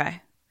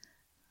 Okay.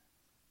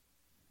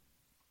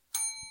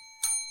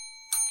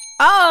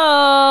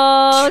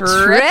 Oh,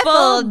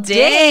 triple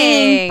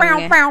ding.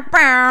 Bow, bow,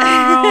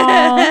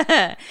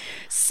 bow.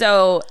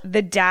 So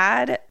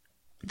the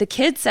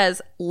kid says,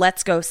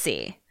 let's go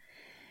see.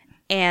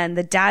 And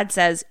the dad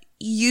says,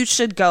 you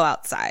should go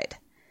outside.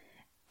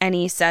 And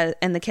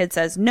the kid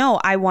says, no,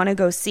 I want to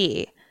go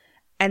see.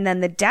 And then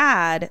the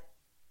dad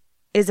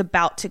is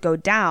about to go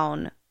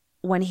down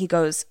when he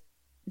goes,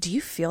 do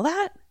you feel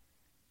that?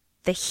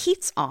 The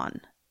heat's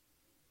on.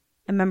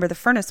 And remember, the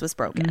furnace was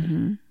broken.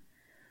 Mm-hmm.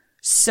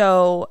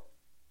 So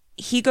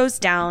he goes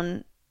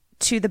down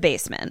to the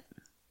basement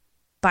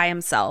by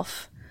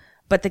himself,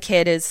 but the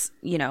kid is,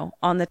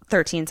 on the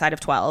 13 side of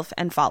 12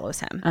 and follows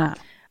him.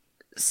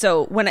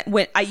 So when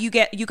you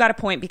got a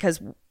point,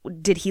 because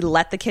did he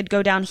let the kid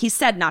go down? He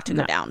said not to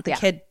go down. The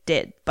kid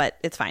did, but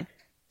it's fine.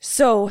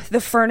 So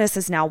the furnace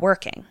is now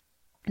working.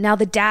 Now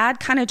the dad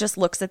kind of just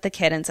looks at the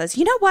kid and says,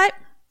 you know what?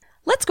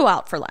 Let's go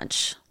out for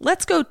lunch.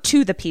 Let's go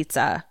to the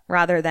pizza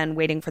rather than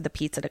waiting for the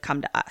pizza to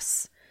come to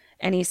us.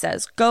 And he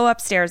says, go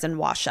upstairs and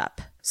wash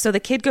up. So the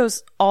kid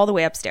goes all the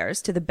way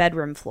upstairs to the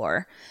bedroom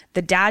floor.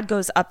 The dad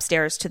goes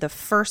upstairs to the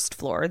first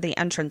floor, the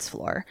entrance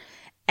floor,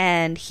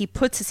 and he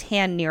puts his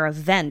hand near a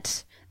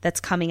vent that's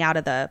coming out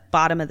of the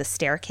bottom of the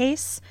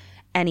staircase.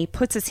 And he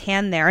puts his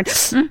hand there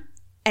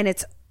and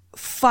it's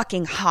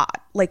fucking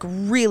hot, like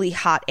really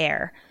hot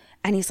air.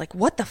 And he's like,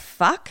 what the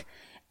fuck?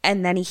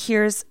 And then he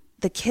hears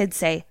the kid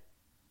say,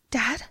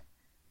 Dad?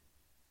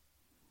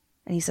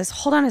 And he says,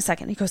 hold on a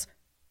second. He goes,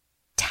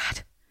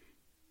 Dad.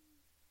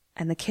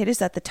 And the kid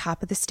is at the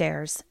top of the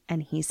stairs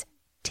and he's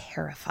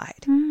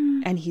terrified.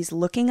 And he's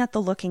looking at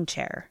the looking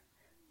chair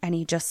and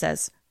he just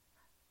says,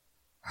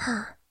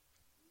 her.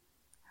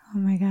 Oh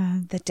my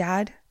God. The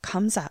dad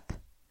comes up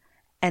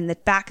and the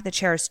back of the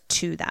chair is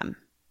to them.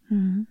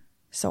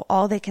 So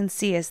all they can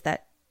see is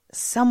that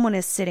someone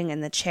is sitting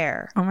in the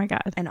chair. Oh my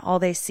God. And all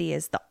they see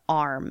is the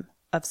arm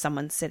of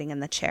someone sitting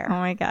in the chair. Oh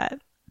my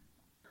God.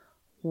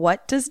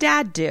 What does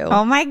dad do?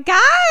 Oh my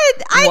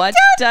God. What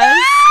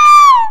does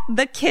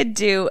the kid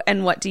do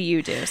and what do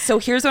you do? So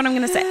here's what I'm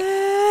going to say.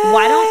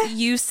 Why don't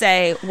you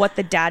say what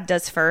the dad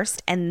does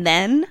first, and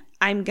then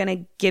I'm going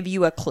to give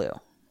you a clue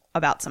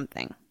about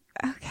something.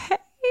 Okay.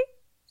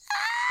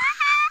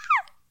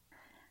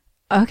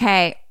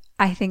 Okay.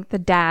 I think the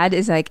dad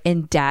is like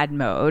in dad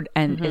mode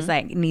and is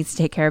like needs to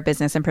take care of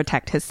business and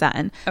protect his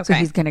son. Okay. So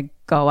he's going to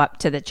go up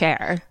to the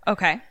chair.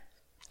 Okay.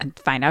 And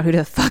find out who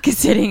the fuck is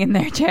sitting in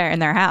their chair in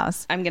their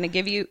house. I'm going to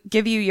give you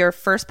your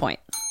first point.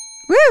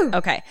 Woo!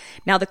 Okay.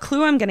 Now the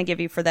clue I'm going to give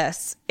you for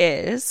this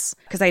is,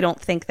 because I don't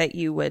think that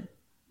you would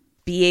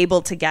be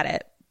able to get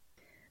it.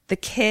 The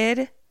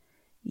kid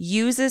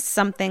uses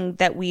something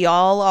that we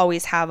all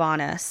always have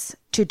on us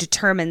to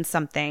determine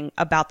something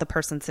about the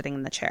person sitting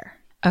in the chair.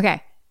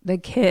 Okay. The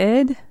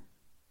kid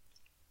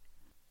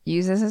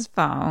uses his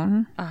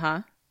phone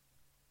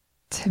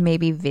to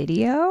maybe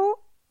video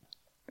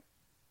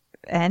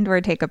and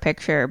or take a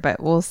picture,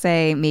 but we'll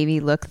say maybe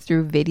look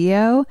through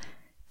video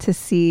to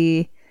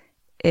see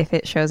if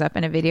it shows up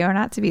in a video or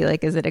not, to be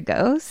like, is it a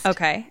ghost?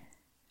 Okay.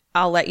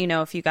 I'll let you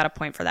know if you got a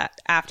point for that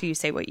after you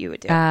say what you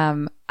would do.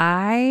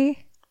 I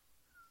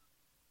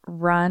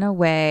run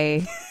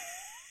away,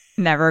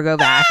 never go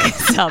back,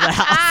 sell the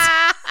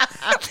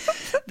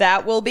house.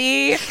 That will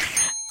be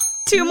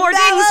 2 more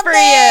dings for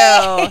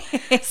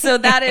you. So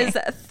that is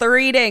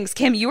 3 dings.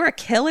 Kim, you are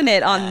killing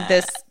it on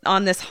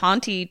this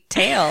haunty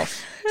tale.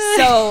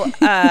 So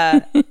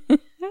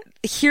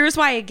here's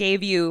why I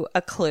gave you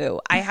a clue.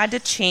 I had to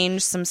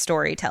change some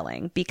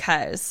storytelling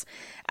because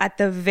at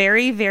the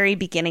very, very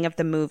beginning of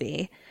the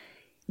movie,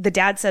 the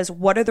dad says,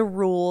 what are the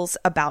rules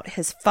about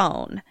his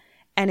phone?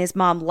 And his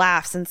mom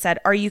laughs and said,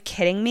 are you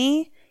kidding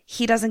me?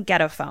 He doesn't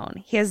get a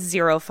phone. He has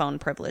 0 phone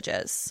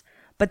privileges.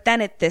 But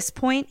then at this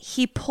point,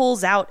 he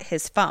pulls out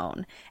his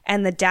phone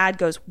and the dad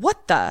goes,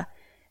 what the?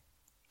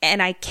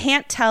 And I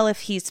can't tell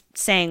if he's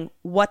saying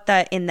what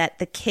the in that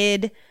the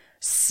kid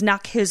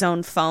snuck his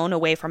own phone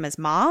away from his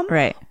mom.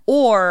 Right.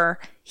 Or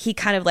he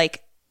kind of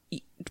like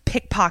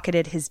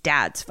pickpocketed his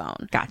dad's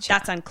phone. Gotcha.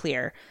 That's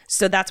unclear.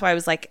 So that's why I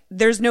was like,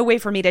 there's no way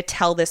for me to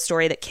tell this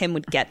story that Kim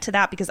would get to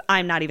that because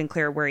I'm not even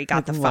clear where he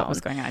got the phone. What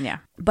was going on, yeah.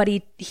 But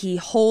he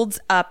holds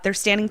up, they're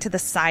standing to the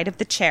side of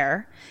the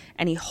chair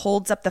and he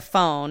holds up the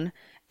phone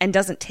and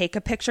doesn't take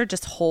a picture,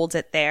 just holds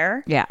it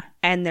there. Yeah.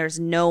 And there's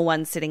no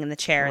one sitting in the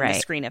chair in Right. the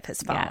screen of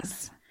his phone.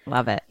 Yes.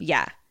 Love it.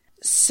 Yeah.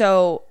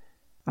 So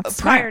That's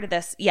prior smart.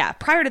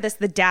 to this,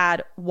 the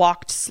dad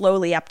walked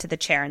slowly up to the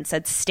chair and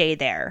said, stay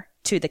there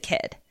to the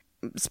kid.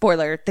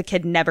 Spoiler, the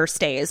kid never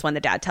stays when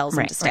the dad tells him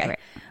Right, to stay. right.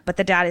 But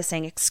the dad is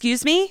saying,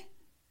 excuse me?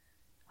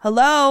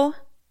 Hello?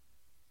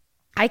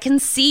 I can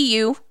see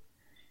you.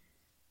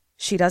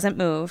 She doesn't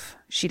move.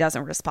 She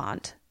doesn't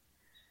respond.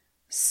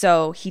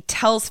 So he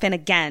tells Finn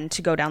again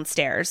to go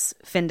downstairs.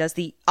 Finn does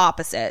the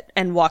opposite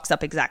and walks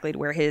up exactly to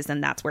where he is,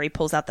 and that's where he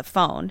pulls out the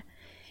phone.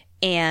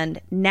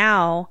 And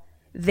now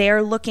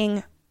they're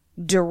looking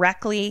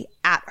directly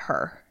at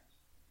her,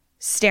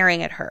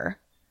 staring at her.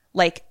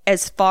 Like,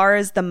 as far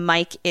as the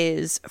mic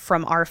is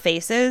from our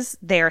faces,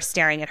 they are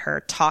staring at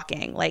her,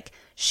 talking. Like,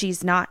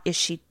 she's not, is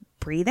she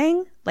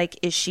breathing? Like,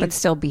 is she? But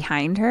still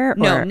behind her?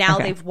 No, or- now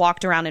okay. they've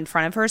walked around in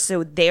front of her.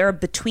 So they're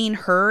between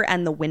her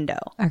and the window.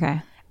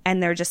 Okay.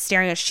 And they're just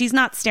staring at, she's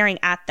not staring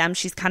at them.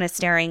 She's kind of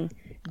staring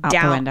Out the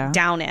down, window.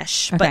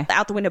 downish, Okay. but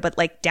out the window, but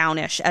like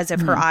downish, as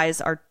if her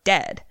eyes are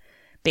dead,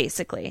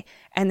 basically.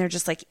 And they're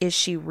just like, is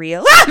she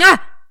real?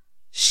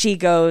 She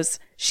goes,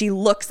 she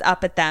looks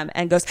up at them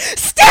and goes,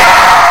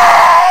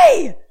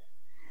 stay!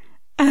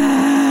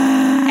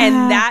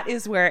 And that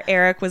is where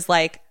Eric was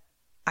like,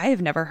 I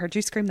have never heard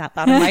you scream that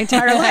loud in my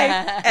entire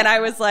life. And I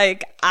was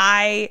like,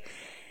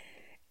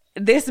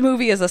 This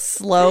movie is a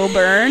slow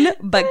burn,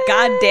 but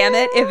god damn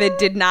it if it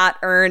did not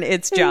earn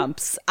its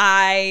jumps.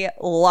 I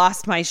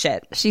lost my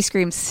shit. She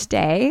screams,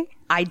 "Stay."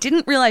 I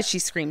didn't realize she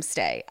screamed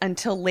 "stay"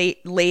 until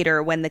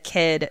later when the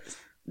kid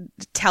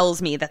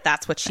tells me that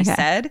that's what she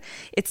said.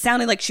 It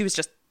sounded like she was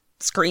just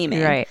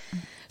screaming. Right.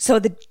 So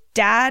the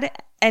dad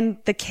and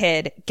the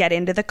kid get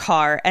into the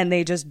car and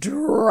they just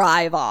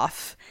drive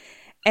off.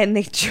 And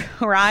they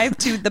drive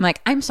to the... I'm like,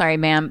 I'm sorry,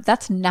 ma'am.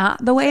 That's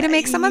not the way to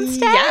make someone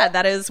stay. Yeah,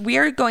 that is. We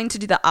are going to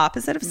do the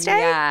opposite of stay.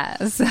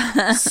 Yes.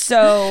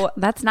 So...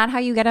 That's not how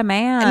you get a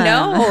man.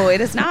 No,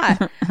 it is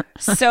not.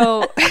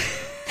 So...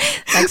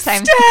 Next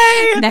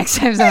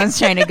time someone's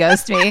trying to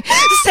ghost me,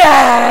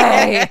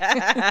 stay.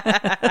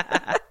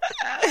 I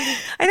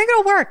think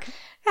it'll work.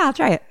 Yeah, I'll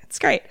try it. It's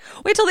great.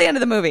 Wait till the end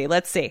of the movie.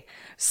 Let's see.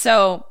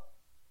 So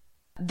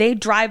they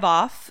drive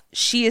off.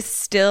 She is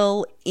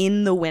still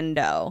in the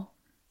window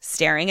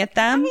staring at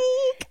them.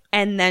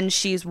 And then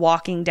she's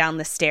walking down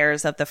the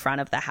stairs of the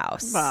front of the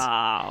house.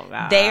 Oh,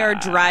 God. They are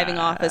driving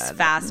off as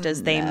fast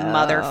as they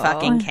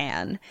motherfucking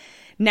can.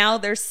 Now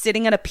they're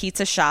sitting at a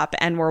pizza shop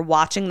and we're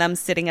watching them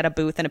sitting at a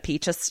booth in a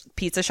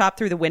pizza shop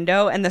through the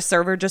window, and the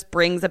server just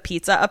brings a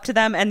pizza up to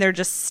them and they're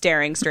just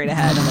staring straight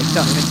ahead and like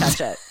don't even touch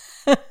it.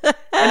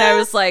 And I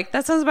was like,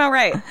 that sounds about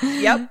right.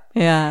 Yep.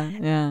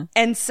 Yeah.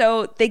 And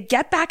so they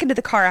get back into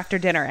the car after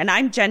dinner and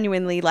I'm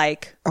genuinely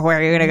like, where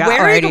are you going to go? What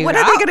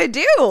are they going to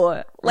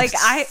do? Like,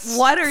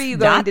 what are you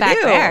going to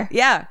do? There.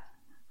 Yeah.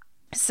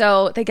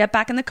 So they get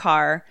back in the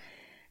car.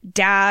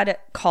 Dad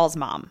calls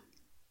mom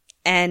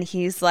and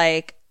he's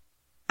like,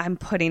 I'm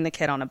putting the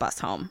kid on a bus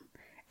home.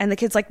 And the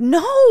kid's like,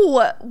 no,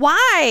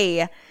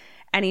 why?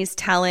 And he's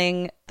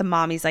telling the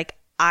mom, he's like,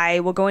 I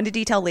will go into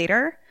detail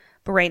later,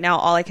 but right now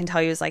all I can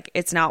tell you is like,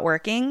 it's not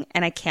working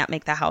and I can't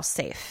make the house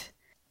safe.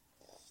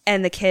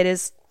 And the kid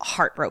is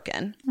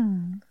heartbroken.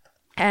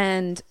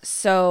 And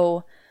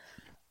so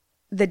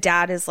the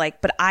dad is like,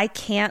 but I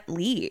can't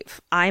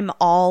leave. I'm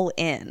all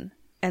in.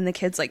 And the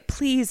kid's like,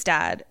 please,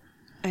 Dad.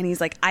 And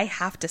he's like, I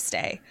have to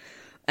stay.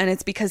 And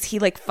it's because he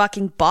like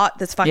fucking bought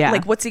this fucking,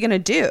 like, what's he going to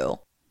do?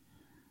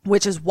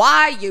 Which is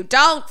why you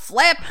don't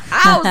flip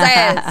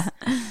houses.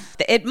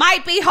 It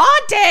might be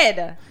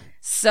haunted.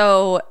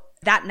 So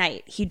that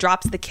night he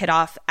drops the kid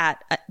off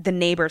at the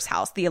neighbor's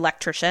house, the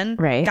electrician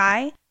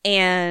guy.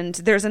 And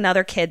there's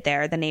another kid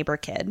there, the neighbor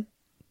kid.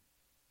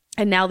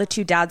 And now the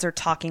two dads are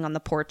talking on the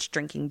porch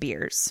drinking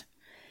beers.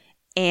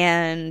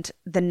 And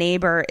the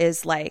neighbor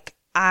is like,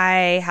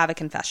 I have a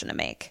confession to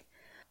make.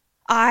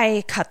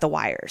 I cut the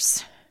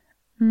wires.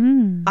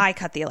 I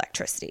cut the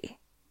electricity.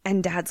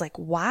 And Dad's like,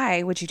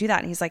 why would you do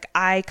that? And he's like,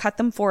 I cut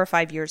them 4 or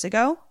 5 years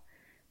ago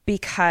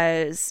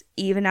because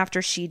even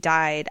after she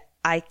died,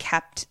 I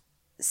kept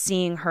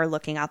seeing her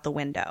looking out the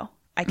window.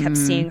 I kept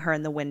seeing her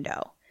in the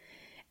window.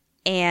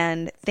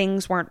 And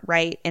things weren't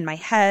right in my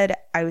head.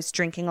 I was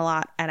drinking a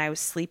lot and I was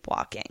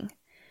sleepwalking.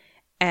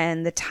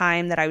 And the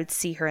time that I would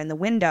see her in the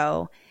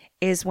window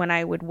is when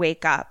I would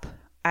wake up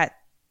at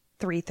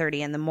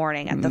 3:30 in the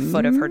morning at the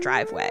foot of her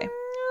driveway.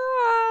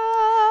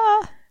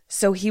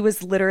 So he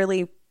was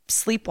literally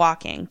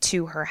sleepwalking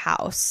to her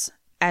house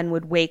and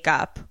would wake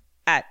up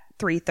at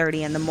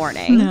 3:30 in the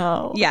morning.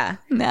 No. Yeah.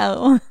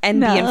 No.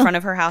 And be in front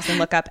of her house and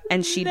look up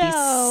and she'd be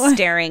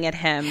staring at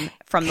him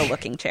from the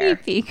looking chair.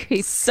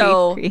 Creepy,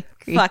 so creepy.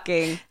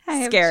 fucking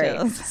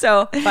scary.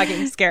 So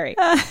fucking scary.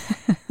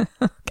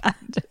 God.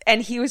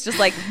 And he was just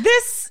like,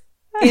 this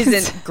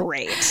isn't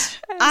great.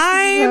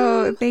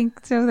 I'm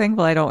so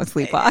thankful I don't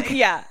sleepwalk.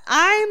 Yeah.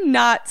 I'm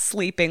not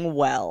sleeping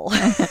well.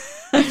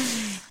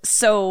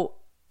 So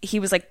he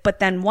was like, but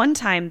then one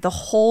time the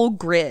whole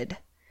grid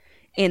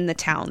in the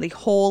town, the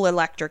whole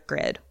electric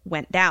grid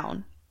went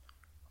down.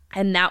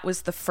 And that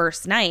was the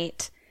first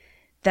night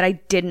that I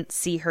didn't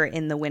see her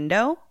in the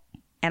window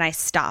and I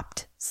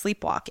stopped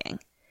sleepwalking.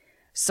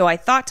 So I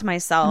thought to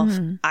myself,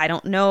 I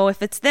don't know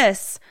if it's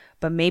this,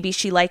 but maybe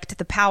she liked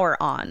the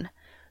power on.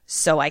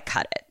 So I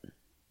cut it.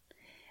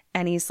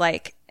 And he's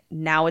like,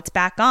 now it's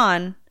back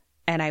on.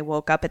 And I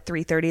woke up at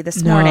 3:30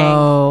 this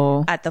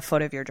morning at the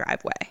foot of your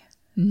driveway.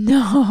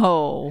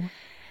 No.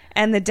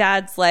 And the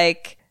dad's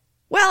like,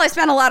 well, I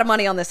spent a lot of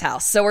money on this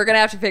house, so we're going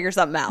to have to figure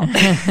something out.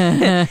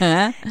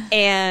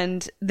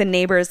 And the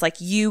neighbor is like,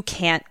 you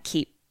can't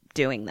keep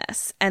doing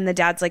this. And the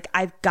dad's like,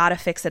 I've got to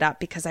fix it up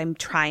because I'm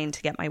trying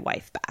to get my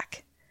wife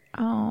back.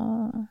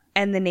 Oh.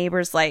 And the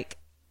neighbor's like,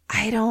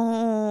 I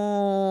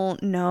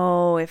don't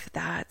know if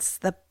that's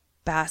the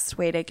best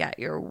way to get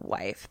your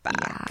wife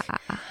back.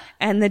 Yeah.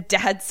 And the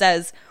dad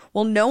says,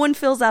 well, no one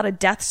fills out a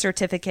death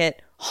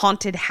certificate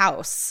haunted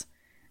house.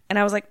 And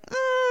I was like,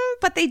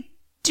 but they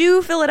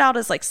do fill it out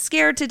as like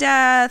scared to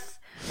death,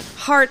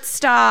 heart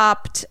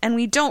stopped, and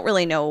we don't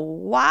really know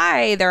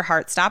why their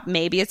heart stopped.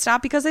 Maybe it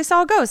stopped because they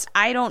saw a ghost.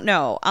 I don't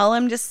know. All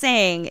I'm just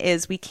saying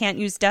is we can't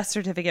use death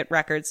certificate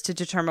records to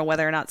determine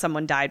whether or not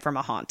someone died from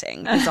a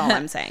haunting. Is all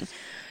I'm saying.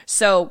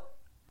 So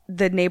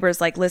the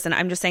neighbor's like, listen,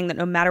 I'm just saying that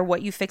no matter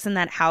what you fix in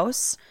that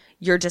house,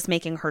 you're just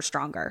making her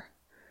stronger.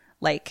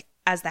 Like,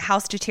 as the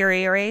house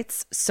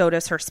deteriorates, so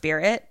does her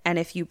spirit. And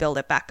if you build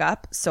it back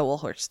up, so will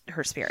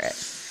her spirit.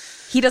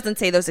 He doesn't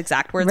say those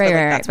exact words, but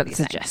that's what he's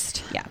saying.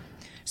 Gist. Yeah.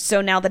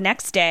 So now the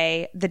next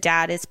day, the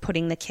dad is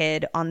putting the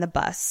kid on the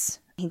bus.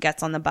 He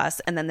gets on the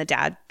bus, and then the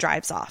dad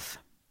drives off.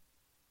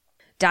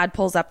 Dad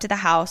pulls up to the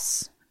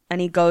house, and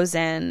he goes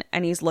in,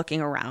 and he's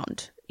looking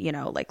around,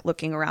 like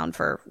looking around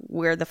for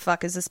where the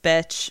fuck is this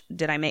bitch?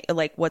 Did I make,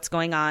 like, what's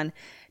going on?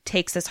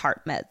 Takes his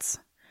heart meds.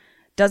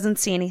 Doesn't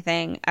see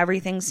anything.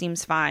 Everything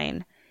seems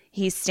fine.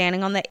 He's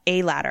standing on the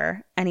A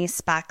ladder, and he's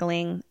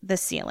spackling the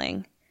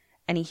ceiling,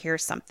 and he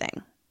hears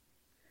something.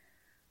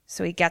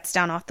 So he gets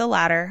down off the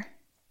ladder,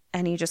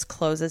 and he just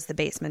closes the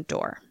basement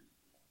door.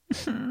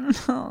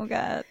 Oh,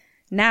 God.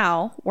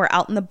 Now we're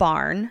out in the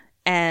barn,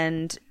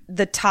 and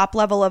the top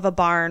level of a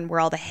barn where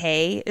all the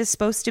hay is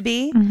supposed to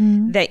be,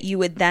 that you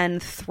would then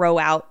throw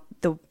out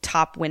the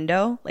top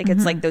window. Like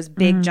it's like those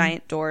big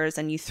giant doors,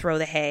 and you throw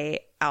the hay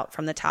out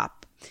from the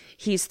top.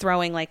 He's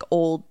throwing like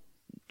old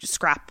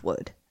scrap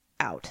wood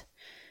out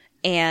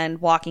and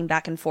walking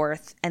back and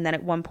forth. And then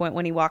at one point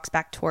when he walks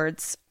back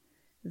towards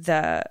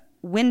the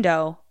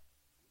window,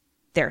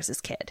 there's his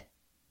kid.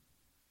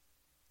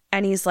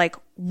 And he's like,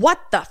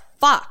 what the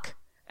fuck?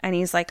 And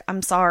he's like,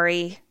 I'm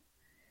sorry.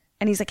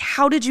 And he's like,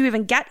 how did you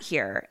even get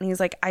here? And he's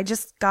like, I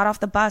just got off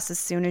the bus as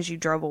soon as you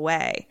drove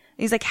away. And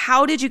he's like,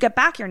 how did you get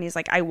back here? And he's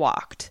like, I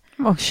walked.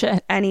 Oh,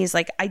 shit. And he's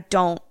like, I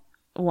don't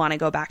want to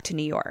go back to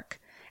New York.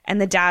 And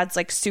the dad's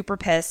like super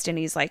pissed. And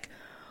he's like,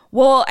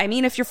 well, I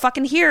mean, if you're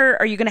fucking here,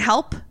 are you going to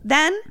help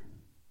then?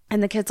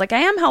 And the kid's like, I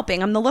am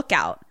helping. I'm the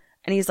lookout.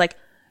 And he's like,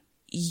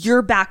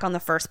 you're back on the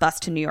first bus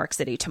to New York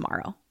City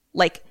tomorrow.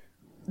 Like,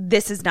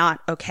 this is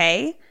not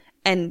okay.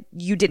 And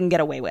you didn't get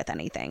away with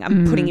anything.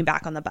 I'm putting you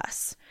back on the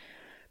bus.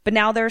 But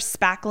now they're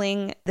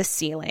spackling the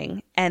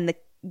ceiling, and the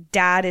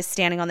dad is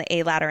standing on the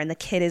A ladder, and the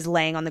kid is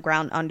laying on the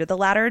ground under the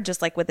ladder,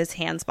 just like with his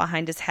hands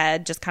behind his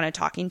head, just kind of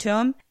talking to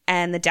him.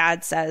 And the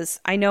dad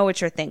says, I know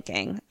what you're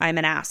thinking. I'm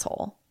an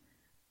asshole.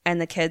 And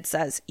the kid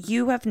says,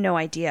 you have no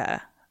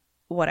idea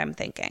what I'm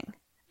thinking.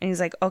 And he's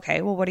like,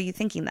 okay, well, what are you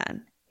thinking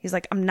then? He's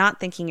like, I'm not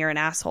thinking you're an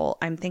asshole.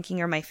 I'm thinking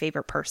you're my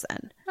favorite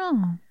person.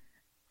 Oh.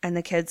 And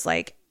the kid's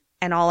like,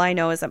 and all I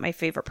know is that my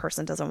favorite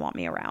person doesn't want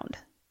me around.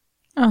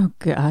 Oh,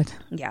 God.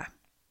 Yeah.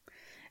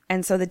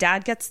 And so the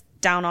dad gets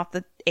down off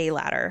the A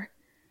ladder,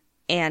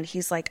 and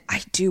he's like,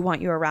 I do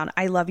want you around.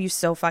 I love you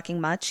so fucking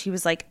much. He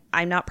was like,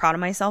 I'm not proud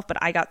of myself, but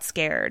I got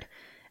scared,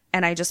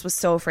 and I just was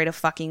so afraid of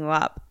fucking you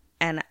up.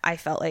 And I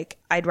felt like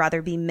I'd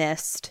rather be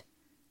missed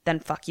than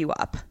fuck you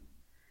up.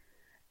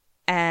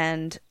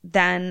 And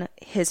then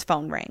his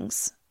phone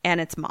rings,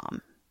 and it's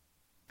Mom.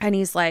 And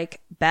he's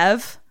like,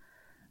 Bev,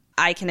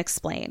 I can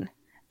explain.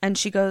 And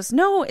she goes,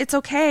 no, it's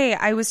okay.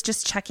 I was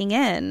just checking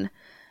in.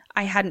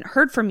 I hadn't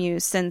heard from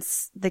you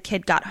since the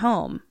kid got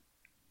home.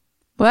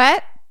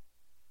 What?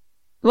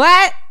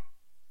 What?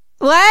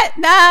 What?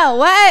 No,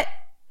 what?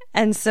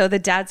 And so the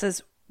dad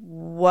says,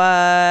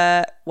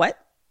 what? What?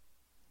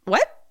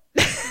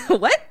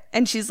 What?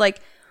 And she's like,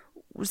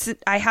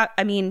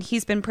 I mean,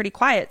 he's been pretty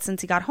quiet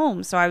since he got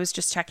home, so I was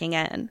just checking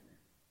in.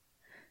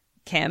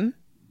 Kim,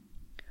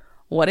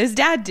 what does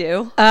dad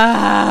do?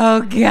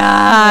 Oh,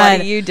 God.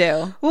 What do you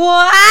do?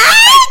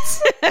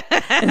 What?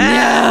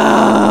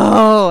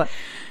 No.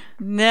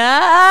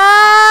 No.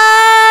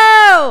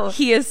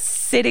 He is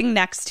sitting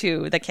next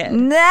to the kid.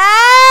 No.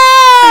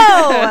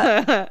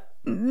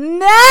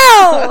 No.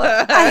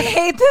 I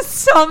hate this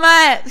so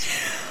much.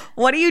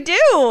 What do you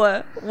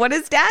do? What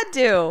does dad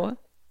do?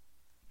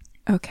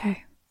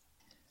 Okay.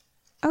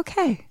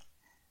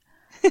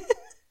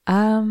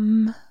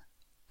 I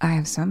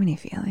have so many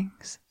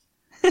feelings.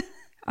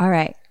 All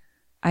right.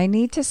 I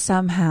need to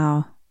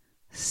somehow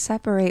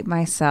separate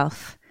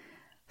myself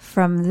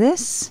from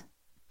this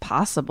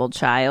possible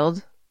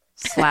child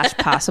 /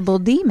 possible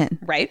demon.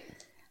 Right.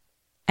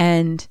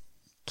 And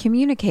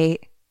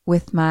communicate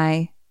with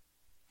my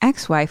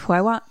ex-wife, who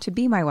I want to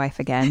be my wife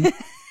again,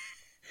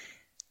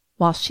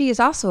 while she is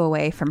also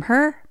away from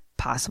her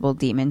possible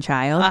demon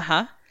child.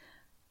 Uh-huh.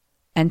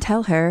 And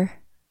tell her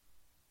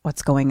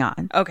what's going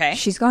on. Okay.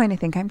 She's going to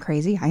think I'm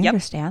crazy. I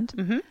understand.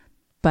 Mm-hmm.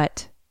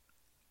 But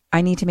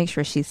I need to make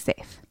sure she's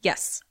safe.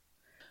 Yes.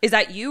 Is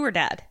that you or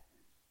dad?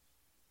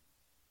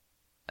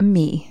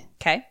 Me.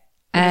 Okay.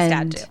 What does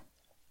dad do?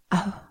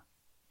 Oh,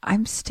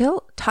 I'm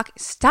still talking.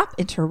 Stop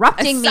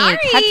interrupting me, Sorry.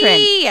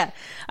 Katrin.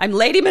 I'm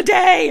Lady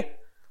Medea.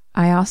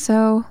 I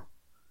also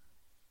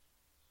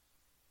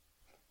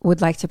would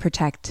like to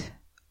protect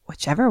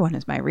whichever one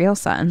is my real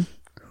son.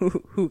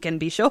 Who can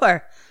be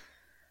sure?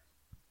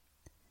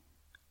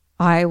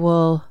 I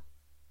will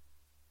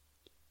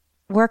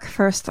work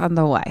first on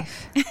the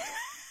wife.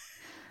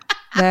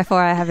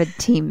 Therefore, I have a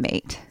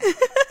teammate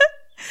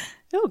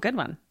Oh, good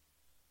one.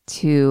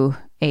 to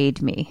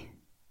aid me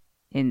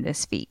in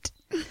this feat.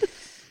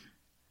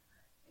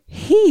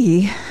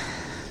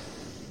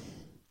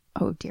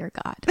 Oh dear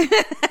God.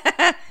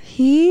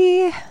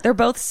 They're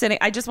both sitting.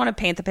 I just want to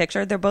paint the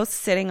picture. They're both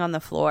sitting on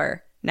the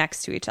floor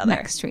next to each other.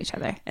 Next to each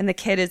other. And the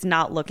kid is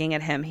not looking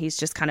at him. He's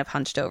just kind of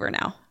hunched over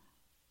now.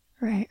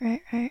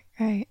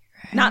 Right.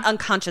 Not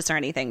unconscious or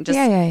anything. Just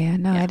Yeah.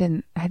 No, I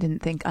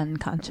didn't think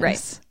unconscious.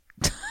 Right.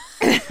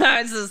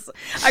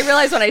 I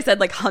realized when I said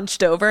like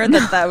hunched over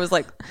that was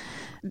like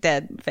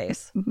dead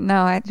face.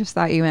 No, I just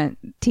thought you meant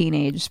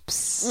teenage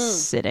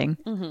sitting.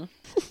 Mm-hmm.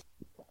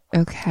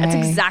 Okay. That's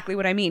exactly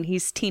what I mean.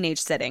 He's teenage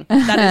sitting.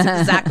 That is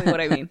exactly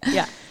what I mean.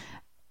 Yeah.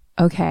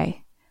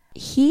 Okay.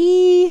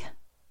 Is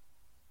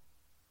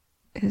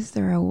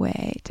there a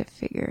way to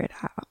figure it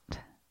out?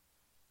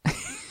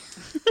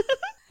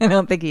 I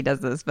don't think he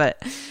does this,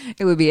 but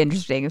it would be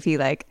interesting if he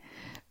like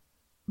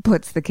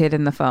puts the kid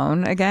in the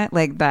phone again,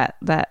 like that.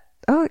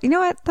 Oh, you know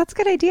what? That's a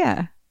good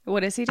idea.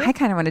 What does he do? I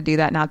kind of want to do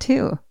that now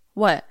too.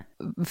 What?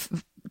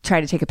 Try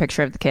to take a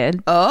picture of the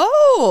kid.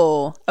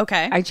 Oh,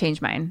 okay. I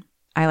changed mine.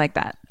 I like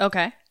that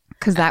Okay.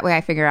 because that way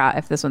I figure out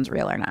if this one's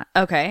real or not,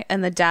 Okay.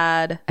 And the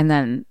dad. and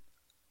then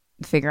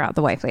figure out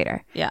the wife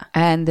later. Yeah.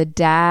 And the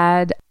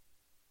dad.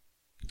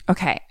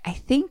 Okay, I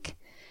think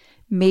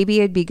maybe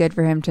it'd be good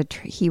for him to.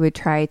 He would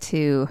try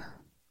to.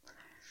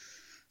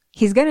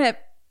 He's gonna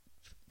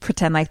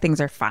pretend like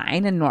things are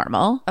fine and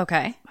normal.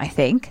 Okay. I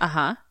think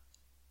Uh-huh.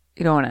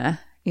 you don't want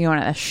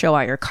to show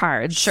out your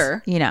cards.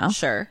 Sure. You know.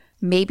 Sure.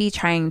 Maybe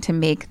trying to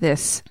make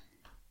this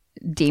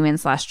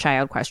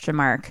demon/child ?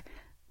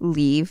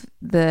 Leave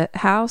the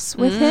house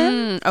with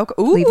him. Okay.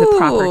 Leave the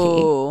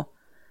property.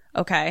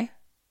 Okay.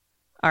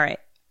 All right.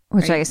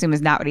 Which I assume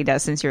is not what he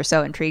does, since you're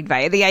so intrigued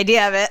by the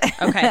idea of it.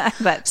 Okay.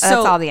 But that's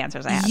So all the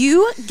answers I have.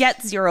 You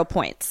get 0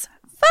 points.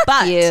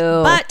 Fuck you.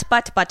 But.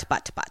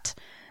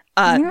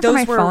 You know, for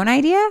my phone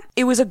idea?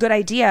 It was a good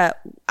idea.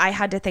 I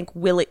had to think,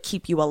 will it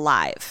keep you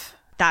alive?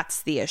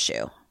 That's the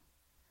issue.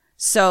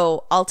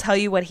 So I'll tell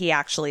you what he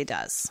actually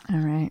does. All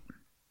right.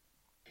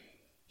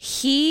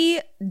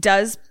 He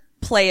does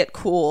play it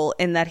cool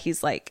in that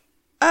he's like,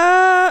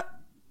 can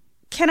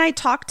I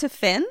talk to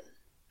Finn?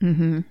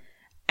 Mm-hmm.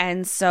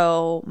 And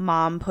so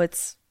mom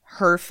puts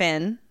her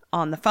Finn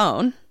on the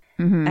phone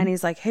and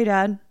he's like, hey,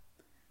 Dad.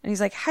 And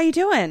he's like, how you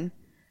doing?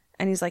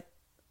 And he's like,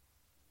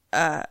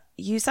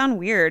 you sound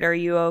weird. Are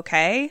you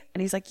okay?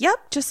 And he's like,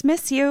 yep, just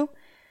miss you.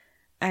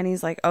 And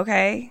he's like,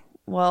 okay,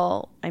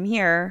 well, I'm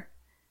here.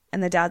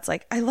 And the dad's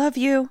like, I love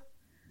you.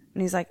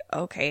 And he's like,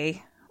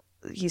 okay.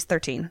 He's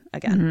 13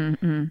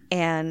 again.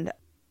 And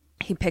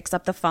he picks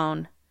up the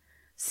phone,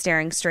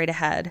 staring straight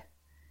ahead.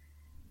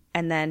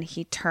 And then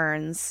he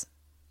turns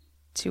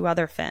to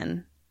other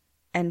Finn.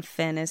 And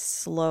Finn is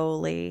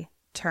slowly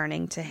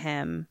turning to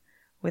him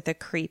with a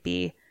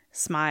creepy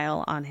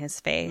smile on his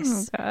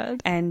face. Oh,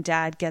 God. And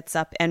Dad gets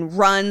up and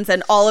runs.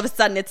 And all of a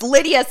sudden it's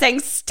Lydia saying,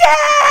 stay!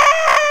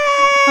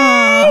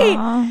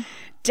 Aww.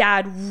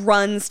 Dad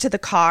runs to the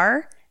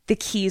car. The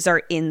keys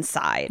are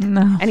inside.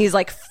 No. And he's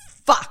like,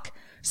 fuck.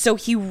 So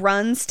he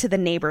runs to the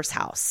neighbor's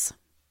house.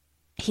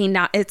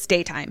 It's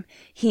daytime.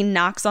 He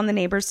knocks on the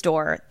neighbor's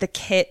door.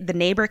 The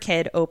neighbor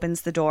kid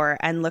opens the door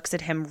and looks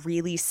at him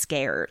really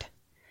scared.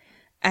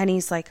 And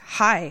he's like,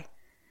 hi.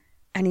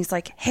 And he's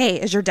like,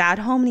 hey, is your dad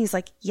home? And he's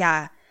like,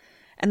 yeah.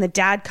 And the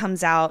dad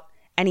comes out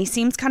and he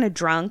seems kind of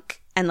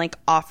drunk and like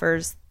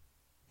offers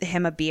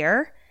him a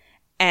beer.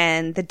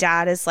 And the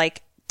dad is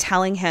like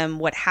telling him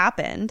what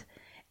happened.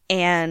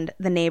 And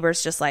the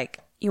neighbor's just like,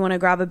 you want to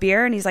grab a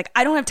beer? And he's like,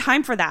 I don't have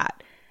time for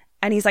that.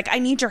 And he's like, I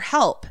need your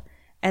help.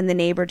 And the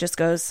neighbor just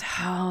goes,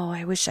 oh,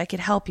 I wish I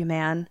could help you,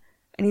 man.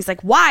 And he's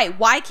like, why?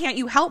 Why can't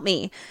you help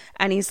me?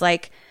 And he's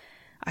like,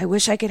 I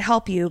wish I could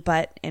help you,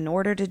 but in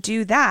order to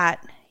do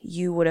that,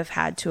 you would have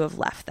had to have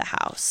left the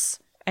house.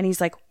 And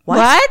he's like,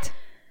 what?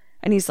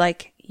 And he's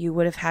like, you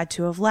would have had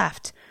to have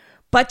left.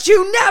 But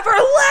you never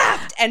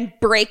left! And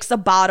breaks a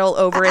bottle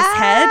over his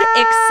head,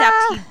 except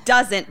he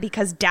doesn't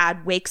because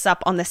Dad wakes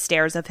up on the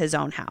stairs of his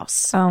own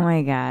house. Oh,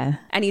 my God.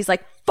 And he's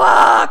like,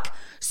 fuck!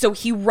 So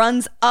he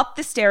runs up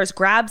the stairs,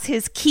 grabs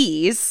his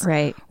keys,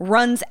 Right.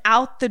 runs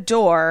out the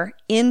door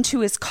into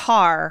his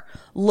car,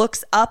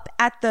 looks up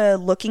at the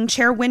looking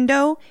chair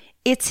window.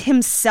 It's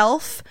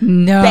himself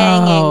No.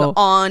 banging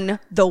on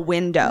the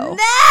window.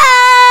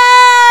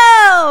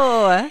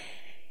 No!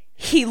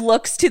 He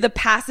looks to the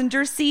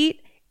passenger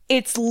seat.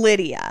 It's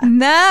Lydia.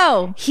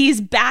 No. He's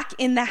back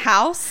in the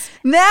house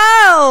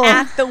No.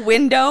 at the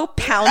window,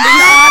 pounding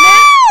on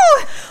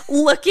it,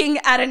 looking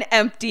at an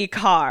empty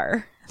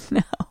car.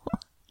 No.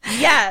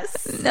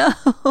 Yes. No.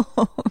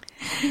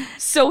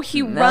 So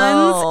he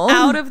runs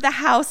out of the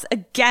house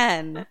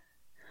again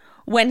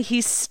when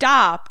he's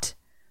stopped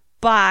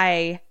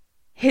by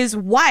his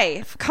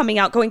wife coming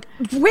out going,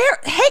 where?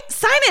 Hey,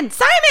 Simon,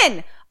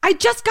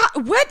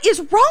 what is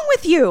wrong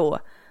with you?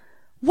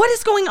 What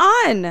is going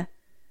on?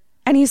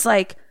 And he's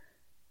like,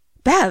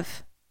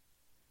 Bev,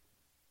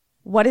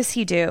 what does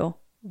he do?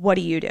 What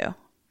do you do?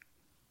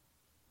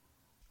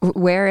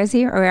 Where is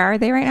he? Or where are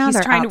they right now? He's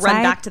They're trying to run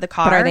outside? back to the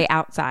car. But are they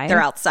outside?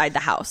 They're outside the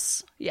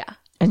house. Yeah.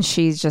 And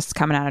she's just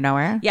coming out of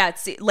nowhere? Yeah.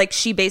 It's like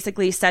she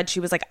basically said, she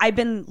was like, I've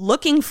been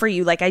looking for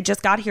you. Like, I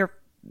just got here.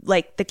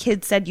 Like, the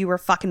kid said you were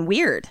fucking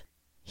weird.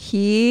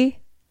 He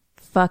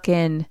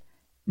fucking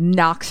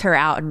knocks her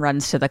out and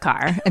runs to the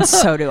car. And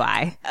so do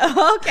I.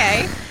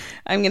 Okay.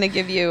 I'm going to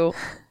give you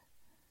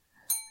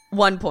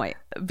 1 point,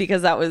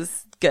 because that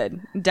was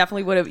good.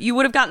 Definitely you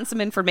would have gotten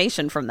some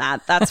information from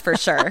that. That's for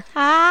sure.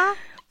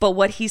 But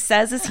what he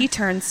says is he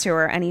turns to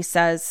her and he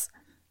says,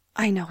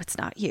 I know it's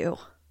not you.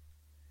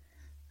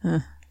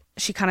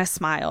 She kind of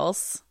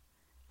smiles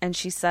and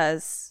she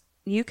says,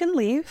 you can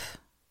leave.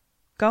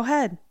 Go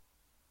ahead.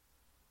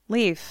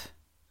 Leave.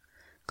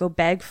 Go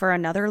beg for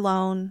another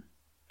loan.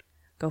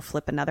 Go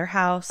flip another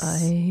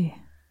house.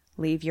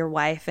 Leave your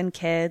wife and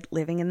kid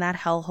living in that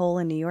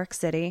hellhole in New York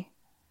City.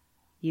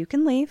 You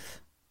can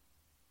leave.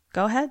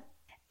 Go ahead.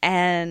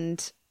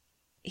 And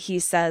he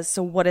says,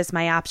 so what is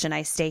my option?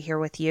 I stay here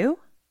with you?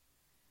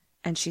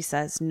 And she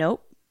says,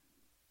 nope.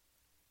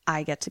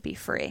 I get to be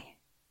free.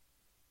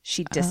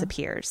 She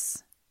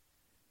disappears.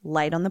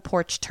 Light on the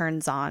porch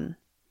turns on.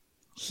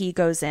 He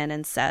goes in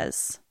and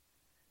says,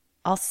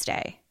 I'll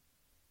stay,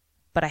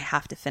 but I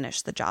have to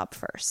finish the job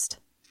first.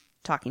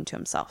 Talking to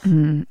himself.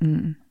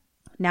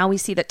 Now we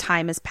see that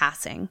time is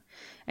passing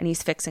and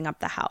he's fixing up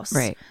the house.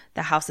 Right.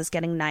 The house is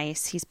getting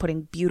nice. He's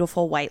putting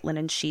beautiful white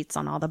linen sheets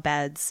on all the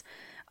beds.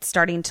 It's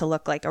starting to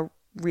look like a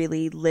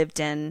really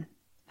lived-in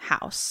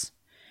house.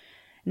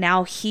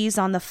 Now he's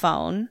on the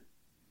phone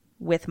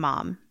with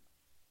mom,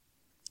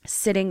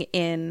 sitting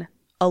in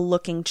a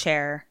looking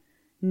chair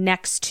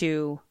next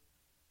to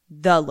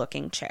the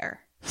looking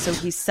chair. So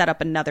he's set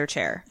up another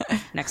chair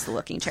next to the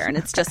looking chair, and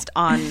it's just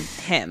on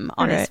him,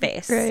 on his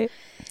face. Right.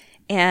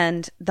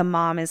 And the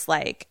mom is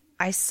like,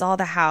 I saw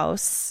the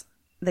house.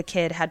 The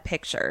kid had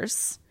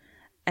pictures.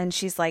 And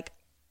she's like,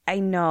 I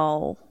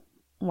know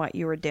what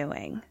you were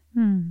doing.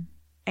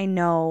 I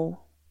know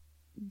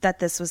that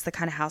this was the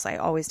kind of house I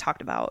always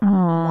talked about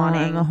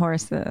wanting. And the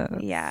horses.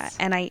 Yeah.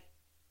 And I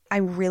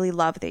really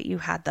love that you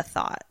had the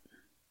thought.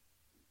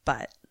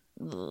 But,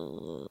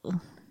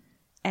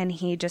 and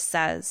he just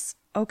says,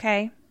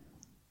 okay.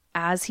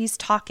 As he's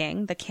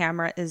talking, the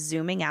camera is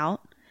zooming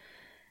out,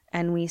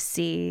 and we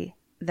see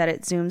that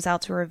it zooms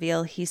out to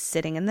reveal he's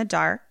sitting in the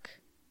dark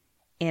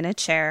in a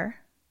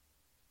chair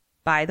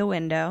by the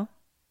window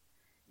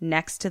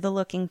next to the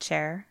looking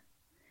chair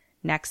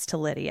next to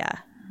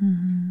Lydia.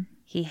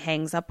 He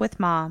hangs up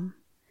with mom.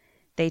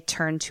 They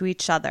turn to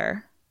each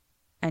other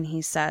and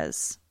he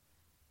says,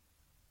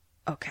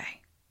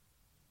 okay.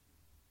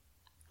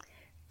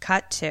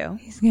 Cut to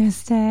He's going to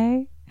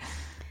stay.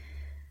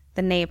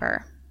 the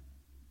neighbor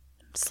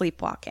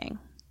sleepwalking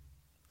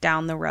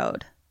down the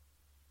road.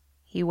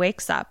 He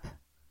wakes up,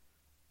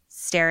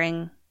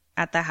 staring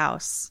at the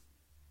house.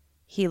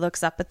 He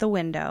looks up at the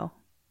window.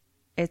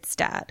 It's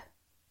Dad,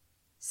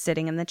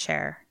 sitting in the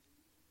chair,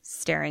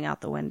 staring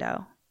out the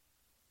window,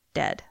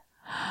 dead.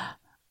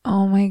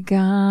 Oh my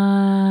God.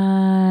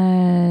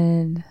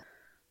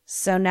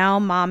 So now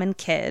mom and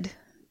kid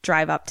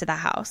drive up to the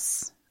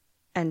house,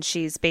 and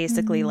she's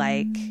basically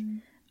like,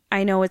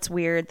 I know it's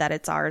weird that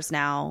it's ours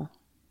now,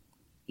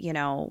 you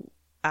know,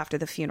 after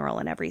the funeral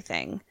and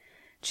everything.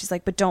 She's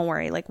like, but don't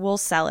worry, like, we'll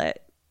sell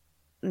it.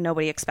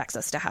 Nobody expects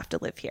us to have to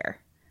live here.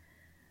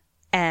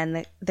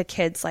 And the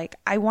kid's like,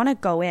 I want to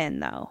go in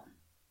though.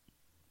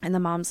 And the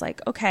mom's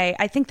like, okay.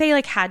 I think they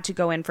like had to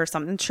go in for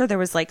something. I'm sure there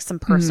was like some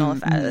personal,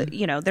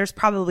 you know, there's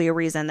probably a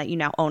reason that you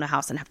now own a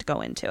house and have to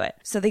go into it.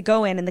 So they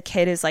go in and the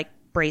kid is like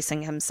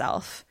bracing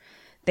himself.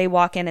 They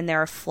walk in and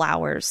there are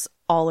flowers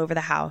all over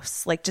the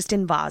house, like just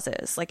in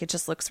vases. Like it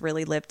just looks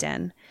really lived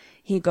in.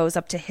 He goes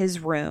up to his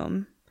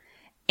room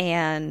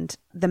and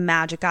the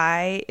magic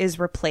eye is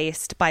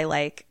replaced by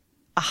like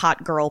a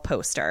hot girl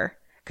poster.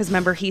 Because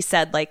remember he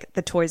said like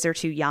the toys are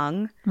too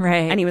young.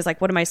 Right. And he was like,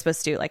 what am I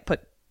supposed to do? Like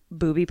put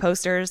booby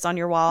posters on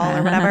your wall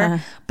or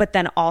whatever. But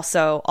then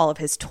also all of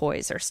his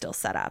toys are still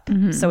set up.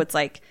 So it's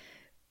like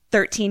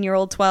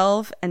 13-year-old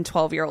 12 and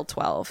 12-year-old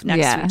 12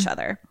 next to each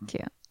other.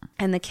 Cute.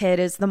 And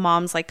the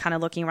mom's like kind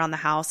of looking around the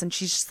house and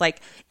she's just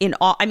like in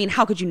awe. I mean,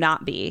 how could you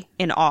not be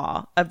in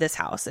awe of this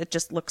house? It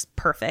just looks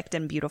perfect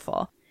and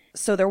beautiful.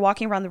 So they're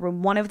walking around the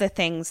room. One of the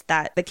things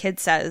that the kid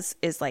says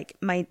is like,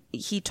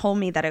 he told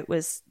me that it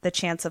was the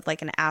chance of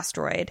like an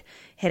asteroid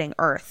hitting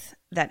Earth,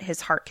 that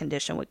his heart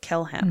condition would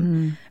kill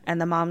him. And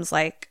the mom's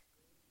like,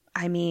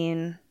 I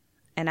mean,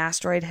 an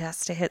asteroid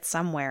has to hit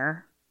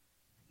somewhere.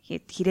 He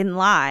didn't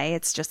lie.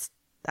 It's just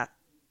that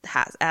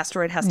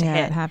asteroid has to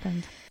hit. It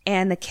happened.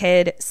 And the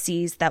kid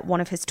sees that one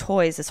of his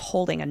toys is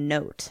holding a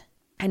note.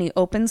 And he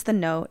opens the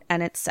note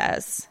and it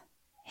says,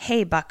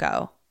 hey,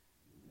 bucko.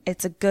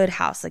 It's a good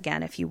house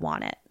again if you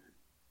want it.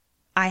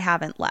 I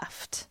haven't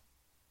left.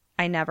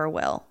 I never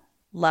will.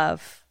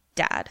 Love,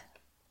 Dad.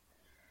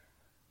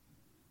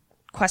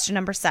 Question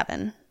number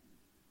 7.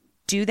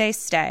 Do they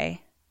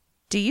stay?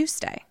 Do you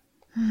stay?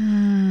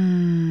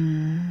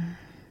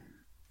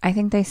 I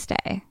think they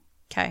stay.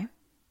 Okay.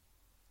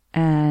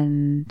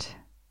 And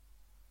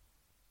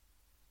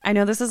I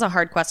know this is a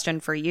hard question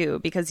for you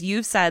because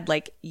you've said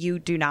like you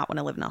do not want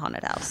to live in a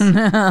haunted house.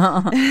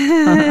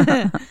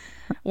 no.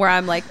 Where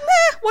I'm like,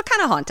 what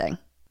kind of haunting?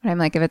 But I'm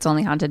like, if it's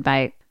only haunted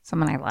by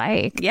someone I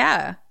like.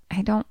 Yeah.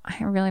 I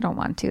really don't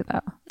want to though.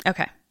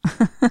 Okay.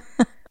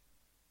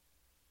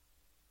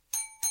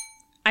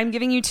 I'm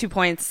giving you 2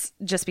 points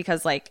just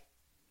because like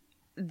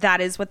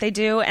that is what they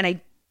do. And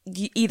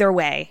either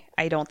way,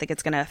 I don't think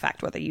it's going to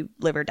affect whether you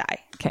live or die.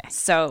 Okay.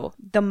 So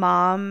the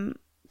mom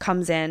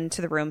comes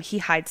into the room. He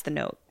hides the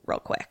note real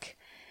quick.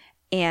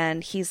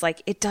 And he's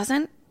like, it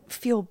doesn't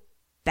feel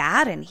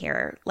bad in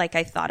here like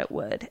I thought it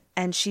would.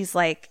 And she's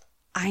like,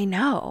 I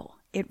know.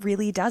 It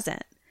really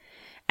doesn't.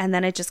 And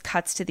then it just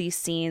cuts to these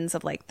scenes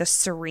of like the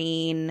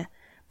serene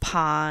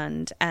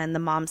pond and the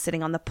mom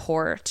sitting on the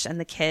porch and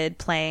the kid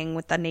playing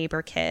with the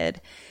neighbor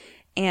kid.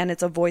 And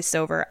it's a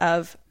voiceover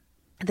of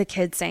the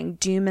kid saying,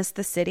 do you miss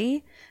the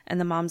city? And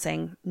the mom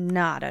saying,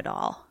 not at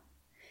all.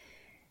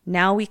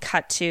 Now we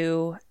cut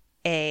to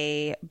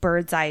a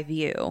bird's eye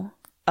view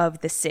of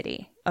the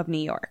city of New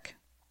York.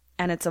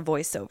 And it's a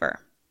voiceover.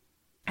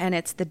 And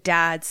it's the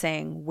dad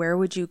saying, where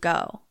would you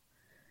go?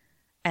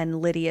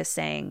 And Lydia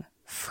saying,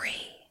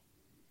 free.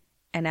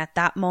 And at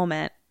that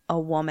moment, a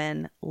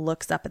woman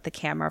looks up at the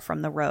camera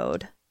from the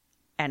road,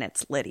 and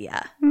it's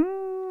Lydia.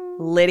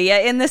 Lydia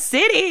in the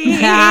city.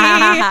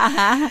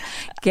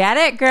 Get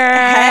it, girl.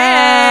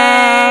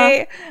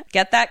 Hey,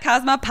 get that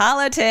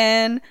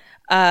cosmopolitan.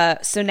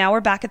 So now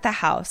we're back at the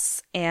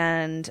house,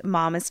 and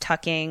mom is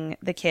tucking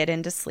the kid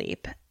into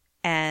sleep,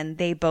 and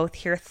they both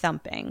hear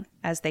thumping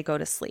as they go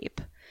to sleep.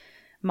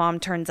 Mom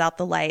turns out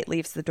the light,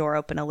 leaves the door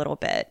open a little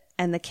bit,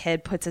 and the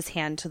kid puts his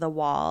hand to the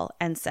wall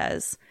and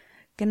says,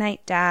 good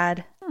night,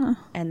 Dad.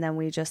 And then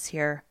we just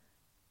hear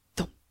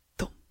thump,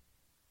 thump.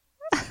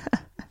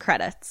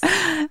 Credits.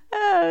 Oh,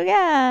 God.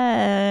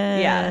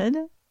 Yeah.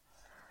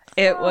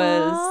 It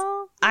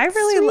was, I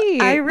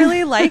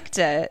really liked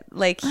it.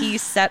 Like, he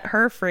set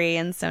her free,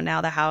 and so now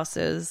the house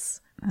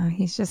is. Oh,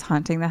 he's just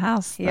haunting the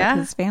house that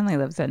his family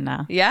lives in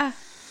now. Yeah.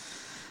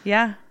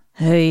 Yeah.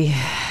 Hey.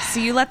 So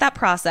you let that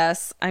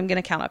process. I'm going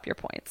to count up your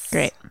points.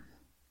 Great.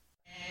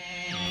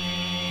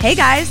 Hey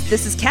guys,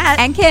 this is Kat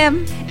And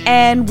Kim.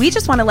 and we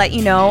just want to let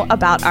you know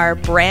about our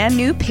brand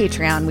new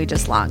Patreon we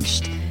just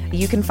launched.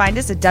 You can find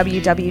us at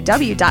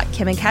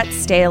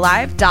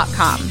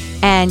www.kimandkatstayalive.com.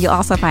 And you'll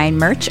also find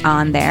merch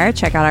on there.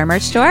 Check out our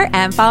merch store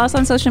and follow us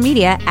on social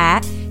media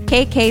at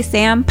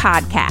KKSam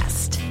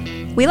Podcast.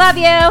 We love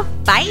you.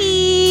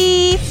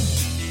 Bye.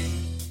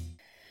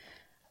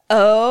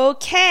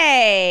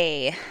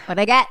 Okay. What'd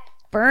I get?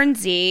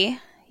 Bernsey,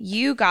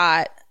 you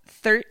got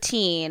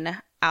 13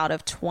 out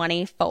of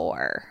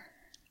 24.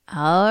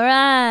 All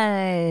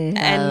right.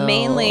 And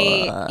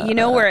mainly, you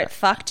know where it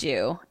fucked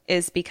you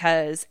is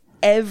because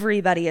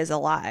everybody is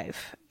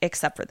alive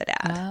except for the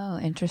dad. Oh,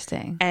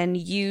 interesting. And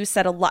you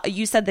said a lot.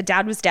 You said the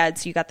dad was dead,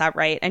 so you got that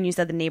right. And you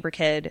said the neighbor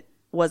kid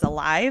was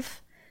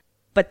alive,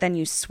 but then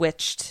you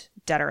switched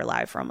dead or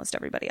alive for almost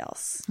everybody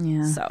else.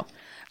 Yeah. So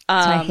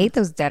I hate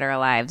those dead or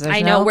alive. There's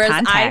I know. no Whereas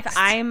context.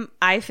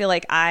 I feel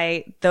like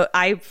I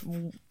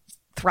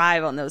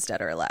thrive on those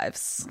dead or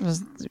alives.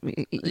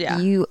 Yeah.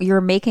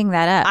 You're making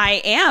that up.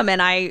 I am,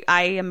 and I'm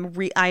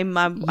you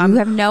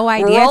have no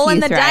idea rolling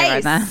if you the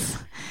thrive dice. on that.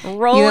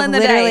 Rolling You have the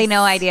literally dice.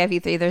 no idea if you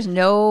thrive. There's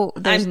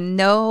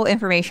no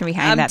information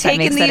behind that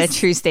makes that a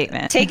true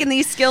statement. Taking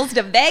these skills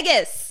to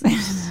Vegas. So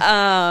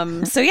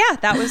yeah,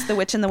 that was The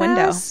Witch in the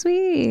Window. Oh,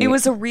 sweet. It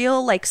was a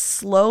real like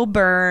slow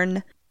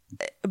burn,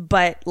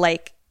 but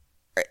like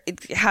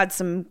it had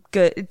some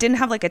good. It didn't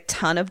have like a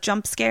ton of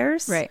jump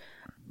scares, right.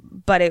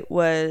 But it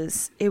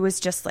was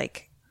just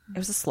like it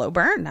was a slow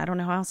burn. I don't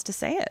know how else to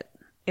say it.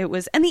 It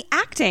was, and the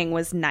acting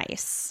was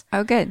nice.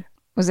 Oh, good.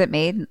 Was it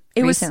made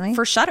recently? Was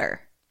for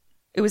Shudder.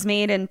 It was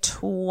made in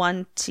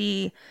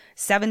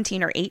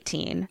 2017 or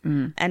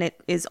 18, and it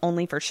is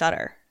only for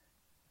Shudder,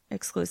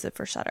 exclusive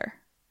for Shudder.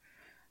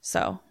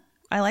 So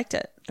I liked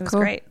it. It was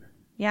great.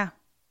 Yeah.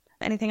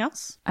 Anything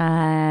else?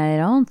 I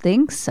don't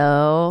think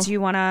so. Do you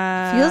want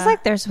to? Feels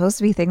like there's supposed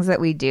to be things that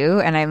we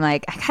do, and I'm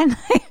like, I kind of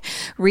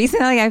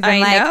recently I've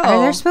been I know. are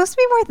there supposed to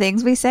be more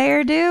things we say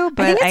or do?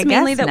 But I think it's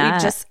mainly guess that not. we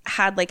just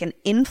had like an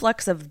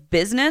influx of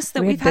business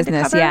that We we've have had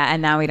to cover. yeah,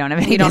 and now we don't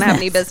have any. We don't have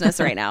any business.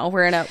 business right now.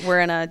 We're in a.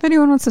 If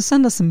anyone wants to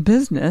send us some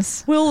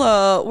business,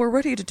 We're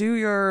ready to do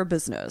your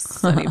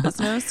business. Any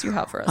business you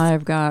have for us?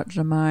 I've got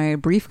my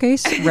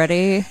briefcase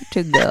ready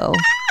to go.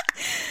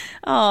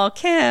 Oh,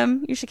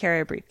 Kim, you should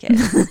carry a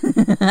briefcase.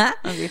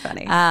 That'd be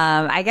funny.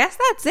 I guess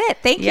that's it.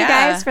 Thank you Yeah.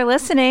 guys for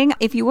listening.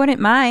 If you wouldn't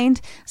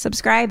mind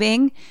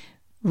subscribing,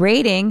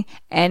 rating,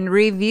 and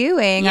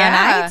reviewing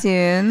Yeah. on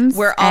iTunes.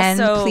 We're and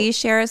also- please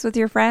share us with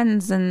your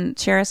friends and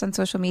share us on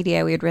social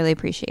media. We'd really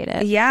appreciate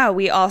it. Yeah,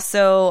 we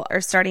also are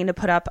starting to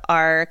put up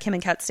our Kim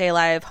and Kat Stay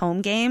Alive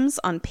home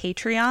games on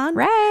Patreon.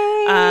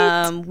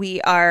 Right.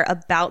 We are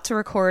about to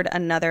record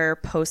another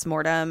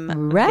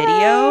postmortem Right.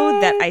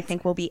 video that I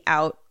think will be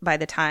out by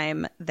the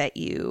time that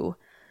you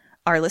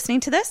are listening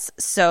to this.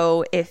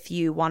 So if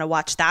you want to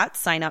watch that,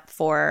 sign up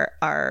for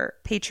our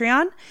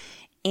Patreon.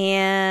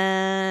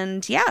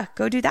 And yeah,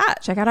 go do that.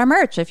 Check out our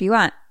merch if you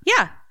want.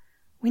 Yeah.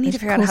 We need to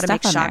There's figure cool out how to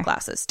make stuff on shot there.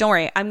 glasses. Don't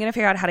worry. I'm going to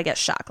figure out how to get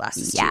shot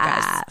glasses to you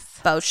guys. Yes.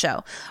 Both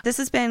show. This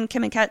has been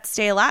Kim and Kat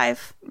Stay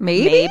Alive.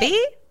 Maybe.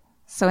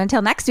 So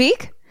until next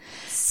week,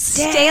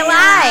 Stay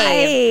alive.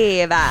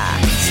 stay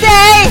alive.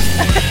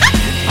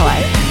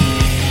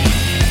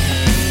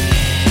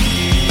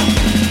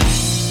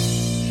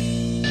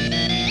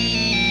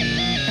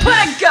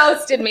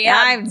 ghosted me.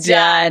 I'm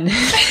done.